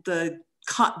 and the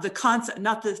concept,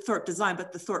 not the Thorpe design,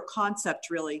 but the Thorpe concept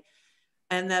really,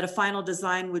 and that a final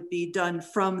design would be done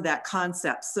from that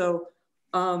concept. So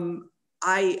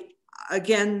I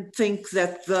again think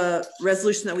that the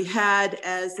resolution that we had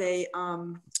as a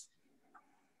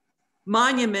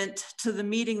monument to the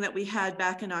meeting that we had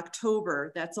back in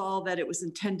October, that's all that it was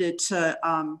intended to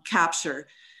capture.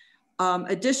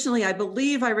 Additionally, I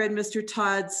believe I read Mr.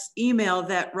 Todd's email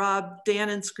that Rob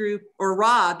Dannon's group, or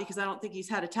Rob, because I don't think he's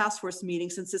had a task force meeting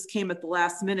since this came at the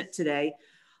last minute today,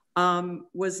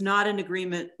 was not in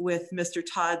agreement with Mr.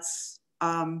 Todd's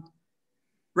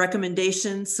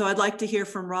recommendations. So I'd like to hear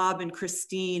from Rob and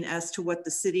Christine as to what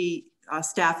the city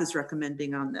staff is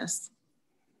recommending on this.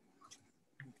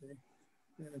 Okay.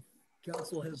 And if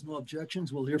council has no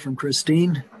objections, we'll hear from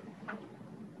Christine.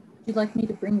 Would you like me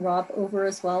to bring Rob over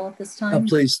as well at this time?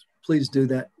 Please do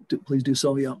that. Please do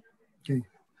so, yeah. Okay.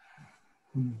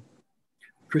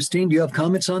 Christine, do you have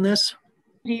comments on this?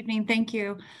 Good evening, thank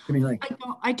you.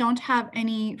 I don't have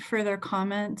any further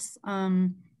comments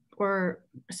or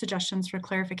suggestions for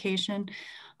clarification.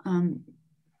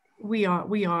 We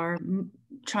are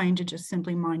trying to just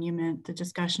simply monument the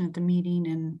discussion at the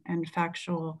meeting and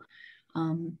factual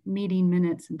meeting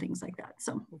minutes and things like that.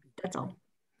 So that's all.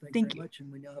 Thank you. Much.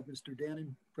 And we now have Mr.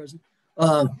 Dannon present.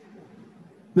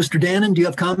 Mr. Dannon, do you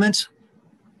have comments?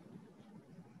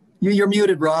 You're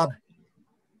muted, Rob.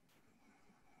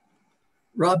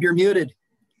 Rob, you're muted.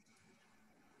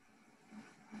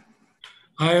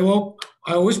 I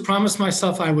always promised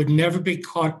myself I would never be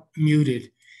caught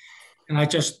muted, and I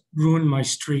just ruined my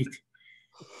streak.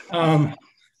 I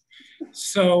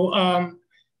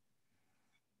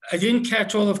didn't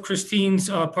catch all of Christine's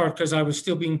part because I was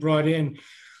still being brought in,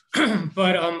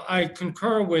 but I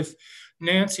concur with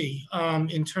Nancy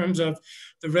in terms of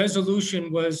the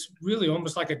resolution was really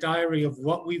almost like a diary of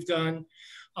what we've done.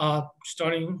 We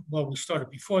started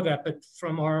before that, but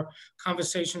from our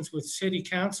conversations with City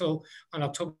Council on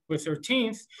October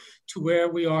 13th to where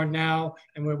we are now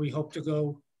and where we hope to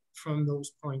go from those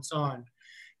points on.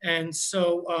 And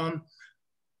so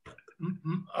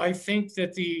I think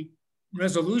that the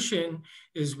resolution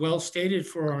is well stated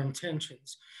for our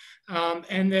intentions.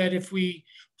 And that if we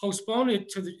postpone it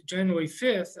to the January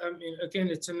 5th, I mean, again,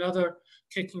 it's another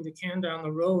kicking the can down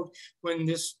the road when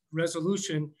this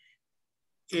resolution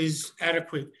is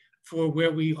adequate for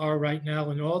where we are right now,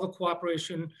 and all the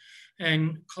cooperation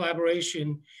and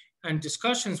collaboration and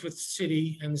discussions with the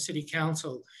city and the city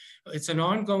council. It's an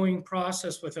ongoing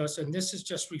process with us, and this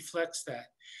just reflects that.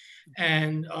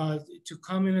 And to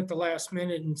come in at the last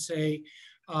minute and say,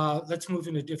 let's move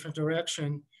in a different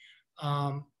direction,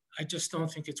 I just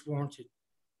don't think it's warranted.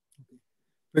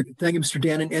 Thank you, Mr.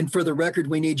 Dannon. And for the record,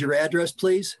 we need your address,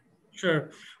 please. Sure,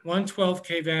 112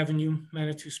 Cave Avenue,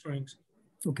 Manitou Springs.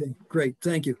 Okay, great,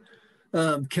 thank you.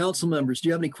 Council members, do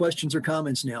you have any questions or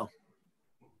comments now?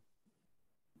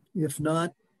 If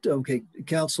not, okay,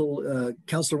 Councilor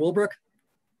Wolbrook.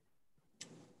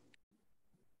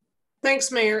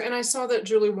 Thanks, Mayor. And I saw that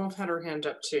Julie Wolf had her hand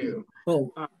up too.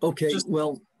 Oh, okay,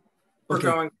 well. We're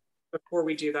going before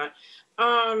we do that.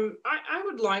 I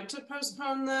would like to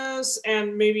postpone this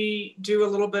and maybe do a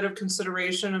little bit of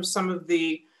consideration of some of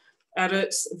the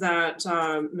edits that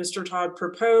Mr. Todd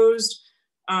proposed.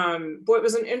 Boy, it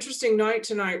was an interesting night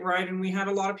tonight, right? And we had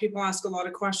a lot of people ask a lot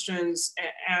of questions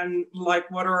and like,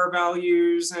 what are our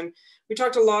values? And we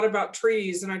talked a lot about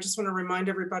trees. And I just want to remind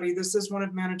everybody, this is one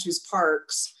of Manitou's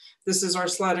parks. This is our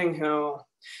sledding hill.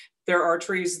 There are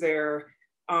trees there.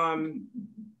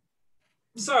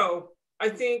 So I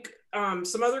think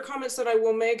some other comments that I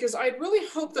will make is I'd really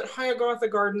hope that Hiawatha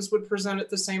Gardens would present at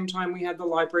the same time we had the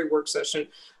library work session.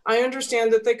 I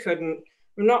understand that they couldn't.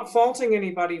 I'm not faulting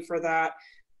anybody for that.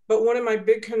 But one of my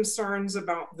big concerns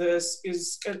about this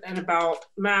is, and about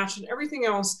match and everything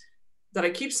else that I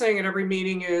keep saying at every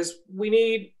meeting is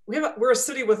we're a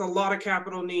city with a lot of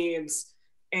capital needs,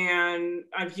 and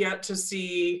I've yet to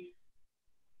see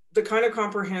the kind of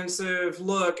comprehensive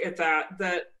look at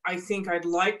that I think I'd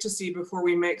like to see before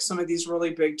we make some of these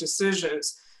really big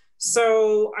decisions.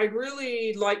 So I'd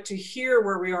really like to hear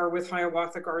where we are with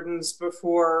Hiawatha Gardens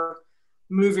before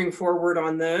moving forward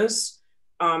on this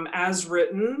as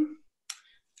written.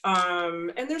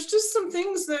 And there's just some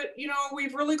things that, you know,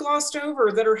 we've really glossed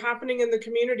over that are happening in the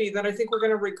community that I think we're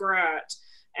going to regret.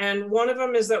 And one of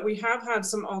them is that we have had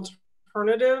some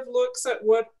alternative looks at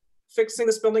what fixing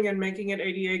this building and making it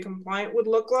ADA compliant would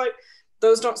look like.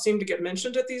 Those don't seem to get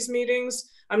mentioned at these meetings.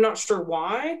 I'm not sure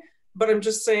why, but I'm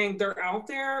just saying they're out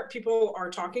there. People are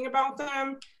talking about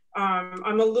them.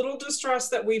 I'm a little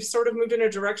distressed that we've sort of moved in a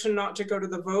direction not to go to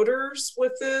the voters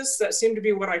with this. That seemed to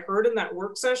be what I heard in that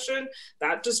work session.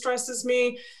 That distresses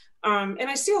me. And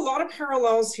I see a lot of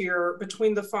parallels here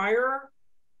between the fire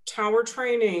tower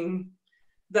training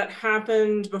that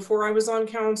happened before I was on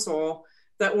council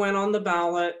that went on the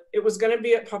ballot. It was going to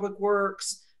be at Public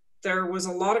Works. There was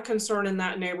a lot of concern in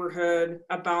that neighborhood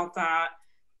about that.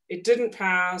 It didn't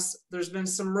pass. There's been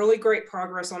some really great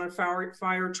progress on a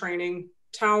fire training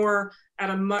tower at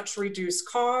a much reduced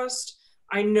cost.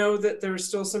 I know that there's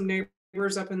still some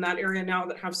neighbors up in that area now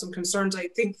that have some concerns. I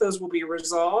think those will be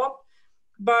resolved,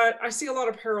 but I see a lot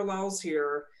of parallels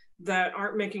here that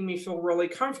aren't making me feel really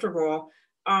comfortable.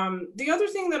 The other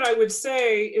thing that I would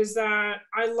say is that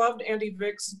I loved Andy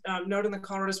Vick's note in the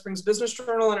Colorado Springs Business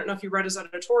Journal. I don't know if you read his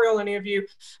editorial, any of you,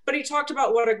 but he talked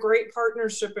about what a great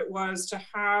partnership it was to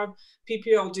have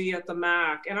PPLD at the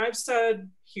MAC. And I've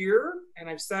said here, and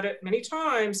I've said it many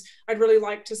times, I'd really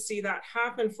like to see that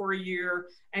happen for a year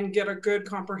and get a good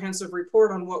comprehensive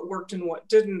report on what worked and what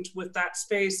didn't with that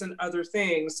space and other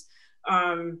things.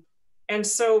 And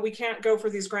so we can't go for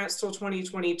these grants till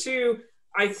 2022.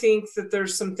 I think that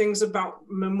there's some things about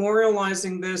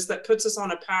memorializing this that puts us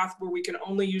on a path where we can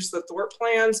only use the Thorpe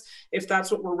plans if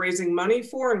that's what we're raising money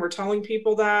for, and we're telling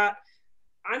people that.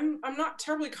 I'm not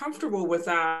terribly comfortable with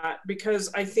that, because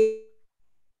I think.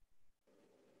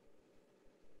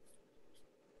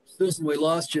 Susan, we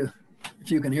lost you,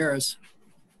 if you can hear us.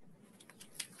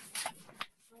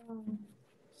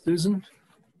 Susan?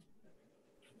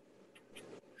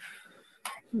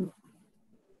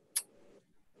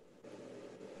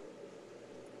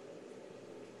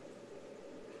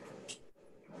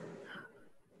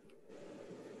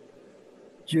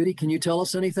 Judy, can you tell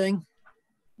us anything?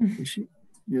 It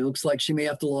looks like she may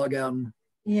have to log out and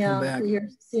come back. You're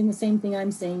seeing the same thing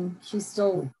I'm seeing. She's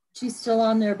still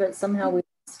on there, but somehow we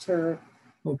lost her.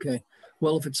 Okay.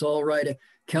 Well, if it's all right,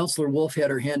 Councillor Wolf had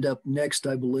her hand up next,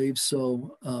 I believe.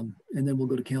 So, and then we'll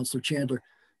go to Councillor Chandler.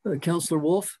 Councillor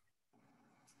Wolf.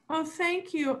 Oh,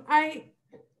 thank you. I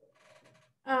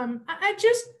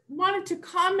just wanted to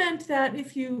comment that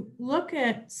if you look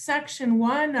at section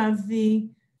 1 of the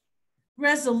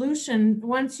resolution,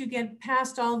 once you get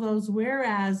past all those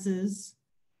whereases,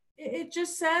 it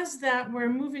just says that we're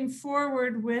moving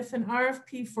forward with an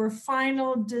RFP for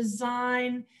final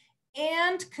design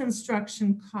and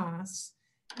construction costs.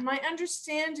 My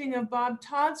understanding of Bob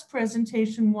Todd's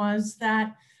presentation was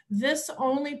that this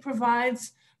only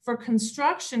provides for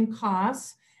construction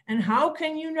costs. And how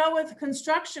can you know what the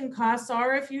construction costs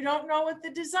are if you don't know what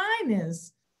the design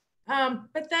is?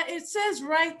 But that it says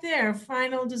right there,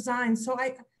 final design. So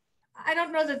I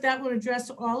don't know that that would address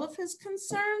all of his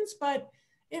concerns, but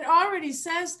it already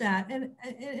says that. And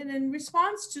in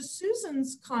response to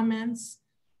Susan's comments,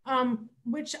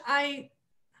 which I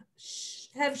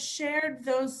have shared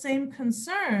those same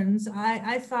concerns,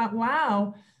 I thought,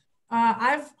 wow,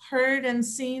 I've heard and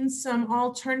seen some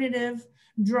alternative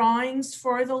drawings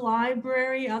for the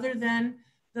library other than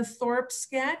the Thorpe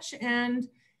sketch. And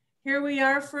here we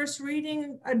are, first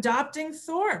reading, adopting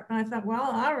Thorpe. And I thought, well,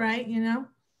 all right, you know.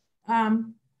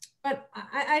 But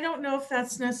I don't know if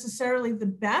that's necessarily the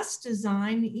best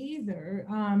design either.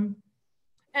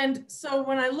 And so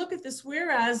when I look at this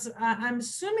whereas, I'm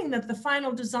assuming that the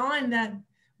final design that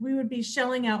we would be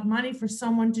shelling out money for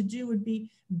someone to do would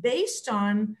be based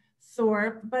on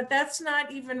Thorpe, but that's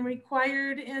not even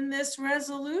required in this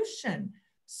resolution.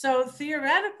 So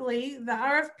theoretically, the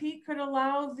RFP could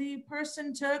allow the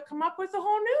person to come up with a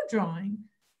whole new drawing.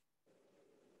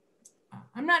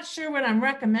 I'm not sure what I'm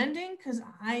recommending because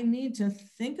I need to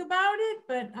think about it,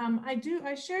 but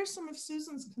I share some of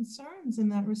Susan's concerns in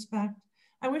that respect.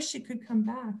 I wish she could come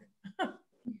back.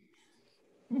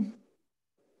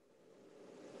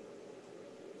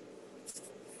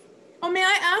 Oh, may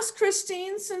I ask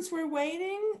Christine, since we're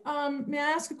waiting, may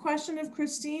I ask a question of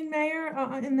Christine, Mayor,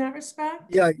 in that respect?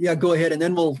 Yeah, go ahead. And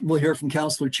then we'll hear from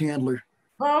Councillor Chandler.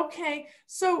 Okay,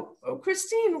 so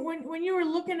Christine, when you were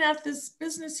looking at this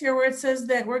business here where it says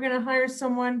that we're gonna hire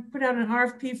someone, put out an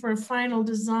RFP for a final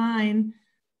design,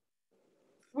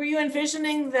 were you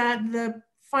envisioning that the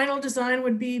final design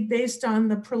would be based on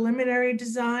the preliminary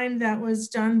design that was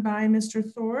done by Mr.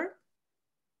 Thorpe?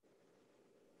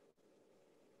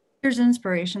 There's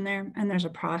inspiration there and there's a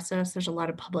process. There's a lot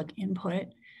of public input.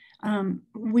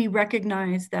 we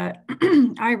recognize that,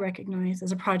 I recognize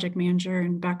as a project manager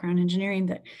and background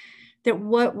engineering that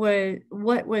what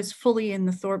was fully in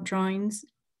the Thorpe drawings,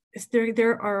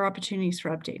 there are opportunities for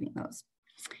updating those.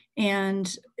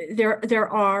 And there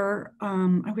are,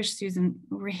 I wish Susan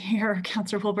were here,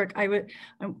 Councilor Wilbrook,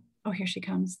 oh, here she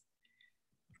comes.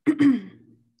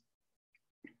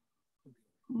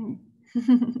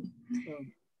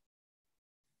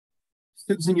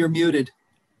 Susan, you're muted.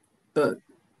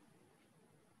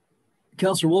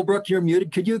 Councilor Wilbrook, you're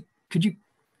muted. Could you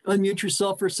unmute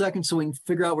yourself for a second so we can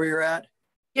figure out where you're at?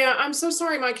 Yeah, I'm so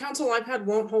sorry. My council iPad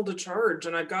won't hold a charge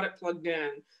and I've got it plugged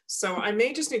in. So I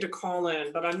may just need to call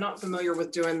in, but I'm not familiar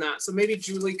with doing that. So maybe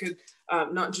Julie could,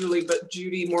 not Julie, but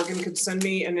Judy Morgan could send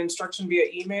me an instruction via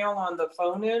email on the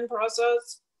phone in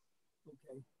process.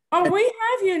 Okay. Oh, we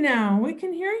have you now. We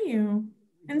can hear you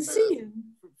and see you.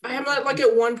 I am like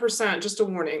at 1%, just a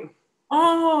warning.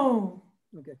 Oh.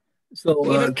 Okay.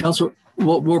 So Councilor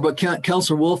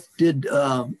Wolf did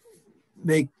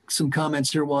make some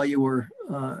comments here while you were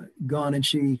gone, and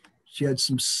she had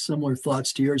some similar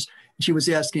thoughts to yours. She was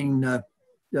asking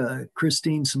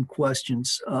Christine some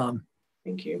questions.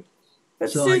 Thank you. But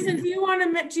so Susan, do you want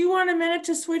a minute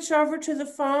to switch over to the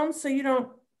phone so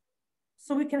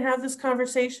we can have this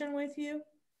conversation with you?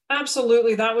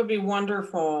 Absolutely, that would be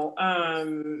wonderful.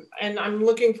 And I'm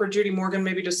looking for Judy Morgan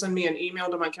maybe to send me an email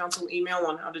to my council email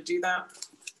on how to do that.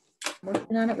 I'm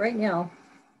working on it right now.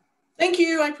 Thank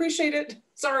you, I appreciate it.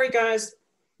 Sorry, guys.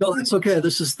 No, it's okay.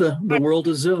 This is the world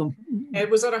of Zoom. It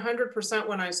was at 100%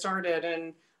 when I started,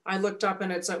 and I looked up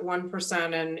and it's at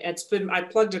 1%, and I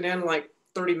plugged it in like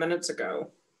 30 minutes ago.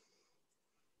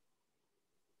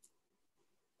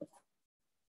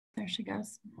 There she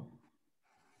goes.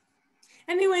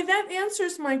 Anyway, that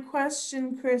answers my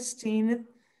question, Christine.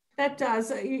 That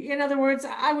does. In other words,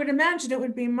 I would imagine it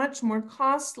would be much more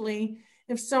costly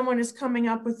if someone is coming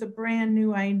up with a brand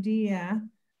new idea.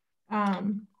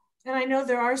 And I know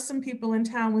there are some people in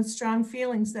town with strong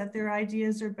feelings that their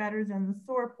ideas are better than the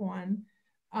Thorpe one.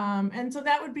 And so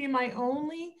that would be my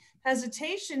only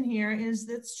hesitation here is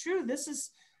that's true. This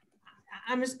is,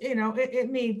 it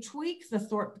may tweak the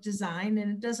Thorpe design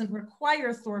and it doesn't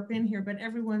require Thorpe in here, but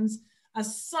everyone's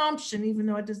assumption, even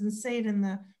though it doesn't say it in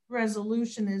the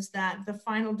resolution, is that the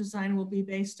final design will be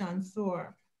based on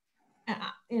Thorpe.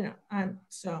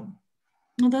 So.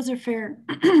 Well, those are fair,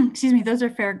 excuse me, those are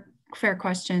fair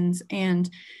questions. And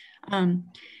I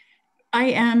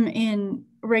am in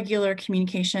regular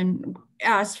communication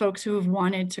as folks who have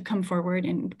wanted to come forward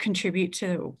and contribute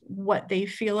to what they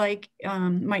feel like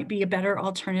might be a better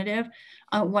alternative.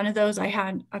 One of those I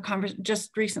had a conversation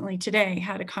just recently today,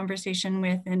 had a conversation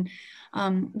with, and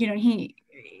he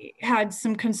had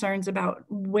some concerns about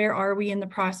where are we in the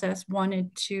process,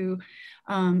 wanted to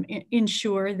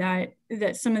ensure that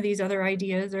some of these other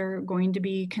ideas are going to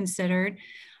be considered.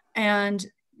 And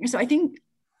so I think,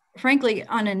 frankly,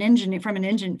 on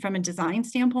from a design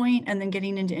standpoint, and then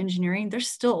getting into engineering, there's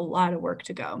still a lot of work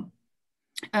to go.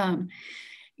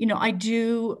 I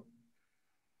do,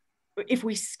 if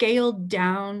we scaled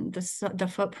down the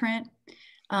footprint,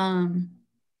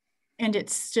 and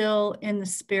it's still in the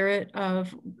spirit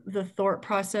of the Thorpe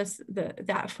process,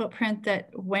 that footprint that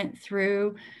went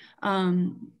through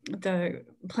the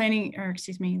planning, or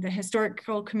excuse me, the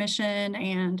Historical Commission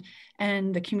and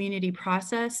the community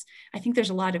process. I think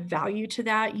there's a lot of value to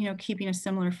that, keeping a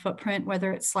similar footprint,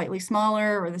 whether it's slightly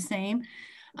smaller or the same.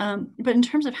 But in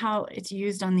terms of how it's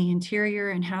used on the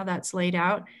interior and how that's laid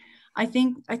out, I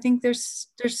think there's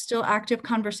still active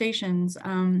conversations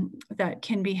that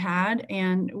can be had,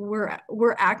 and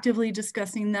we're actively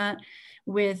discussing that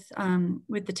with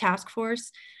the task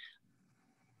force.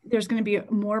 There's going to be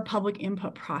more public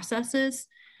input processes.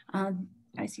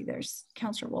 I see there's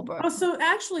Councilor Wilbrook.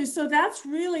 Oh, so that's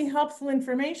really helpful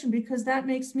information, because that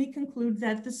makes me conclude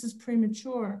that this is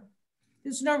premature.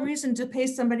 There's no reason to pay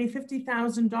somebody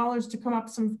 $50,000 to come up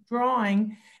with some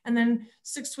drawing, and then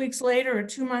 6 weeks later or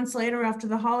 2 months later after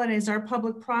the holidays, our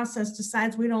public process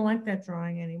decides we don't like that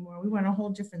drawing anymore. We want a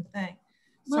whole different thing.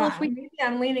 Well, so maybe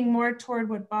I'm leaning more toward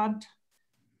what Bob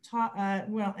taught.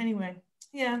 Well, anyway,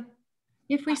 yeah.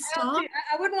 If we stop,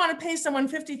 I wouldn't want to pay someone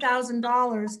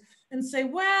 $50,000 and say,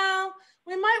 well,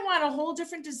 we might want a whole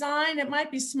different design. It might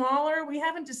be smaller. We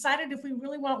haven't decided if we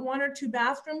really want 1 or 2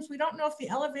 bathrooms. We don't know if the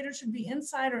elevator should be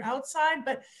inside or outside,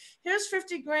 but here's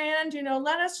 50 grand,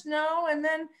 let us know. And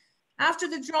then after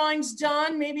the drawing's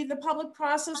done, maybe the public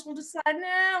process will decide,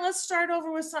 nah, let's start over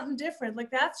with something different.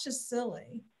 Like, that's just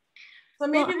silly. So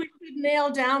maybe we should nail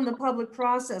down the public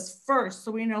process first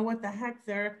so we know what the heck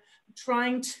they're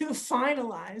trying to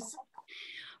finalize.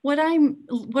 what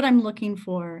I'm looking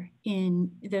for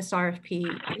in this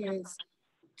RFP is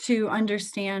to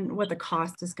understand what the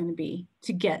cost is going to be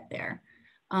to get there.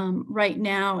 Right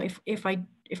now, if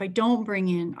I don't bring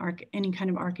in any kind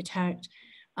of architect,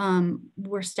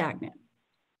 we're stagnant,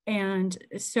 and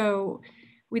so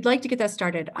we'd like to get that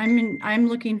started. I'm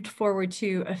looking forward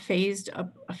to a phased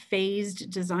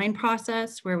design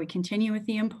process where we continue with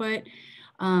the input.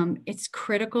 It's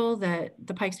critical that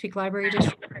the Pikes Peak Library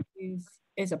District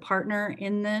is a partner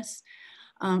in this.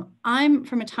 I'm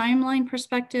from a timeline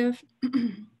perspective,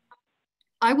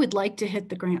 I would like to hit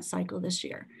the grant cycle this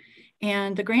year.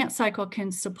 And the grant cycle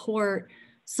can support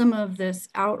some of this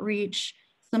outreach,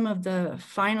 some of the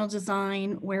final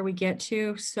design where we get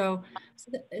to. So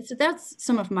that's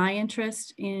some of my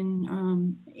interest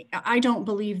in, I don't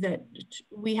believe that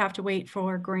we have to wait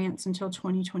for grants until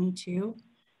 2022.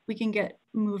 We can get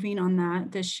moving on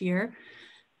that this year.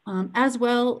 As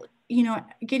well, you know,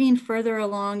 getting further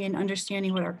along in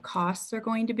understanding what our costs are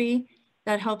going to be,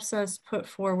 that helps us put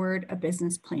forward a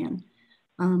business plan.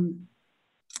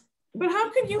 But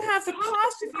how can you have the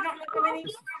cost if you don't know how many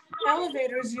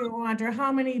elevators you want, or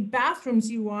how many bathrooms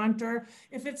you want, or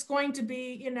if it's going to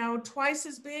be, you know, twice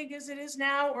as big as it is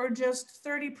now, or just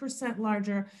 30%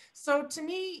 larger? So to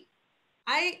me,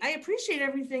 I appreciate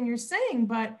everything you're saying,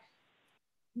 but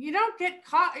you don't get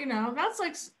caught, you know, that's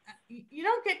like, you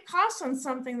don't get costs on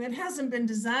something that hasn't been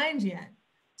designed yet.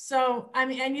 So, I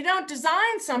mean, and you don't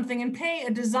design something and pay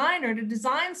a designer to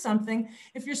design something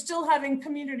if you're still having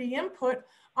community input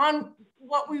on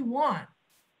what we want.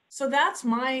 So that's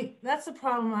the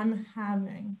problem I'm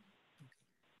having.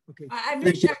 Okay. I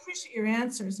appreciate your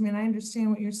answers. I mean, I understand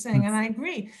what you're saying, and I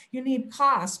agree, you need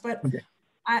costs, but okay.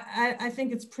 I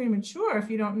think it's premature if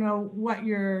you don't know what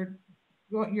you're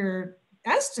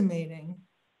estimating.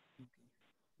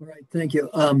 All right, thank you.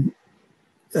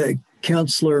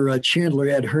 Councillor Chandler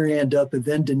had her hand up, and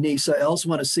then Denise. I also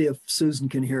want to see if Susan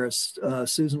can hear us.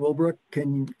 Susan Wilbrook,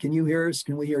 can you hear us?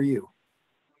 Can we hear you?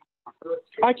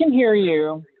 I can hear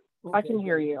you. Okay. I can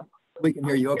hear you. We can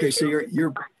hear you. Okay, so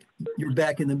you're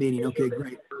back in the meeting. Okay,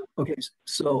 great. Okay,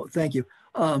 so thank you.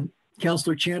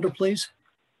 Councillor Chandler, please.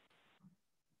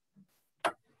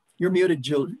 You're muted,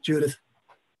 Judith.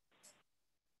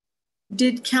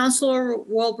 Did Councillor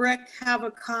Wilbrook have a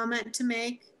comment to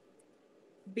make?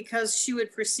 Because she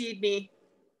would precede me,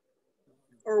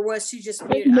 or was she just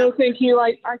muted? No, thank you.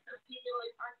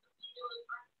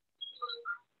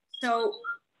 So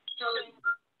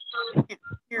I can't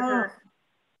hear her.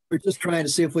 We're just trying to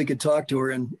see if we could talk to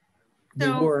her, and we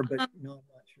were, but no,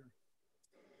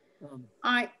 I'm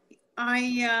not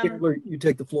sure. Chandler, you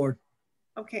take the floor.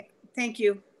 Okay, thank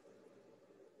you.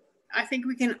 I think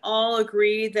we can all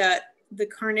agree that the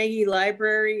Carnegie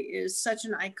Library is such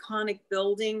an iconic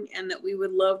building, and that we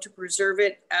would love to preserve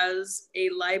it as a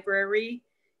library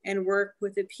and work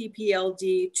with the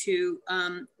PPLD to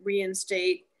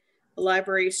reinstate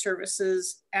library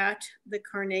services at the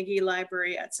Carnegie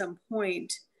Library at some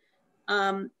point.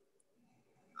 You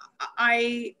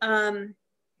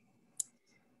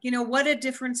know, what a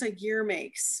difference a year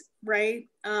makes, right?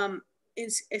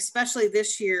 Especially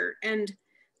this year. And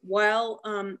while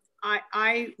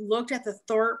I looked at the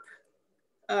Thorpe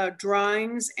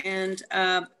drawings and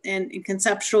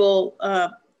conceptual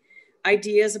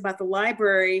ideas about the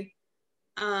library,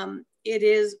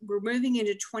 we're moving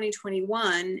into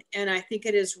 2021, and I think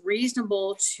it is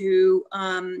reasonable to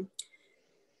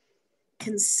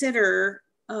consider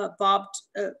Bob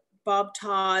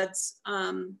Todd's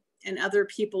and other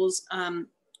people's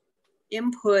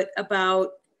input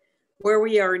about where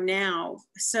we are now.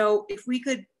 So if we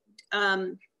could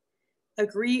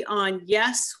agree on,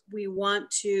 yes, we want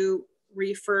to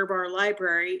refurb our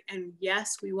library, and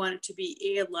yes, we want it to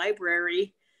be a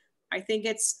library, I think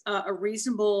it's a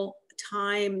reasonable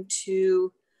time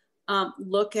to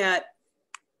look at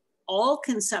all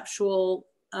conceptual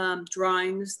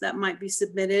drawings that might be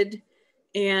submitted,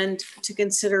 and to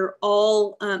consider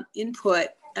all input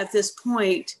at this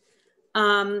point.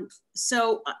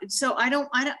 So I don't,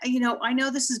 you know, I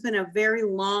know this has been a very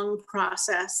long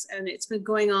process, and it's been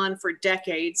going on for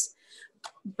decades,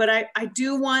 but I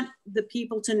do want the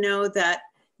people to know that,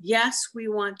 yes, we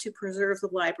want to preserve the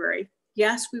library.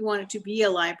 Yes, we want it to be a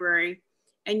library.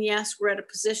 And yes, we're at a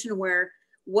position where,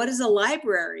 what is a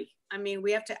library? I mean,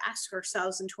 we have to ask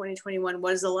ourselves in 2021,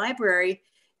 what is a library?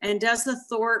 And does the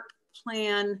Thorpe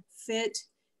plan fit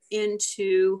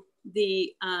into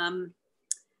the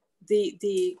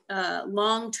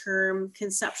long-term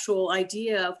conceptual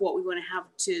idea of what we want to have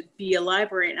to be a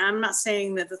library? And I'm not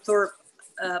saying that the Thorpe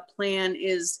plan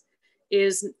is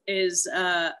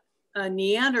a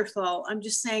Neanderthal. I'm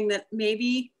just saying that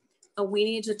maybe we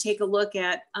need to take a look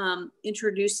at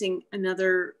introducing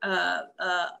another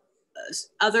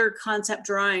other concept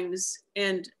drawings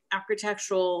and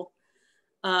architectural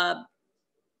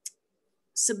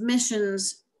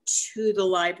submissions to the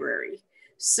library.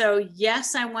 So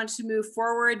yes, I want to move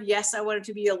forward. Yes, I want it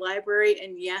to be a library.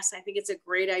 And yes, I think it's a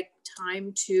great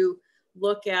time to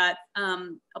look at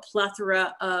a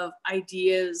plethora of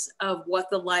ideas of what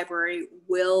the library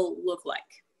will look like.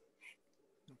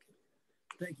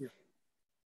 Thank you.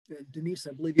 Denise,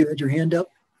 I believe you had your hand up.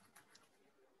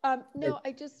 No,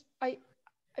 I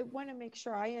want to make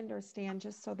sure I understand,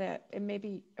 just so that, and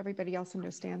maybe everybody else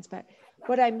understands, but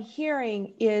what I'm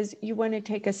hearing is you want to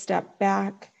take a step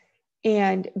back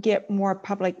and get more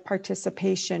public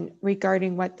participation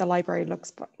regarding what the library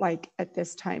looks like at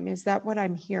this time. Is that what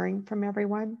I'm hearing from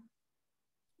everyone?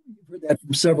 You've heard that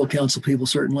from several council people,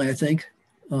 certainly, I think.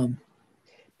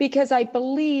 Because I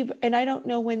believe, and I don't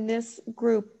know when this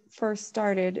group first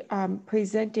started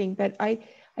presenting, but I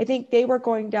think they were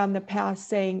going down the path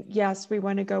saying, yes, we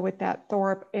want to go with that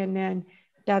Thorpe. And then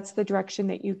that's the direction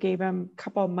that you gave them a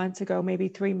couple of months ago, maybe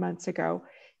 3 months ago,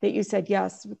 that you said,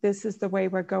 yes, this is the way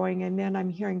we're going. And then I'm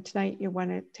hearing tonight you want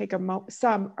to take a moment,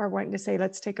 some are wanting to say,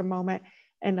 let's take a moment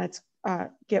and let's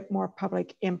get more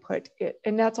public input.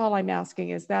 And that's all I'm asking.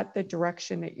 Is that the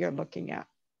direction that you're looking at?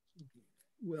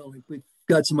 Well, we've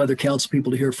got some other council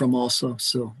people to hear from also,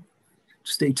 so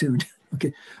stay tuned.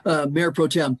 Okay, Mayor Pro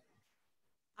Tem.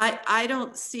 I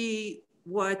don't see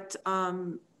what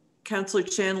Councillor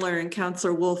Chandler and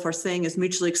Councillor Wolf are saying is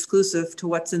mutually exclusive to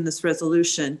what's in this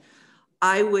resolution.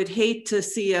 I would hate to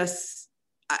see us,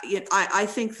 I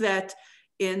think that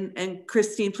and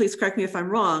Christine, please correct me if I'm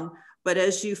wrong, but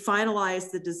as you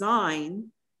finalize the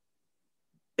design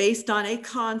based on a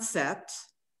concept,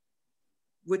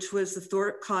 which was the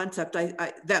Thorpe concept,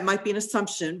 that might be an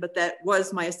assumption, but that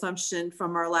was my assumption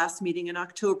from our last meeting in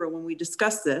October when we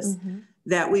discussed this,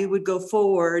 that we would go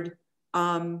forward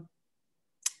to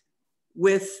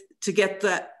get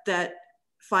that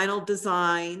final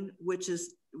design, which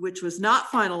was not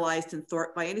finalized in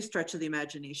Thorpe by any stretch of the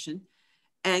imagination,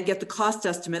 and get the cost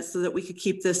estimate so that we could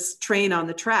keep this train on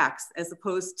the tracks, as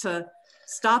opposed to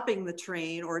stopping the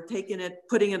train or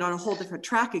putting it on a whole different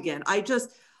track again. I just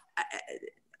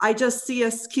see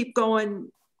us keep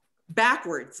going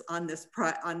backwards on this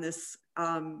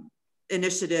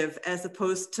initiative as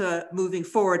opposed to moving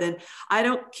forward. And I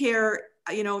don't care,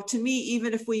 to me,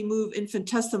 even if we move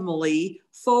infinitesimally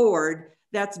forward,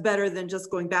 that's better than just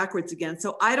going backwards again.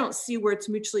 So I don't see where it's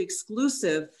mutually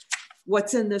exclusive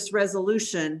what's in this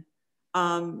resolution.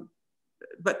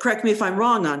 But correct me if I'm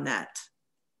wrong on that.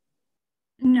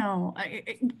 No,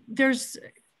 there's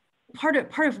part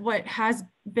of what has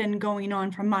been going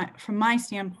on from my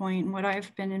standpoint, and what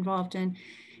I've been involved in,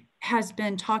 has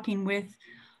been talking with,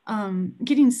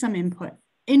 getting some input,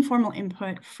 informal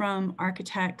input from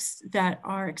architects that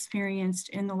are experienced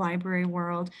in the library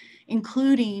world,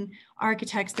 including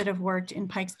architects that have worked in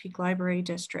Pikes Peak Library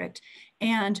District.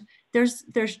 And there's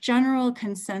general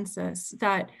consensus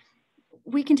that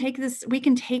we can take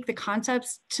the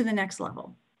concepts to the next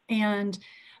level. And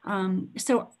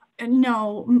so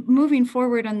no, moving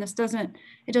forward on this doesn't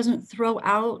throw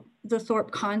out the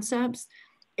Thorpe concepts.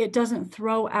 It doesn't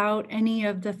throw out any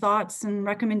of the thoughts and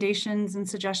recommendations and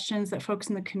suggestions that folks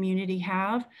in the community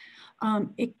have.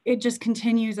 It just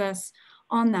continues us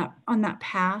on that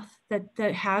path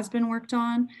that has been worked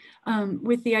on,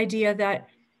 with the idea that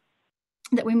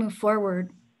we move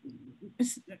forward.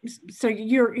 So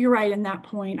you're right in that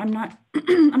point.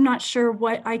 I'm not sure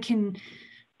what I can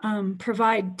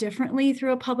provide differently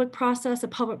through a public process. A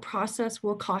public process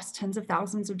will cost tens of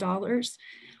thousands of dollars.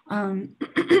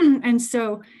 And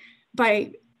so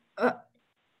by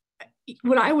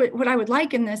what I would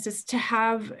like in this is to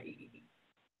have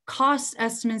cost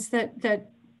estimates that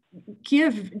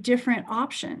give different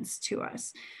options to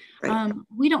us. Right.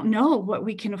 We don't know what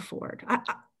we can afford.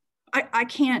 I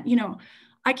can't,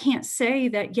 I can't say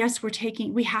that, yes,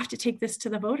 we have to take this to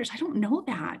the voters. I don't know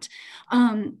that.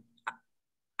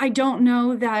 I don't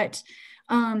know that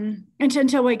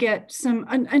until we get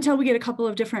a couple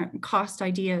of different cost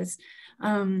ideas,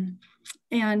 and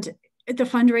the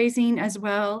fundraising as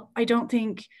well. I don't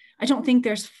think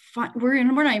we're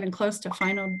not even close to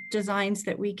final designs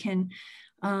that we can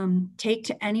take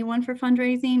to anyone for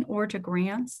fundraising or to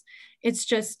grants. It's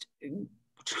just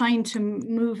trying to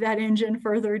move that engine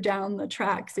further down the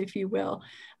tracks, if you will.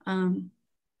 I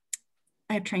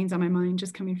have trains on my mind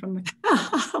just coming from the.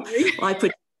 Well, I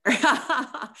put.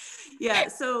 Yeah,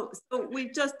 so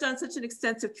we've just done such an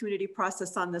extensive community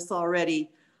process on this already.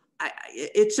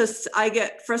 it's just, I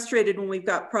get frustrated when we've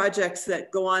got projects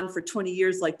that go on for 20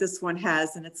 years like this one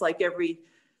has, and it's like every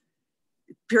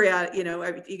period, you know,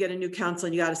 you get a new council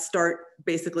and you got to start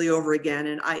basically over again.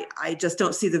 And I just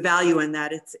don't see the value in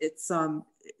that. It's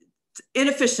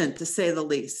inefficient, to say the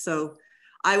least. So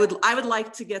I would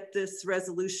like to get this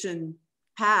resolution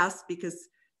passed, because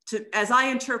as I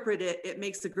interpret it, it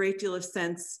makes a great deal of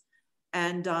sense.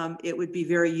 And it would be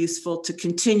very useful to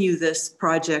continue this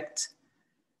project,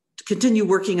 to continue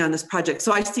working on this project.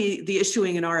 So I see the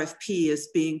issuing an RFP as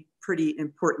being pretty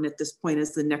important at this point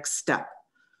as the next step.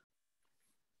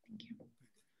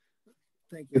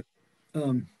 Thank you.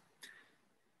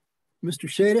 Mr.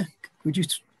 Shada, would you,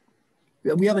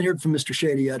 we haven't heard from Mr.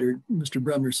 Shada yet, or Mr.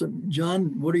 Bremner. So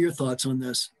John, what are your thoughts on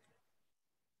this?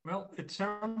 Well, it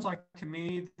sounds like to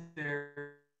me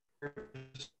there's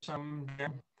some,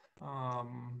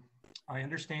 I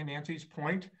understand Nancy's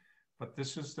point, but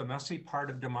this is the messy part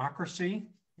of democracy,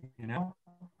 you know,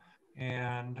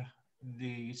 and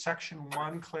the section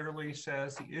 1 clearly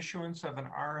says the issuance of an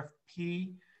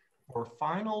RFP or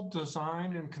final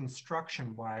design and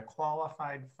construction by a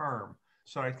qualified firm.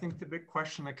 So I think the big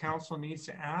question the council needs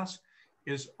to ask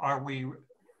is, are we,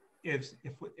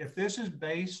 if this is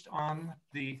based on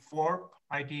the floor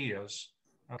ideas,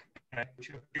 okay, which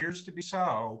appears to be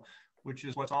so, which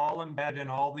is what's all embedded in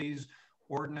all these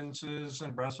ordinances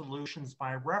and resolutions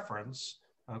by reference,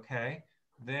 okay,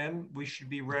 then we should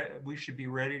be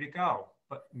ready to go.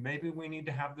 But maybe we need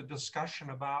to have the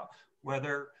discussion about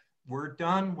whether we're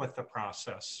done with the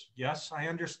process. Yes, I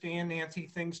understand, Nancy,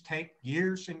 things take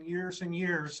years and years and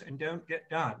years and don't get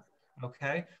done,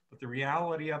 okay? But the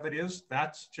reality of it is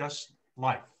that's just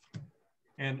life.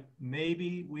 And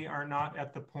maybe we are not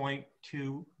at the point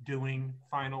to doing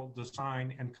final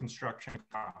design and construction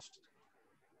cost.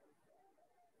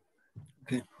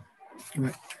 Okay, all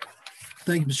right.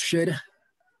 Thank you, Mr.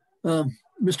 Shada.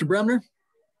 Mr. Bremner?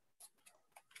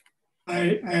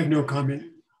 I have no comment.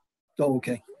 Oh,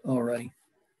 okay. All righty.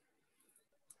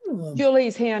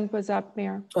 Julie's hand was up,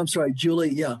 Mayor. I'm sorry,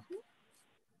 Julie, yeah.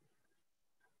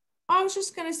 I was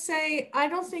just going to say, I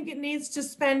don't think it needs to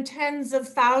spend tens of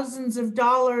thousands of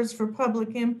dollars for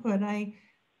public input.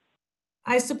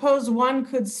 I suppose one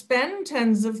could spend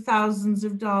tens of thousands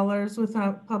of dollars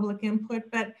without public input,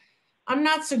 but I'm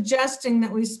not suggesting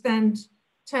that we spend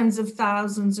tens of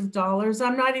thousands of dollars.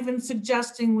 I'm not even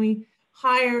suggesting we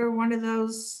hire one of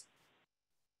those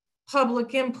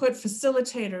public input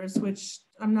facilitators, which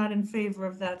I'm not in favor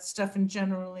of that stuff in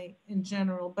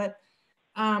general, but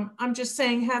I'm just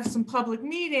saying have some public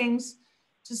meetings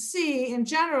to see in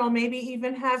general, maybe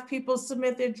even have people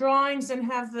submit their drawings and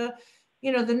have the,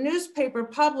 you know, the newspaper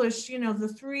publish, you know, the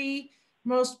 3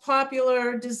 most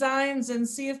popular designs and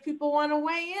see if people want to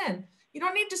weigh in. You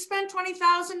don't need to spend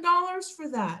 $20,000 for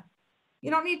that.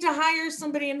 You don't need to hire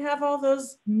somebody and have all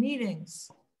those meetings.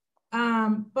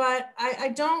 But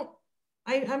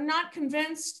I'm not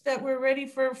convinced that we're ready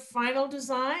for final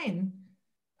design.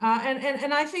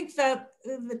 And I think that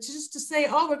just to say,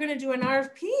 oh, we're going to do an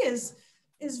RFP is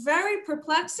very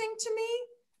perplexing to me,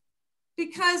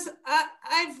 because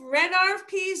I've read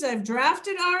RFPs, I've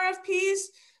drafted RFPs.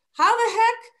 How the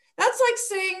heck? That's like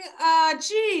saying,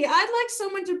 gee, I'd like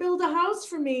someone to build a house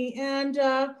for me, and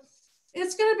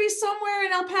it's going to be somewhere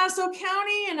in El Paso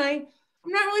County, and I'm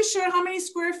not really sure how many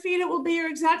square feet it will be or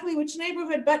exactly which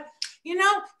neighborhood, but you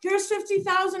know, here's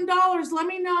 $50,000. Let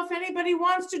me know if anybody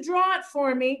wants to draw it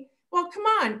for me. Well, come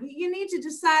on, you need to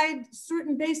decide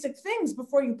certain basic things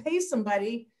before you pay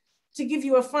somebody to give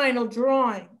you a final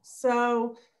drawing.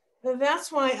 So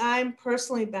that's why I'm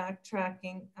personally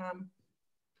backtracking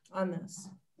on this.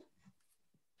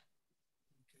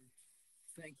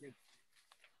 Thank you.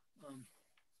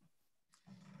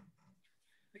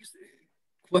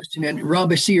 Question, and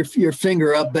Rob, I see your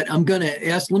finger up, but I'm going to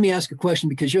ask, let me ask a question,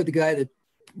 because you're the guy that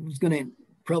was going to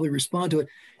probably respond to it.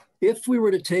 If we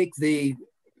were to take the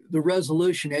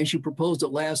resolution as you proposed it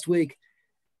last week,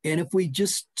 and if we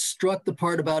just struck the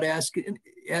part about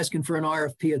asking for an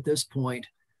RFP at this point,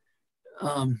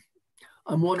 I'm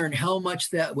wondering how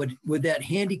much that would that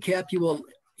handicap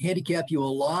you a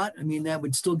lot? I mean, that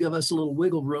would still give us a little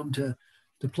wiggle room to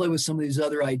play with some of these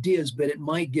other ideas, but it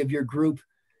might give your group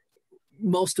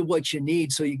most of what you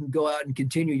need so you can go out and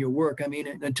continue your work. I mean,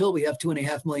 until we have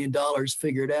 $2.5 million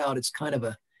figured out, it's kind of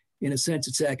in a sense,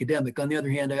 it's academic. On the other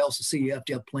hand, I also see you have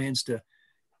to have plans to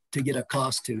get a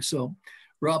cost to. So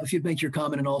Rob, if you'd make your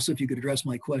comment, and also if you could address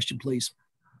my question, please.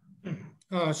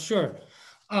 Sure.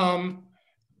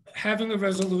 Having a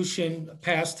resolution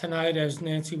passed tonight, as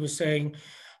Nancy was saying,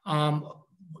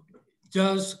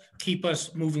 does keep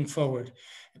us moving forward.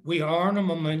 We are on a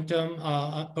momentum,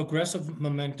 progressive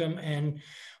momentum, and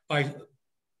by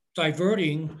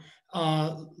diverting,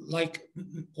 like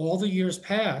all the years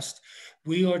past,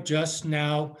 we are just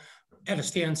now at a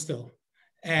standstill.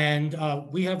 And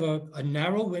we have a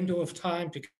narrow window of time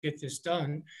to get this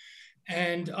done.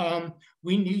 And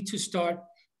we need to start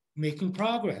making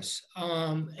progress.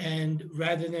 And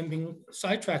rather than being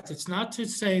sidetracked, it's not to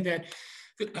say that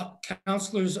the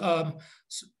councilors'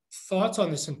 thoughts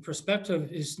on this and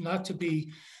perspective is not to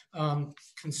be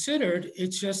considered.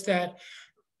 It's just that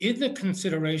in the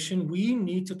consideration, we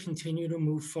need to continue to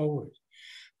move forward.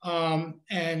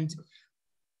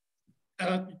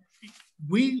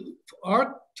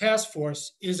 Our task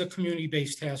force is a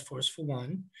community-based task force, for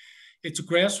one. It's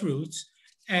grassroots,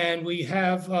 and we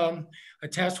have a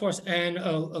task force and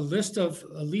a list of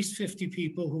at least 50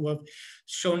 people who have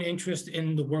shown interest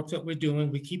in the work that we're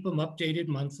doing. We keep them updated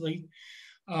monthly,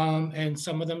 and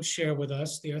some of them share with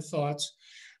us their thoughts.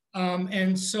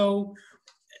 And so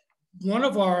one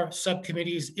of our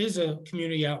subcommittees is a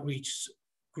community outreach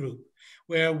group,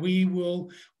 where we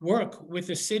will work with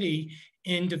the city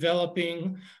in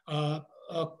developing a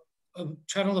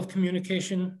channel of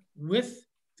communication with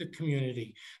the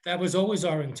community. That was always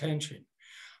our intention.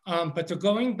 But to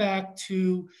going back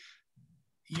to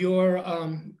your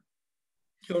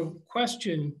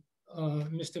question,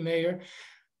 Mr. Mayor,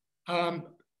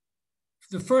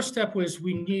 the first step was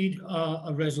we need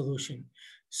a resolution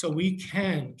so we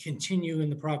can continue in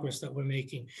the progress that we're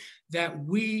making,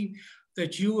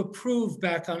 that you approved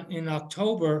back in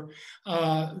October,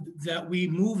 that we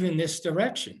move in this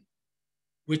direction,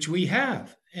 which we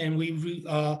have. And we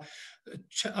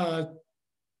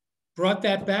brought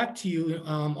that back to you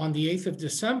on the 8th of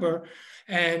December.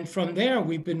 And from there,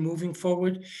 we've been moving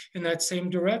forward in that same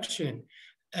direction.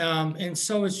 And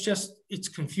so it's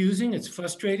confusing, it's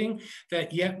frustrating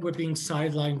that yet we're being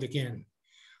sidelined again.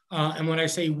 And when I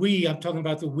say we, I'm talking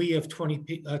about the we of 20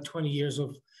 years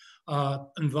of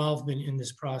involvement in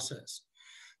this process.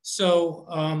 So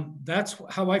that's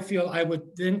how I feel. I would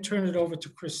then turn it over to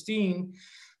Christine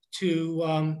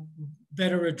to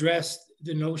better address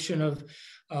the notion of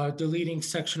deleting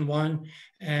section 1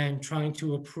 and trying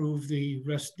to approve the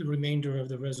remainder of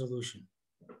the resolution.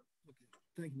 Okay.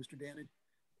 Thank you, Mr. Danig.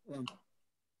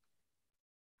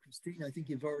 Christine, I think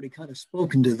you've already kind of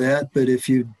spoken to that, but if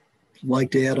you'd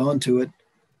like to add on to it.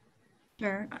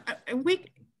 Sure.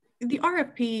 The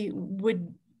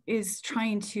RFP is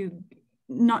trying to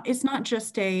it's not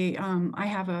just a,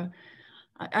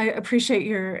 I appreciate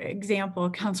your example,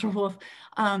 Councilor Wolf,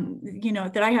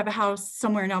 that I have a house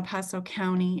somewhere in El Paso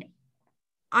County.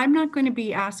 I'm not going to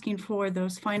be asking for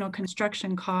those final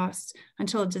construction costs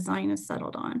until a design is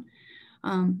settled on.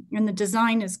 And the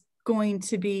design is going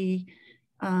to be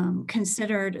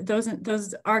considered,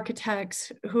 those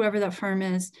architects, whoever that firm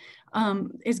is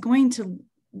going to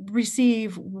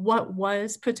receive what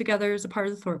was put together as a part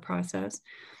of the Thorpe process.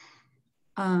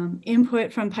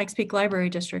 Input from Pikes Peak Library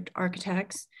District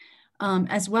architects,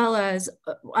 as well as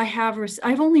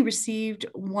I've only received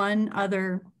one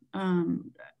other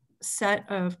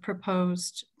set of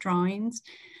proposed drawings.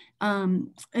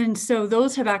 And so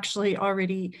those have actually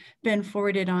already been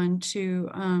forwarded on to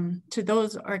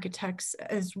those architects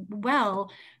as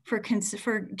well for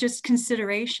just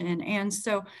consideration. And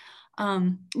so,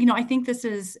 I think it's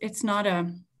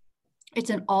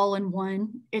an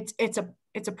all-in-one,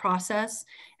 it's a process.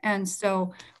 And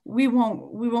so we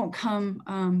won't come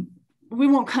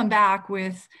back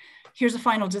with, here's a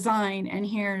final design and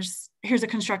here's a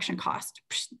construction cost.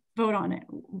 Psh, vote on it.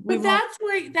 But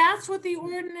that's what the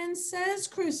ordinance says,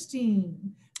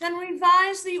 Christine. Then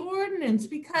revise the ordinance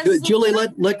because Julie,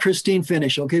 let Christine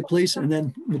finish, okay, please, and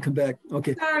then we'll come back.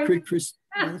 Okay, sorry.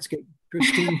 Let's get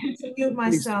Christine. To mute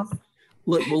myself.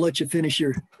 We'll let you finish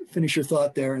your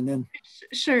thought there, and then.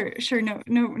 Sure,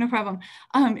 no problem.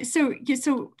 So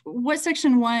what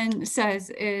section 1 says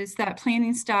is that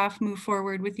planning staff move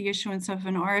forward with the issuance of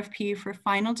an RFP for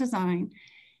final design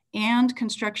and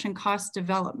construction cost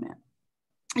development.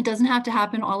 It doesn't have to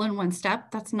happen all in one step.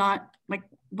 That's not like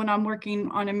when I'm working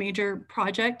on a major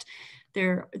project.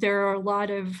 There are a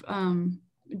lot of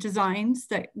designs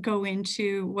that go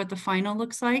into what the final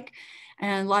looks like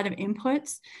and a lot of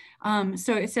inputs.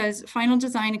 So it says final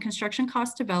design and construction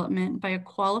cost development by a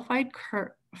qualified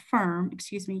firm,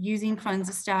 using funds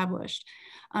established.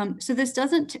 So this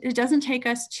doesn't take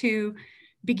us to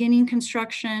beginning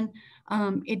construction.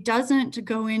 It doesn't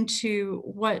go into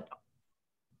what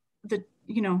the,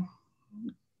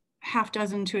 half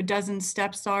dozen to a dozen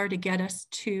steps are to get us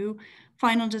to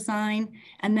final design,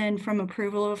 and then from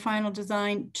approval of final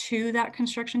design to that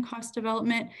construction cost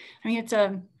development. I mean,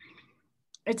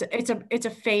 it's a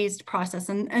phased process,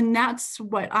 and that's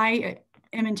what I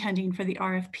am intending for the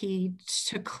RFP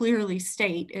to clearly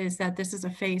state, is that this is a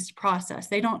phased process.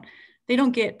 They don't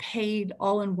get paid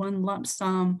all in one lump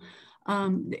sum.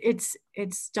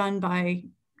 It's done by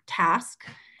task,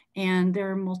 and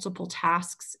there are multiple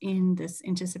tasks in this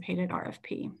anticipated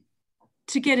RFP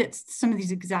to get at some of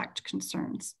these exact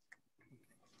concerns.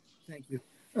 Thank you.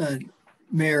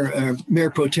 Mayor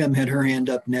Pro Tem had her hand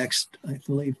up next, I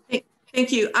believe.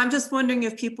 Thank you. I'm just wondering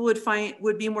if people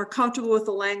would be more comfortable with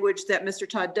the language that Mr.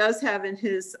 Todd does have in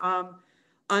his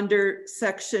under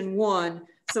section 1.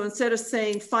 So instead of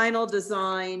saying final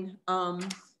design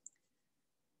and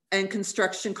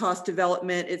construction cost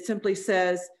development, it simply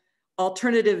says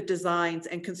alternative designs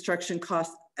and construction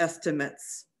cost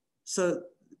estimates. So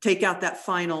take out that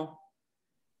final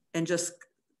and just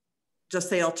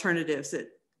say alternatives.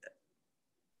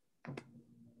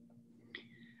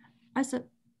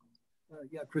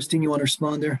 Yeah, Christine, you want to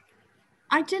respond there?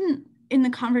 In the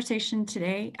conversation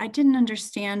today, I didn't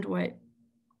understand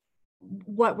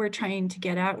what we're trying to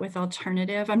get at with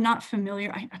alternative. I'm not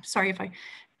familiar. I'm sorry if I,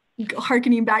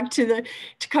 harkening back to the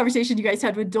conversation you guys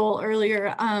had with Dole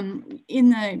earlier, in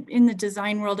the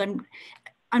design world,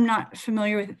 I'm not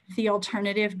familiar with the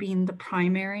alternative being the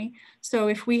primary. So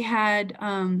if we had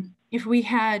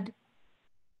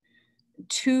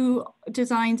 2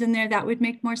 designs in there, that would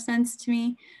make more sense to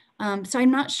me. So I'm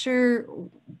not sure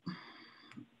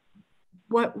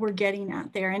what we're getting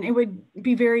at there, and it would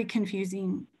be very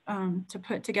confusing to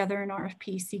put together an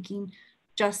RFP seeking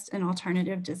just an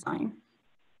alternative design.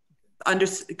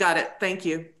 Got it. Thank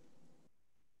you.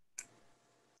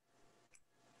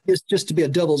 Just to be a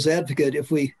devil's advocate,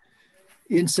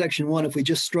 in section 1, if we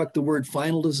just struck the word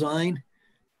final design,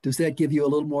 does that give you a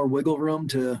little more wiggle room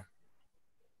to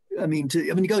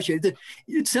negotiate?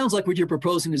 It sounds like what you're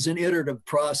proposing is an iterative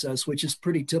process, which is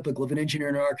pretty typical of an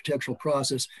engineering and architectural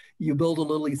process. You build a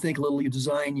little, you think a little, you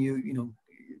design,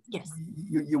 yes,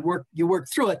 you work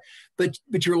through it,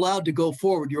 but you're allowed to go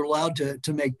forward. You're allowed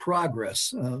to make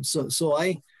progress. So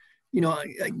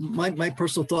my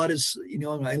personal thought is,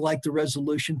 I like the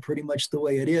resolution pretty much the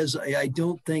way it is. I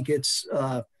don't think it's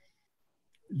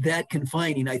that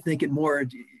confining. I think it more,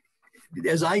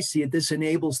 as I see it, this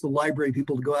enables the library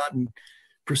people to go out and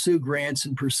pursue grants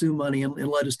and pursue money and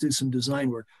let us do some design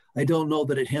work. I don't know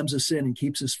that it hems us in and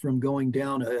keeps us from going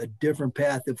down a different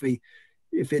path.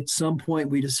 If at some point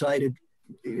we decided,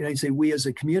 I say we as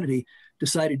a community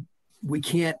decided we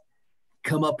can't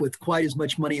come up with quite as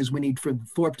much money as we need for the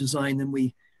Thorpe design,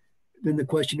 then the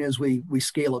question is we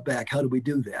scale it back. How do we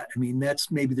do that? I mean,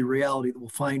 that's maybe the reality that we'll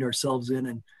find ourselves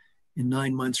in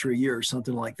 9 months or a year or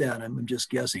something like that. I'm just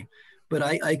guessing. But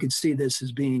I could see this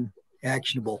as being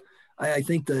actionable. I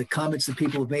think the comments that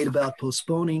people have made about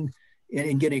postponing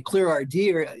and getting a clear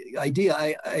idea, I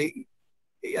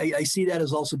see that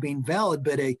as also being valid,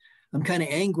 but I'm kind of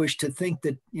anguished to think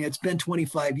that it's been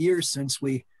 25 years since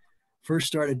we first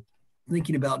started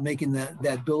thinking about making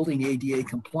that building ADA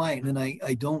compliant. And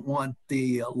I don't want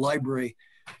the library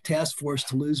task force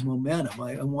to lose momentum.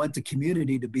 I want the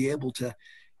community to be able to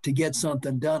get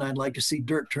something done. I'd like to see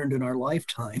dirt turned in our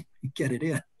lifetime, get it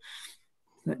in.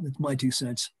 That's my 2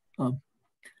 cents.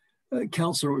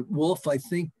 Councilor Wolf, I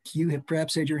think you have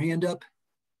perhaps had your hand up.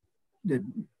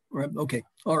 Okay,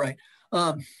 all right.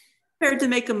 Prepared to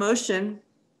make a motion.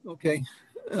 Okay.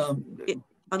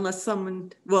 Unless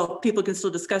people can still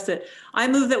discuss it. I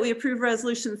move that we approve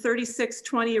resolution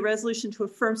 3620, a resolution to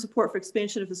affirm support for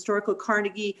expansion of historical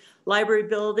Carnegie Library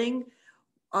building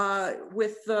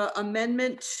with the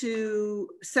amendment to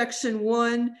section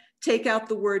 1, take out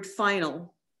the word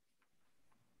final.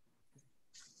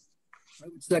 I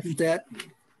would second that.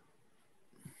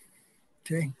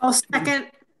 Okay. I'll second.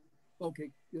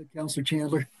 Okay, Councilor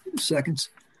Chandler, seconds.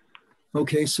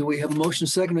 Okay, so we have a motion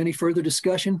second. Any further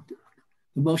discussion?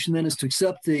 The motion then is to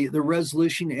accept the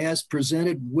resolution as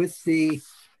presented with the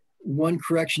one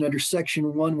correction under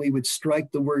section 1. We would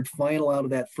strike the word final out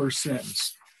of that first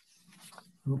sentence.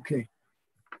 Okay.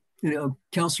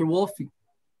 Councilor Wolf.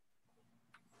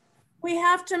 We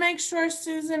have to make sure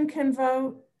Susan can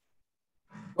vote.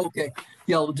 Okay.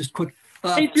 Yeah, we'll just quick.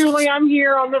 Hey, Julie, I'm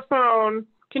here on the phone.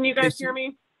 Can you guys hear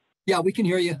me? Yeah, we can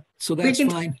hear you. So that's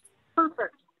fine.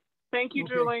 Perfect. Thank you,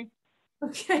 Julie.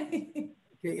 Okay.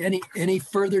 Okay. Any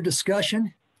further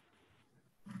discussion?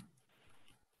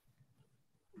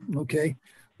 Okay.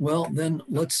 Well, then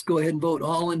let's go ahead and vote.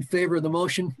 All in favor of the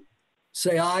motion,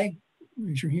 say aye.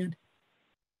 Raise your hand.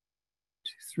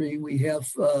 2, 3. We have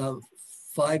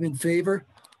 5 in favor.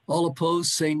 All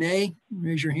opposed, say nay.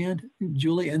 Raise your hand,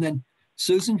 Julie. And then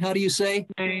Susan, how do you say?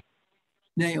 Nay.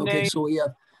 Nay. Okay. Nay. So we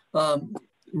have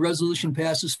Resolution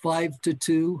passes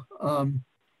 5-2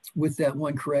 with that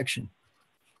one correction.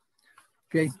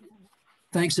 Okay,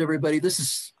 thanks everybody. This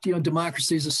is,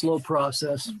 democracy is a slow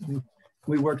process.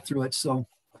 We work through it, so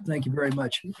thank you very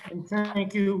much. And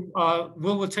thank you.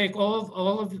 We'll take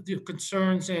all of the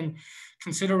concerns and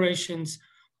considerations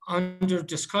under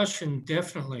discussion,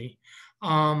 definitely.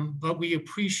 But we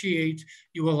appreciate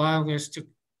you allowing us to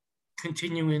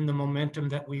continue in the momentum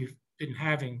that we've been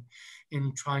having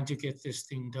in trying to get this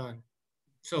thing done.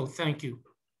 So thank you.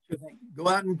 Go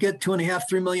out and get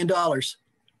 $2.5–3 million.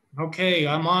 Okay,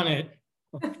 I'm on it.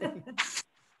 Okay.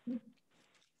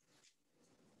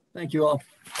 Thank you all.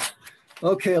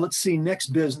 Okay, let's see, next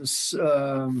business.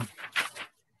 An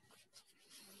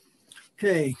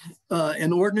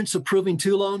ordinance approving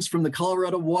 2 loans from the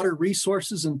Colorado Water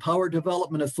Resources and Power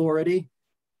Development Authority,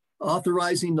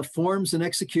 authorizing the forms and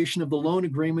execution of the loan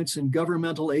agreements and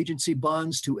governmental agency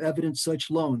bonds to evidence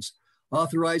such loans,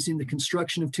 authorizing the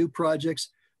construction of 2 projects,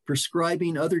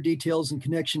 prescribing other details in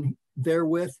connection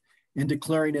therewith, and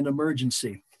declaring an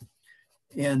emergency.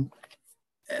 And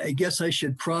I guess I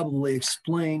should probably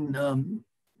explain,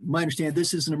 my understanding,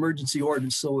 this is an emergency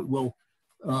ordinance, so it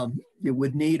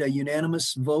would need a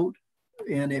unanimous vote,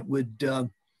 and it would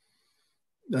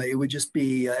just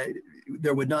be,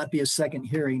 there would not be a second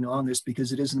hearing on this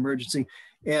because it is an emergency.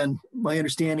 And my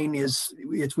understanding is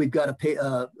we've got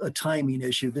a timing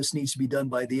issue. This needs to be done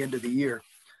by the end of the year.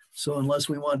 So unless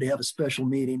we wanted to have a special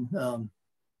meeting,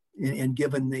 and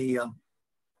given the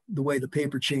way the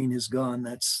paper chain has gone,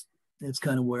 that's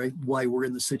kind of why we're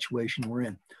in the situation we're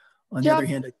in. On the other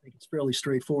hand, I think it's fairly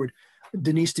straightforward.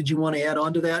 Denise, did you want to add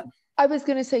on to that? I was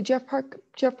going to say, Jeff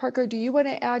Parker, do you want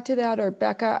to add to that, or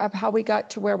Becca, of how we got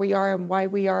to where we are and why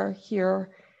we are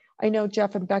here? I know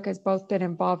Jeff and Becca has both been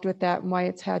involved with that and why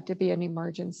it's had to be an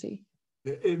emergency.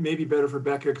 It may be better for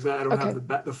Becca because I don't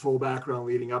have the full background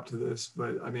leading up to this,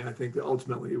 but I mean, I think that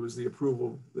ultimately it was the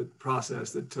approval, the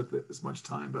process that took this much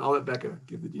time, but I'll let Becca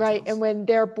give the details. Right, and when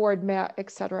their board met,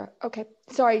 et cetera. Okay,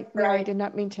 sorry, Mary, I did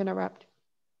not mean to interrupt.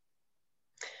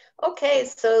 Okay,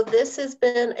 so this has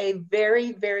been a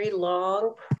very, very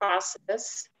long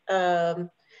process.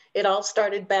 It all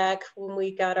started back when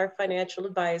we got our financial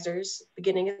advisors,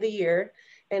 beginning of the year.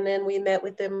 And then we met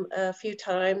with them a few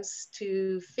times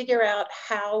to figure out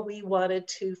how we wanted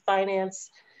to finance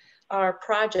our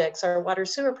projects, our water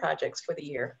sewer projects for the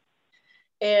year.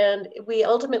 And we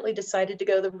ultimately decided to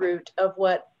go the route of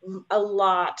what a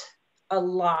lot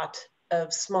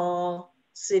of small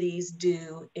cities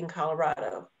do in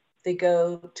Colorado. They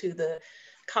go to the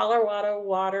Colorado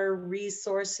Water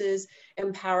Resources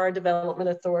and Power Development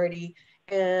Authority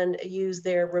and use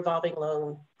their revolving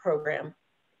loan program.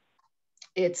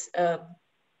 It's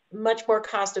much more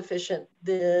cost efficient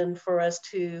than for us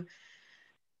to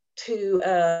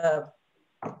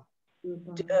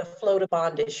float a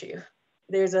bond issue.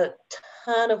 There's a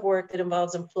ton of work that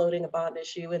involves in floating a bond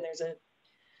issue, and there's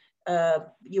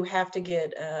you have to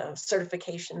get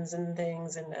certifications and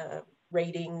things and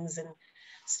ratings and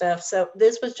stuff. So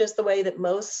this was just the way that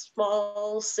most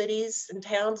small cities and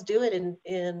towns do it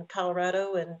in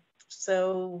Colorado, and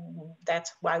so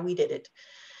that's why we did it.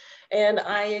 And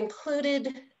I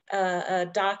included a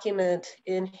document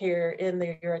in here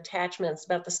in your attachments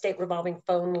about the State Revolving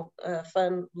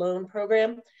Fund Loan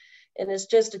Program. And it's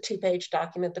just a 2-page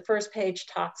document. The first page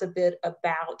talks a bit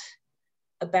about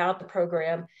the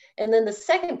program. And then the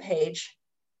second page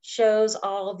shows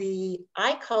all the,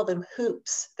 I call them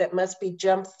hoops, that must be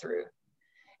jumped through.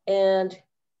 And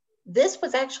this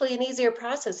was actually an easier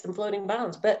process than floating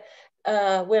bonds. But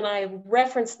when I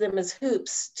referenced them as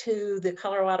hoops to the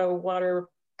Colorado Water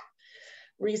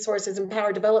Resources and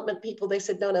Power Development people, they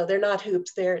said, no, they're not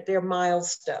hoops, they're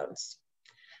milestones.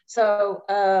 So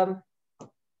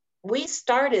we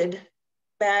started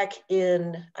back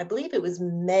in, I believe it was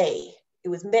May. It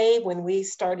was May when we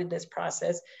started this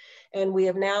process, and we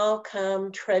have now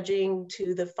come trudging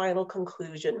to the final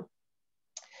conclusion.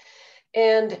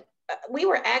 And we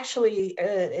were actually,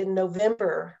 in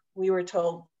November, we were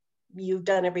told, you've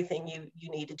done everything you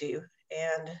need to do.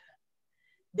 And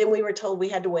then we were told we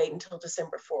had to wait until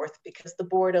December 4th because the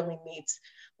board only meets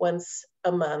once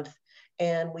a month.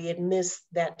 And we had missed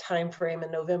that time frame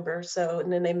in November. So,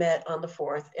 and then they met on the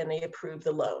 4th and they approved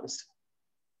the loans.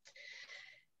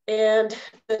 And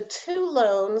the 2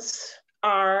 loans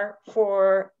are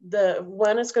for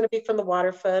one is going to be from the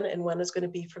water fund and one is going to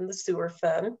be from the sewer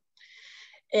fund.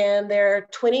 And they're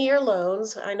 20-year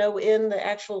loans. I know in the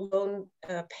actual loan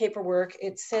paperwork,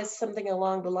 it says something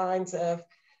along the lines of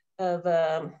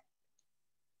the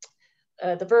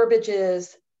verbiage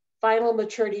is final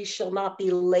maturity shall not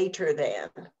be later than.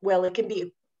 Well, it can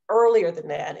be earlier than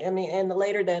that. I mean, and the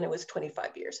later than it was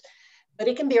 25 years, but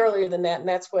it can be earlier than that. And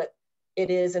that's what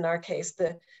it is in our case.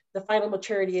 The final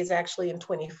maturity is actually in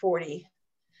 2040.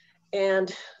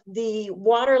 And the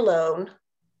water loan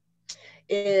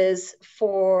is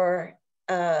for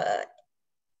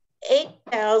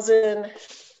 8,000,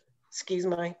 excuse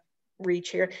my reach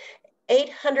here,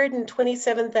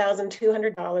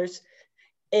 $827,200.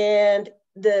 And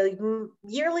the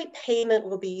yearly payment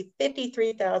will be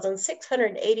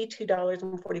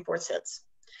 $53,682.44.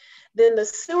 Then the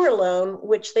sewer loan,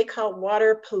 which they call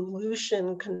Water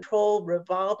Pollution Control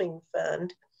Revolving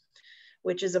Fund,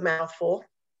 which is a mouthful,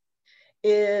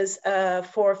 is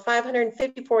for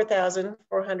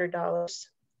 $554,400.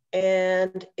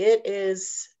 And it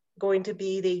is going to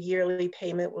be, the yearly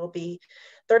payment will be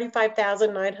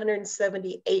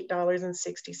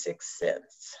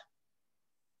 $35,978.66.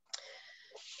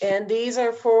 And these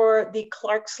are for the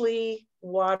Clarksley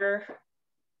Water,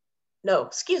 no,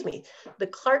 excuse me, the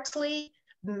Clarksley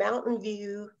Mountain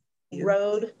View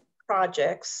Road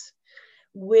projects,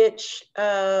 which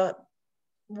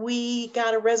we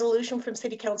got a resolution from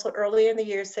City Council earlier in the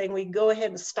year saying we go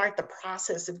ahead and start the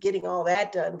process of getting all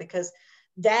that done, because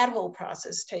that whole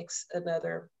process takes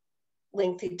another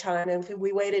lengthy time. And if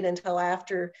we waited until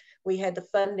after we had the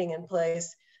funding in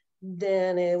place,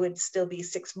 then it would still be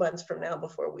 6 months from now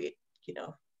before we,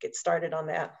 get started on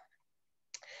that.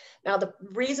 Now, the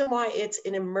reason why it's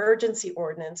an emergency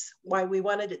ordinance, why we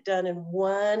wanted it done in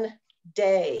one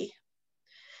day,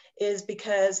 is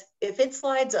because if it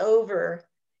slides over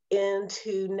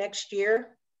into next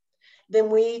year, then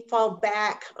we fall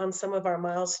back on some of our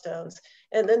milestones.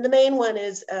 And then the main one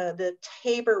is the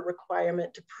Tabor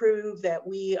requirement to prove that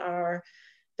we are,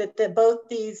 that both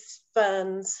these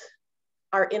funds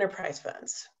are enterprise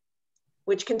funds,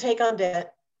 which can take on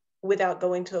debt without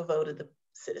going to a vote of the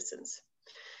citizens.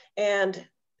 And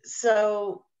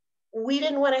so we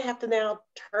didn't want to have to now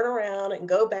turn around and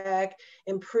go back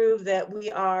and prove that we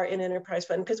are an enterprise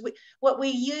fund, because what we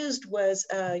used was,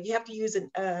 you have to use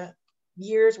a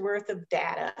year's worth of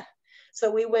data.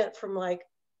 So we went from like,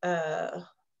 I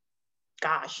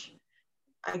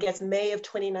guess May of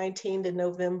 2019 to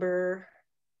November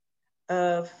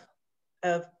of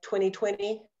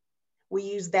 2020. We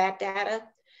use that data.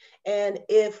 And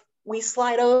if we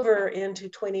slide over into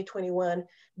 2021,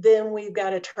 then we've got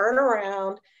to turn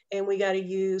around and we got to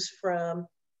use from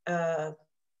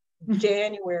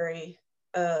January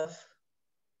of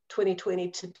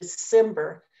 2020 to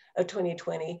December of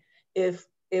 2020 if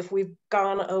we've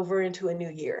gone over into a new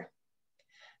year.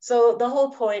 So the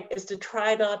whole point is to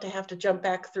try not to have to jump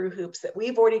back through hoops that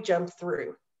we've already jumped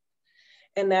through.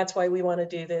 And that's why we want to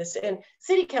do this. And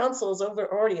City Council has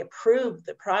already approved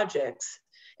the projects.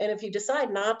 And if you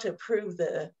decide not to approve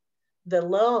the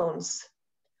loans,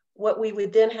 what we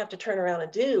would then have to turn around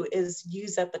and do is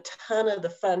use up a ton of the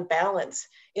fund balance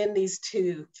in these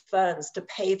two funds to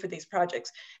pay for these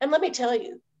projects. And let me tell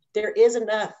you, there is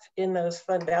enough in those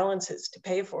fund balances to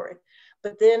pay for it,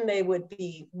 but then they would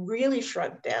be really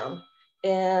shrunk down.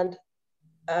 And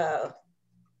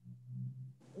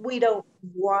we don't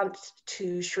want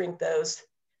to shrink those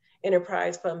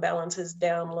enterprise fund balances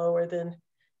down lower than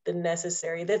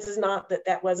necessary. This is not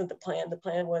that wasn't the plan. The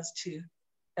plan was to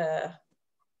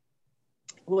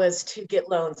get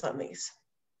loans on these.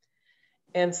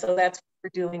 And so that's what we're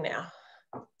doing now.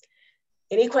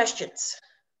 Any questions?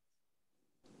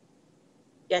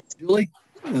 Yes. Julie,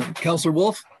 Councilor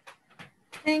Wolf.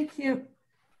 Thank you.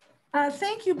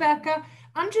 Thank you, Becca.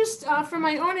 I'm just, for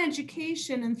my own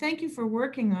education, and thank you for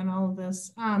working on all of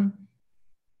this.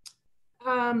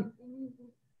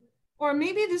 Or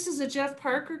maybe this is a Jeff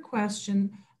Parker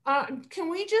question. Can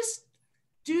we just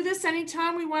do this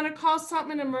anytime we want to call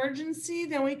something an emergency,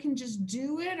 then we can just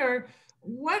do it? Or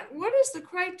what is the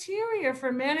criteria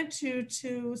for Manitou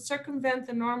to circumvent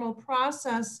the normal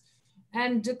process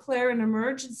and declare an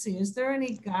emergency? Is there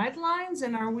any guidelines,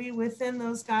 and are we within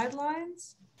those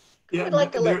guidelines? Yeah, I'd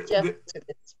like to let Jeff do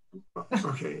this.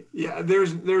 Okay, yeah,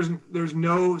 there's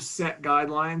no set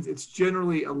guidelines. It's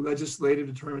generally a legislative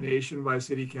determination by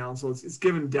City Council. It's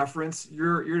given deference.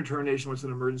 Your determination what's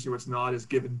an emergency, what's not, is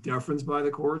given deference by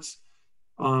the courts.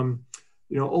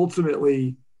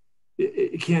 Ultimately,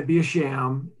 it can't be a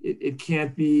sham. It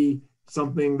can't be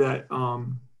something that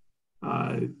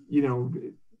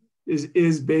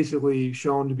is basically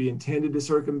shown to be intended to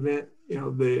circumvent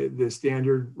the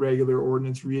standard regular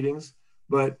ordinance readings.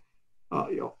 But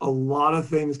a lot of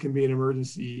things can be an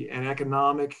emergency, and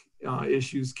economic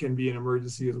issues can be an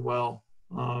emergency as well,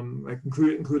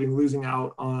 including losing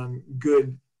out on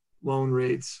good loan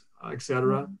rates, et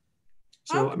cetera.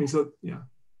 So, okay. Yeah.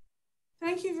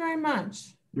 Thank you very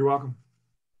much. You're welcome.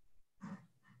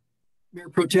 Mayor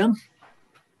Pro Tem?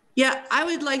 Yeah, I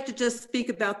would like to just speak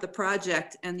about the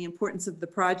project and the importance of the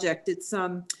project. It's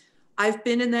I've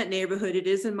been in that neighborhood. It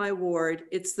is in my ward.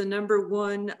 It's the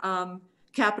 #1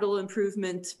 capital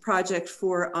improvement project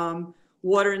for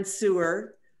water and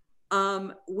sewer.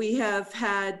 We have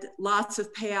had lots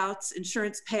of payouts,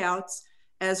 insurance payouts,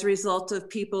 as a result of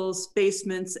people's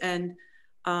basements and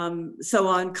so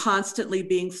on constantly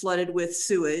being flooded with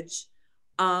sewage.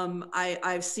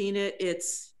 I've seen it.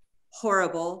 It's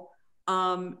horrible.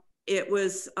 It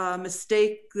was a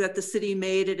mistake that the city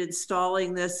made in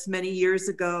installing this many years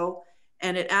ago,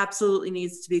 and it absolutely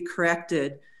needs to be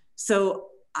corrected. So,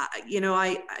 you know,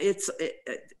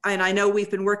 and I know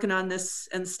we've been working on this,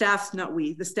 and the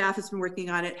staff has been working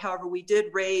on it. However, we did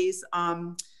raise,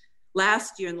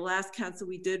 last year in the last council,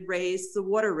 we did raise the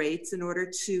water rates in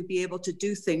order to be able to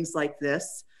do things like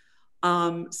this.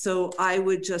 So I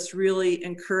would just really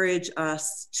encourage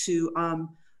us to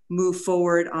move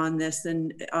forward on this,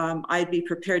 and I'd be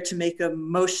prepared to make a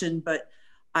motion, but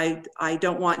I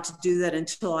don't want to do that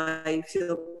until I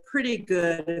feel pretty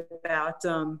good about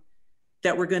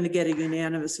that we're going to get a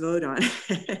unanimous vote on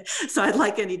it. So I'd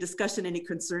like any discussion, any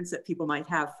concerns that people might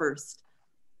have first.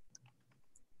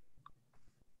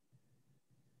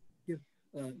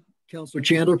 Councilor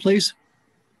Chandler, please.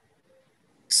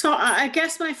 So I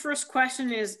guess my first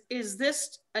question is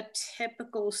this a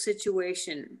typical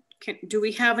situation? Do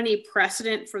we have any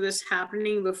precedent for this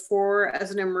happening before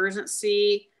as an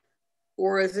emergency?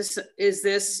 Or is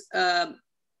this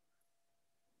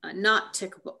not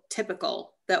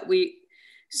typical that we,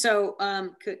 so,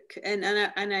 and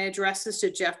I address this to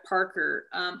Jeff Parker.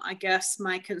 I guess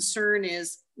my concern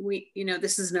is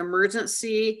this is an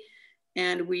emergency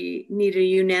and we need a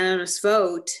unanimous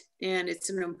vote and it's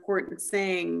an important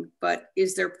thing, but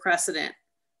is there precedent?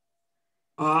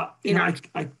 I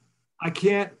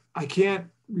can't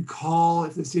recall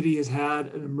if the city has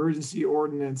had an emergency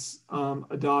ordinance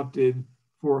adopted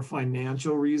for a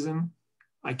financial reason.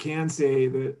 I can say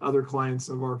that other clients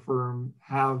of our firm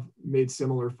have made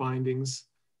similar findings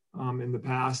in the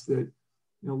past, that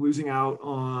losing out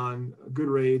on good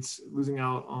rates, losing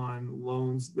out on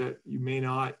loans that you may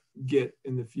not get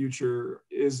in the future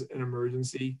is an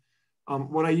emergency.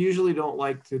 What I usually don't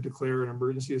like to declare an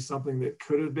emergency is something that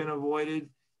could have been avoided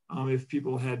if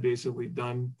people had basically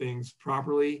done things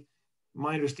properly.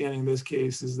 My understanding in this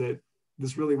case is that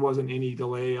this really wasn't any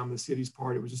delay on the city's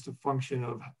part. It was just a function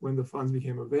of when the funds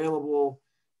became available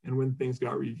and when things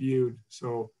got reviewed.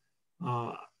 So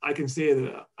I can say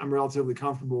that I'm relatively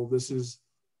comfortable this is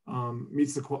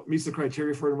meets the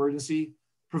criteria for an emergency,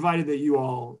 provided that you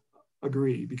all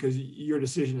agree, because your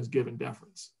decision is given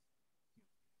deference.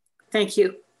 Thank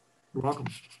you. You're welcome.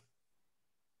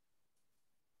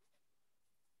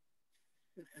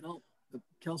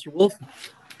 Councilor Wolf.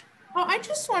 Oh, I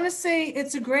just want to say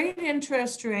it's a great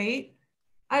interest rate.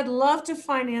 I'd love to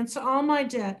finance all my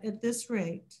debt at this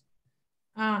rate.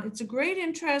 It's a great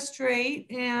interest rate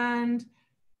and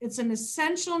it's an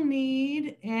essential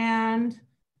need. And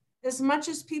as much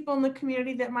as people in the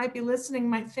community that might be listening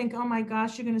might think, oh my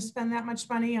gosh, you're going to spend that much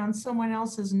money on someone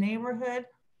else's neighborhood.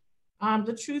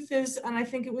 The truth is, and I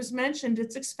think it was mentioned,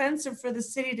 it's expensive for the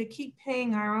city to keep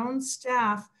paying our own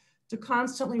staff to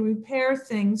constantly repair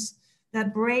things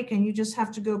that break, and you just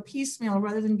have to go piecemeal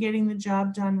rather than getting the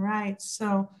job done right.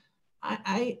 So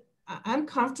I'm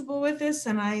comfortable with this,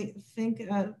 and I think,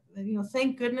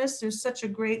 thank goodness there's such a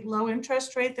great low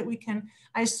interest rate that we can,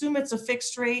 I assume it's a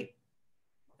fixed rate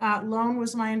loan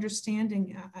was my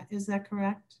understanding. Is that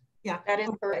correct? Yeah. That is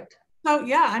correct. So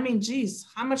yeah, I mean, geez,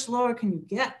 how much lower can you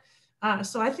get?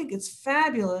 So I think it's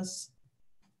fabulous.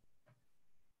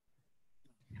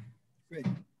 Great.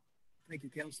 Thank you,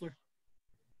 Councilor.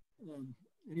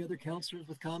 Any other councilors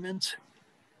with comments?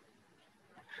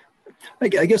 I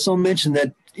guess I'll mention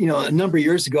that, a number of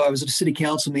years ago, I was at a city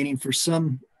council meeting for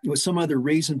some other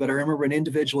reason, but I remember an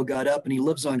individual got up, and he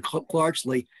lives on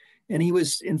Clarksley, and he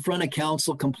was in front of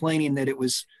council complaining that it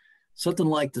was something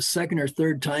like the second or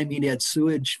third time he'd had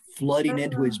sewage flooding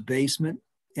into his basement.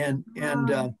 And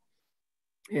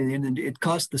it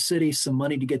cost the city some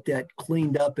money to get that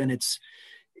cleaned up. And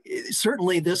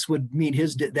certainly this would meet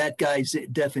that guy's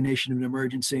definition of an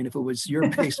emergency. And if it was your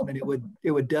basement,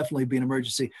 it would definitely be an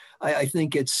emergency. I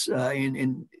think it's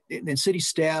and city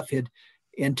staff had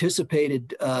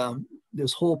anticipated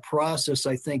this whole process.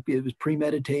 I think it was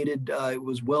premeditated. It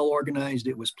was well organized.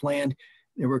 It was planned.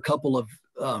 There were a couple of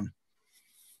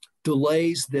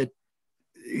delays that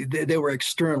they were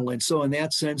external. And so in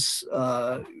that sense,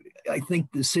 I think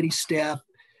the city staff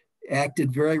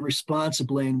acted very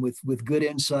responsibly and with good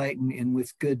insight and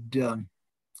with good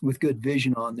with good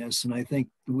vision on this, and I think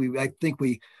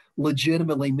we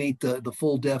legitimately meet the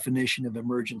full definition of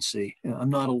emergency. I'm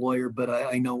not a lawyer, but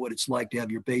I know what it's like to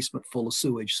have your basement full of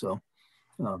sewage. So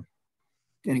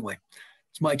anyway,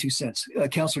 it's my 2 cents.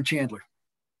 Councilor Chandler.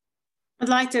 I'd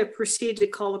like to proceed to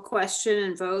call the question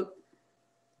and vote.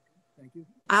 Thank you.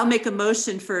 I'll make a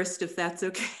motion first, if that's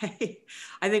okay.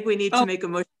 I think we need to make a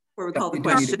motion before we call the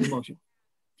question.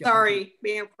 Sorry,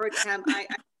 Mayor Pro Tem, I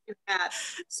do that.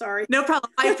 Sorry. No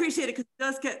problem. I appreciate it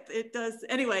because it does.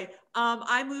 Anyway,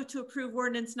 I move to approve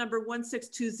ordinance number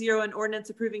 1620, an ordinance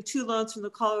approving 2 loans from the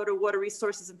Colorado Water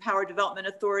Resources and Power Development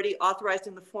Authority,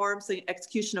 authorizing the forms, the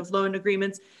execution of loan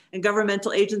agreements, and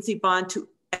governmental agency bond to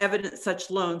evidence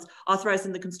such loans,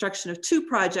 authorizing the construction of 2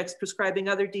 projects, prescribing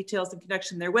other details in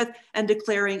connection therewith, and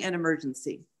declaring an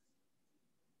emergency.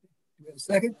 Do we have a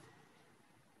second?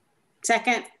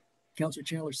 Second. Councilor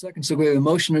Chandler, second. So we have a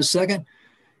motion and a second.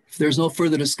 If there's no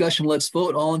further discussion, let's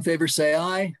vote. All in favor, say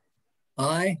aye.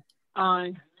 Aye.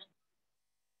 Aye.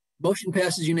 Motion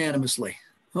passes unanimously.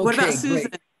 Okay, what about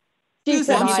Susan? Great.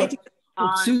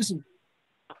 Susan,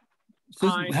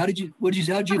 Susan, how'd you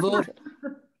vote?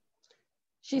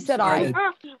 She said aye.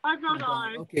 I vote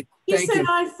aye. Okay, He said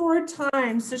aye 4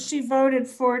 times, so she voted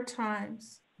 4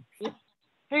 times.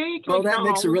 Hey, well, that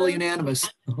makes it really unanimous.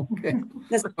 Okay.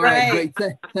 That's all right,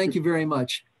 great. Thank you very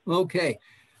much. Okay,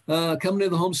 coming to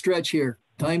the home stretch here.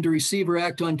 Time to receive or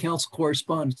act on council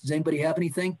correspondence. Does anybody have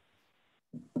anything?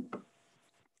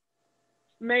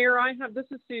 Mayor, this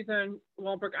is Susan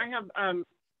Walbrook. I have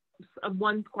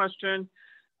one question.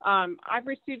 I've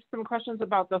received some questions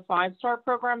about the 5-star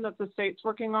program that the state's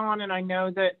working on, and I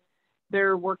know that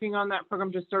they're working on that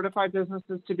program to certify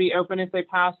businesses to be open if they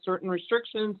pass certain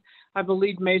restrictions. I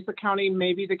believe Mesa County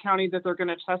may be the county that they're going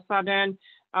to test that in.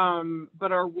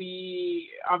 But are we,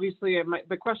 obviously,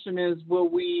 the question is, will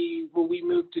we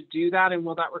move to do that, and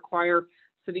will that require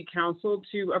city council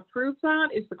to approve that,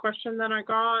 is the question that I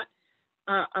got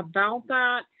about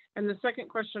that. And the second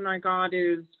question I got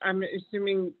is, I'm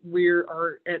assuming we're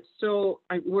still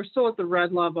at the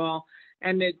red level,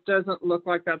 and it doesn't look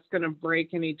like that's going to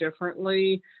break any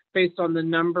differently based on the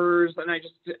numbers. And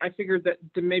I figured that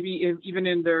maybe even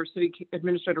in their city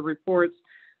administrative reports,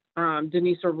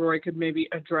 Denise or Roy could maybe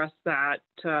address that,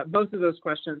 both of those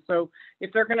questions. So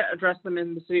if they're going to address them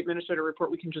in the city administrative report,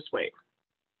 we can just wait.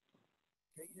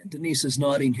 Denise is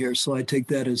nodding here, so I take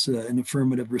that as an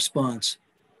affirmative response.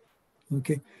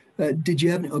 Okay. Did you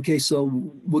have, okay, so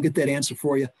we'll get that answer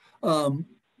for you.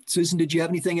 Susan, did you have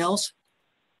anything else?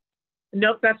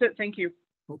 Nope, that's it. Thank you.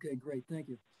 Okay, great. Thank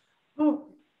you. Oh,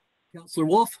 Councilor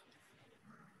Wolf?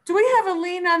 do we have a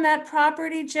lien on that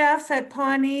property, Jeff, at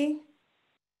Pawnee?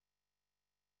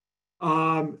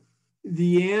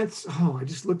 The answer, I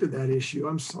just looked at that issue.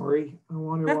 I'm sorry. I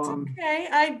want to. That's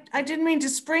okay. I didn't mean to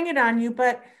spring it on you,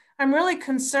 but I'm really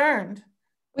concerned.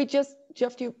 We just,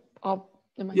 Jeff, yeah,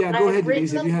 go ahead,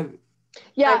 Denise, if you have.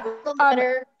 Yeah,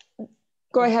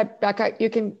 go ahead, Becca, you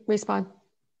can respond.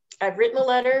 I've written a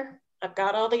letter. I've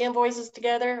got all the invoices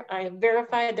together. I have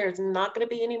verified there's not going to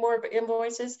be any more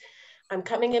invoices. I'm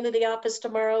coming into the office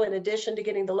tomorrow. In addition to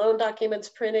getting the loan documents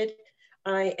printed,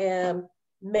 I am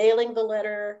mailing the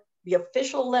letter, the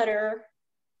official letter,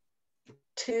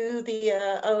 to the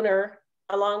owner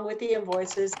along with the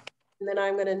invoices. And then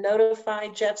I'm going to notify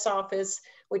Jeff's office,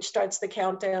 which starts the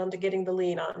countdown to getting the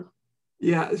lien on.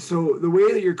 Yeah, so the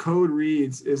way that your code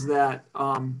reads is that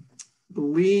the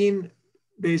lien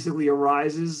basically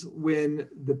arises when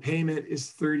the payment is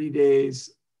 30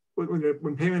 days,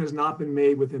 when payment has not been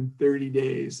made within 30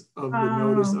 days of the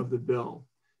notice of the bill.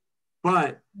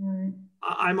 But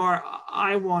I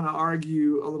want to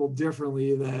argue a little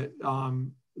differently that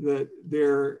that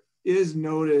there is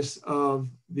notice of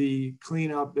the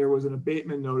cleanup. There was an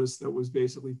abatement notice that was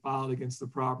basically filed against the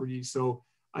property. So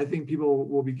I think people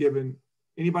will be given,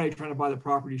 anybody trying to buy the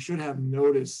property should have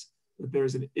notice that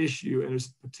there's an issue and there's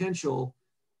potential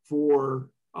for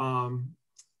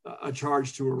a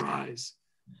charge to arise.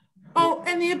 Oh,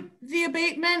 and the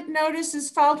abatement notice is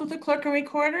filed with the clerk and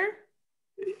recorder?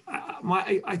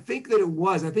 I think that it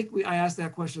was. I think I asked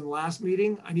that question last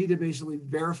meeting. I need to basically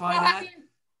verify that.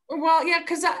 Well, yeah,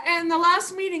 because in the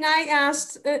last meeting I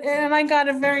asked, and I got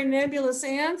a very nebulous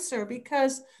answer,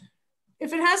 because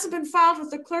if it hasn't been filed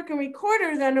with the clerk and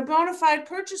recorder, then a bona fide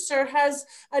purchaser has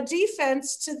a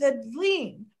defense to the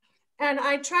lien. And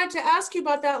I tried to ask you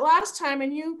about that last time,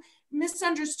 and you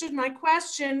misunderstood my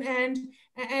question and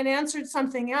answered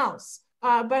something else.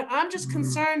 But I'm just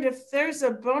concerned if there's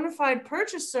a bona fide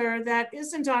purchaser that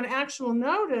isn't on actual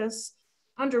notice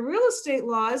under real estate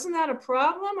law, isn't that a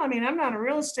problem? I mean, I'm not a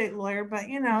real estate lawyer, but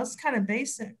you know, it's kind of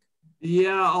basic.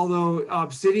 Yeah, although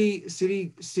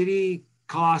city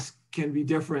costs can be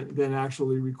different than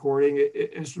actually recording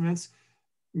instruments.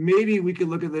 Maybe we could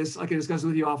look at this. I can discuss it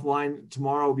with you offline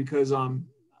tomorrow because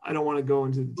I don't want to go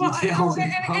into details. Well,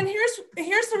 and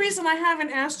here's the reason I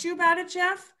haven't asked you about it,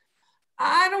 Jeff.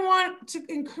 I don't want to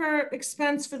incur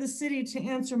expense for the city to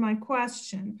answer my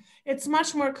question. It's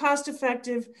much more cost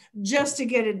effective just to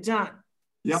get it done.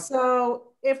 Yep.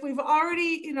 So if we've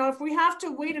already, if we have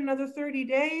to wait another 30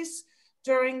 days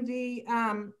during the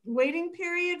waiting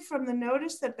period from the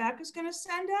notice that Beck is going to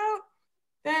send out,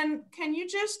 then can you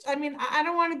just, I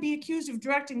don't want to be accused of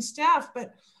directing staff,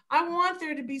 but I want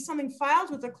there to be something filed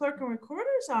with the clerk and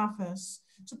recorder's office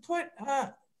to put,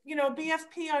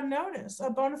 BFP on notice, a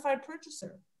bona fide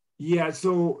purchaser. Yeah,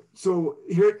 so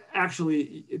here,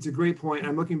 actually, it's a great point.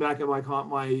 I'm looking back at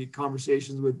my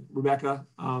conversations with Rebecca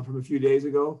from a few days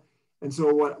ago. And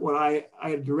so what I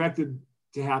had directed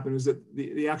to happen is that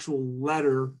the actual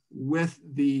letter with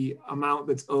the amount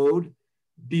that's owed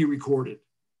be recorded.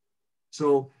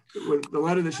 So when the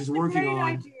letter that she's working on,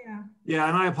 idea. Yeah,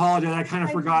 and I apologize. I kind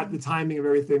of forgot the timing of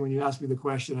everything when you asked me the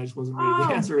question. I just wasn't ready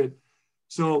to answer it.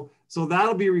 So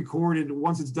that'll be recorded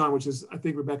once it's done, which is, I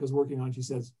think Rebecca's working on, she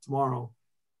says, tomorrow.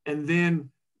 And then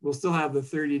we'll still have the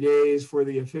 30 days for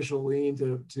the official lien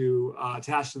to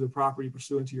attach to the property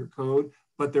pursuant to your code,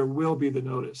 but there will be the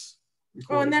notice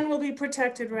recorded. Oh, and then we'll be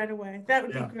protected right away. That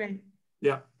would be great.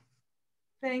 Yeah.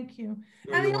 Thank you.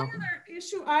 And the only other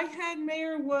issue I had,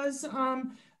 Mayor, was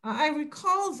I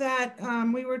recall that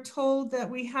we were told that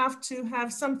we have to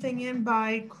have something in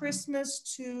by Christmas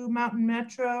to Mountain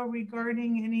Metro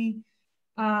regarding any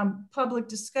public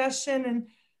discussion. And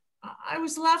I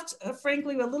was left,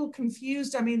 frankly, a little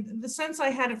confused. The sense I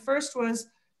had at first was,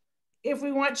 if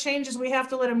we want changes, we have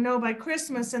to let them know by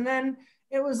Christmas. And then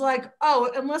it was like, oh,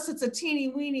 unless it's a teeny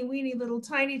weeny little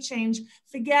tiny change,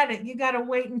 forget it. You got to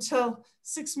wait until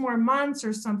 6 more months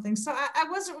or something. So I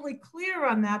wasn't really clear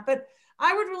on that, but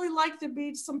I would really like there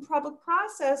be some public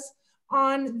process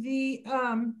on the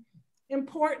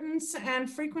importance and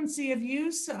frequency of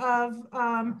use of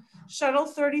Shuttle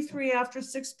 33 after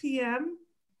 6 p.m.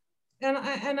 And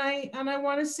I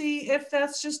want to see if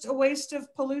that's just a waste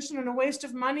of pollution and a waste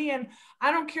of money. And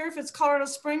I don't care if it's Colorado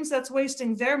Springs that's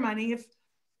wasting their money.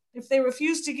 If they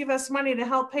refuse to give us money to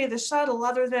help pay the shuttle,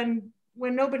 other than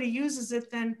when nobody uses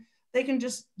it, then they can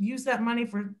just use that money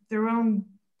for their own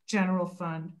general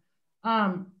fund.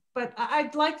 But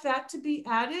I'd like that to be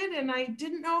added. And I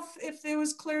didn't know if there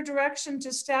was clear direction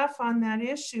to staff on that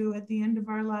issue at the end of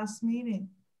our last meeting.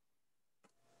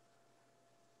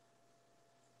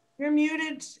 You're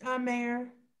muted,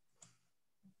 Mayor.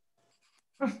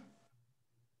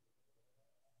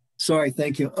 Sorry,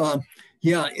 thank you.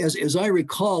 Yeah, as I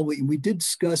recall, we did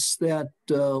discuss that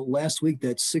last week,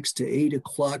 that 6 to 8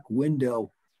 o'clock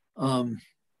window. And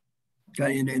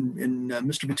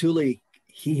Mr. Vituli,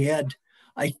 he had,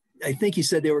 I think he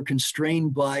said they were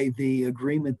constrained by the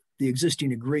agreement, the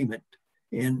existing agreement.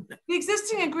 And the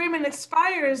existing agreement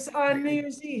expires on New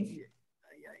Year's Eve.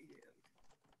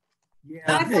 Yeah,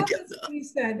 I thought that's what he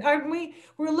said.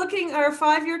 We're looking, our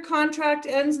 5-year contract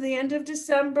ends the end of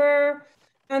December,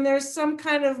 and there's some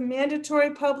kind of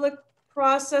mandatory public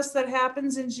process that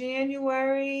happens in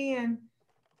January. And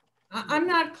I'm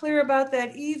not clear about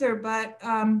that either, but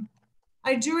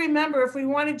I do remember if we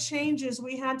wanted changes,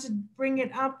 we had to bring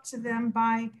it up to them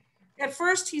by, at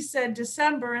first he said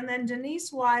December, and then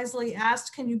Denise wisely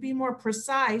asked, can you be more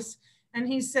precise? And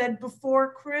he said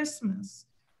before Christmas.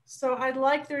 So I'd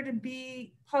like there to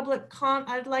be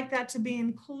I'd like that to be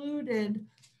included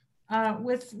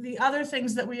with the other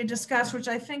things that we had discussed, which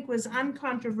I think was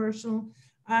uncontroversial,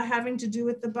 having to do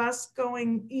with the bus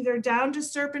going either down to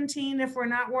Serpentine if we're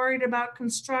not worried about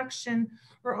construction,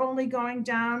 or only going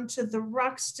down to the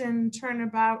Ruxton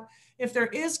turnabout if there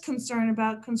is concern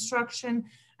about construction.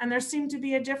 And there seemed to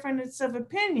be a difference of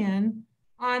opinion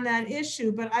on that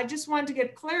issue, but I just wanted to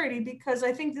get clarity because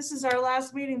I think this is our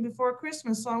last meeting before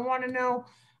Christmas. So I want to know,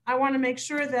 I want to make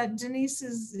sure that Denise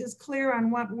is clear on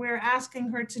what we're asking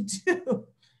her to do. So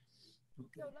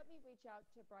let me reach out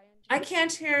to Brian. I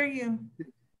can't hear you.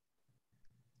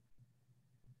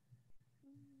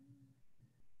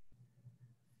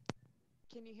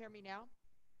 Can you hear me now?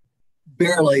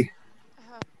 Barely.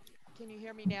 Can you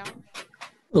hear me now?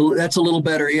 That's a little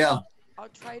better, yeah. I'll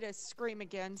try to scream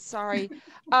again. Sorry.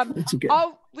 Okay.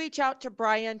 I'll reach out to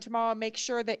Brian tomorrow, make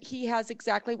sure that he has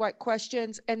exactly what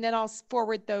questions, and then I'll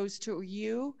forward those to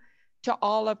you, to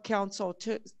all of council,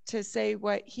 to say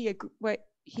what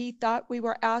he thought we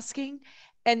were asking,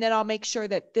 And then I'll make sure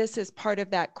that this is part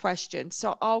of that question.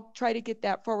 So I'll try to get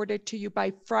that forwarded to you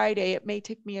by Friday. It may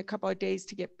take me a couple of days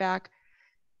to get back,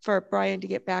 for Brian to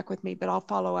get back with me, but I'll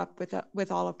follow up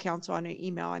with all of council on an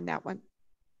email on that one.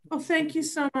 Well, thank you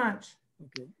so much.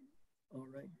 Okay. All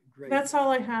right. Great. That's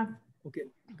all I have. Okay.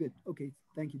 Good. Okay.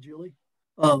 Thank you, Julie.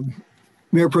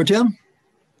 Mayor Pro Tem?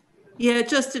 Yeah,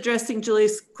 just addressing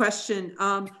Julie's question.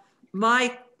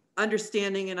 My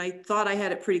understanding, and I thought I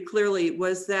had it pretty clearly,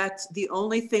 was that the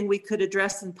only thing we could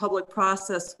address in public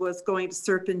process was going to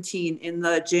Serpentine in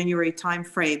the January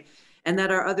timeframe, and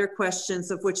that our other questions,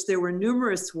 of which there were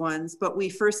numerous ones, but we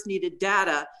first needed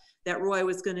data that Roy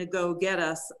was going to go get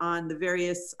us on the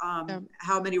various,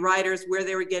 how many riders, where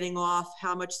they were getting off,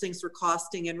 how much things were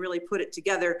costing, and really put it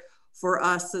together for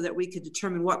us so that we could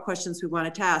determine what questions we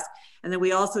wanted to ask. And then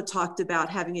we also talked about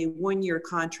having a 1-year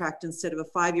contract instead of a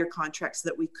 5-year contract so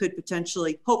that we could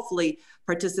potentially, hopefully,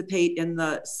 participate in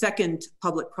the second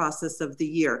public process of the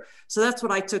year. So that's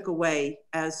what I took away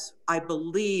as, I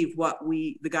believe,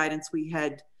 the guidance we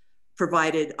had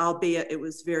provided, albeit it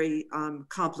was very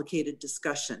complicated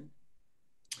discussion.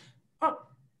 Oh,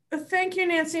 thank you,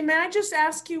 Nancy. May I just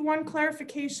ask you one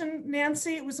clarification,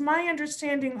 Nancy? It was my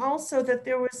understanding also that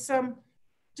there was some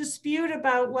dispute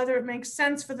about whether it makes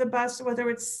sense for the bus, whether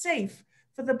it's safe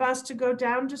for the bus to go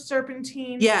down to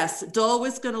Serpentine. Yes, Dole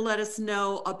was going to let us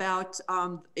know about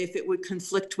if it would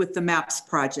conflict with the MAPS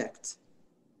project,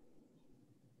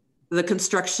 the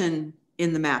construction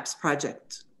in the MAPS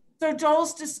project. So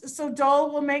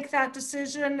Dole will make that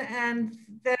decision, and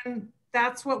then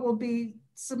that's what will be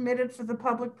submitted for the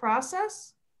public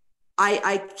process?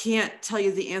 I can't tell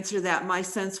you the answer to that. My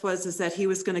sense is that he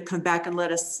was going to come back and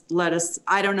let us,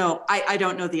 I don't know. I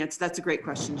don't know the answer. That's a great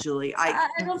question, Julie. I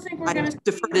don't think we're going to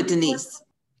defer to Denise.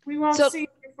 We won't see it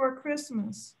before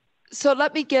Christmas. So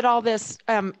let me get all this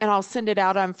and I'll send it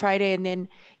out on Friday. And then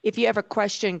if you have a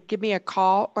question, give me a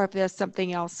call, or if there's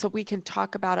something else so we can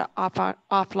talk about it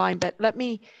offline. But let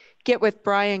me get with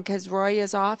Brian because Roy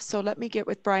is off. So let me get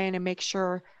with Brian and make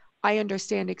sure I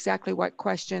understand exactly what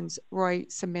questions Roy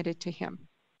submitted to him.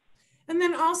 And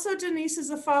then also, Denise,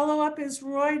 as a follow-up, is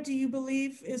Roy, do you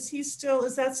believe, is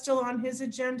that still on his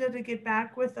agenda to get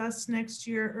back with us next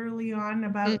year early on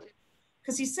about,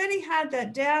 because he said he had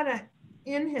that data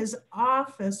in his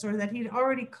office, or that he'd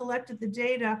already collected the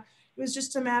data. It was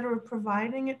just a matter of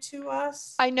providing it to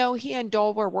us. I know he and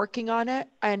Dole were working on it,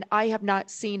 and I have not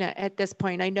seen it at this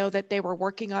point. I know that they were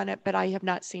working on it, but I have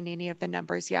not seen any of the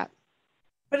numbers yet.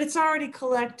 But it's already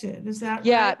collected, is that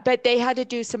yeah, right? But they had to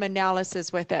do some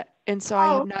analysis with it. And so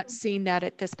I have not seen that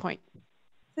at this point.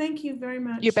 Thank you very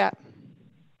much. You bet.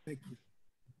 Thank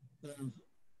you.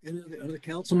 Any other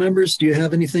council members, do you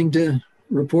have anything to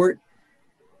report?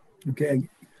 Okay,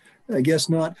 I guess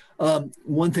not.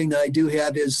 One thing that I do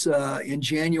have is in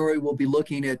January, we'll be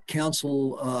looking at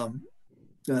council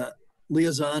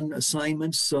liaison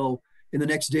assignments. So in the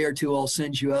next day or two, I'll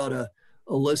send you out a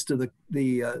list of a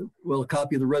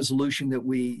copy of the resolution that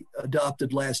we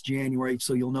adopted last January,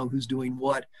 so you'll know who's doing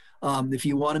what. If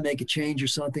you want to make a change or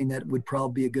something, that would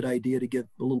probably be a good idea to give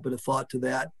a little bit of thought to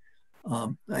that.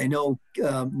 I know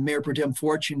Mayor Pro Tem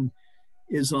Fortune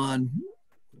is on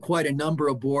quite a number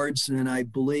of boards, and I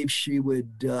believe she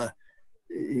would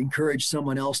encourage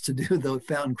someone else to do the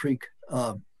Fountain Creek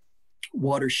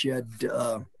watershed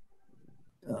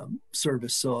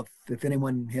service. So if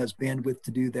anyone has bandwidth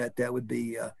to do that, that would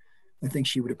be, I think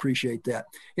she would appreciate that.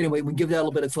 Anyway, we can give that a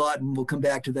little bit of thought, and we'll come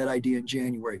back to that idea in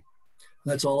January.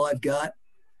 That's all I've got.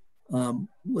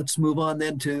 Let's move on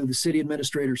then to the city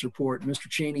administrator's report. Mr.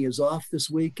 Cheney is off this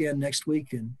week and next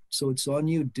week, and so it's on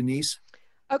you, Denise.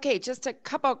 Okay, just a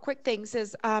couple of quick things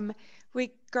is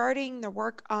regarding the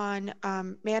work on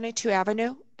Manitou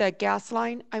Avenue, the gas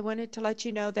line. I wanted to let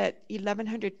you know that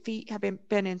 1,100 feet have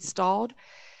been installed.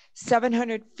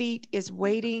 700 feet is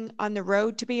waiting on the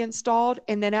road to be installed.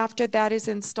 And then after that is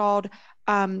installed,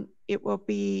 it will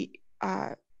be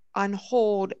on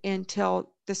hold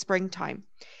until the springtime.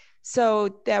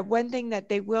 So that one thing that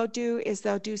they will do is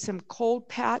they'll do some cold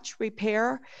patch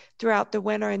repair throughout the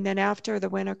winter. And then after the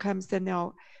winter comes, then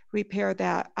they'll repair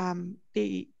that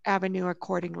the avenue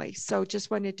accordingly. So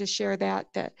just wanted to share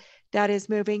that is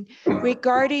moving.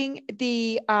 Regarding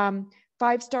the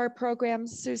 5-star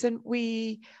programs, Susan,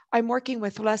 I'm working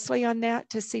with Leslie on that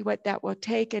to see what that will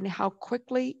take and how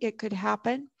quickly it could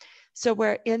happen. So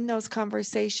we're in those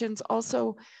conversations.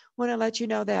 Also want to let you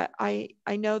know that I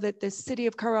know that the city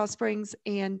of Colorado Springs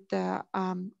and the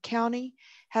county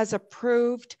has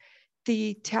approved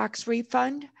the tax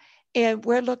refund. And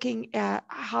we're looking at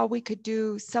how we could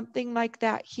do something like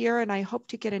that here. And I hope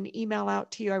to get an email out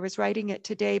to you. I was writing it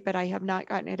today, but I have not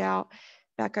gotten it out.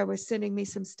 Becca was sending me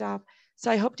some stuff.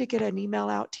 So I hope to get an email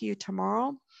out to you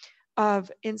tomorrow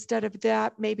of, instead of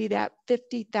that, maybe that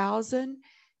 50,000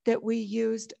 that we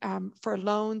used for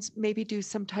loans, maybe do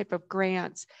some type of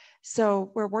grants.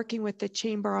 So we're working with the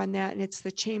chamber on that, and it's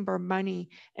the chamber money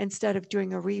instead of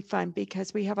doing a refund,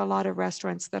 because we have a lot of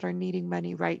restaurants that are needing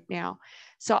money right now.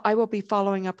 So I will be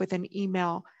following up with an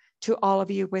email to all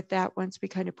of you with that once we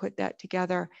kind of put that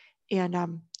together and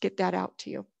get that out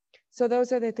to you. So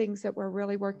those are the things that we're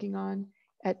really working on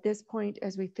at this point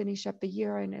as we finish up the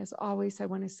year. And as always, I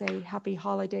want to say happy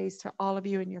holidays to all of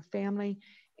you and your family,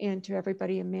 and to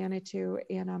everybody in Manitou,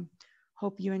 and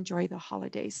hope you enjoy the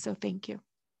holidays. So thank you.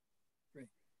 Great.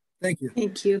 Thank you.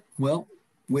 Thank you. Well,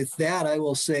 with that, I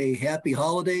will say happy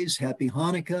holidays, happy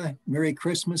Hanukkah, Merry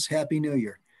Christmas, Happy New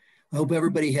Year. I hope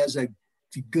everybody has a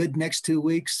good next 2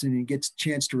 weeks and gets a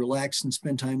chance to relax and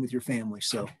spend time with your family.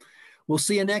 So we'll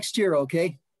see you next year,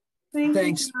 okay?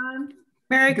 Thanks. You, John.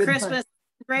 Merry Good Christmas. night.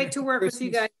 Great to work with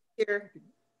you guys here.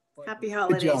 Happy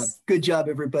holidays. Good job. Good job,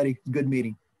 everybody. Good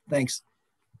meeting. Thanks.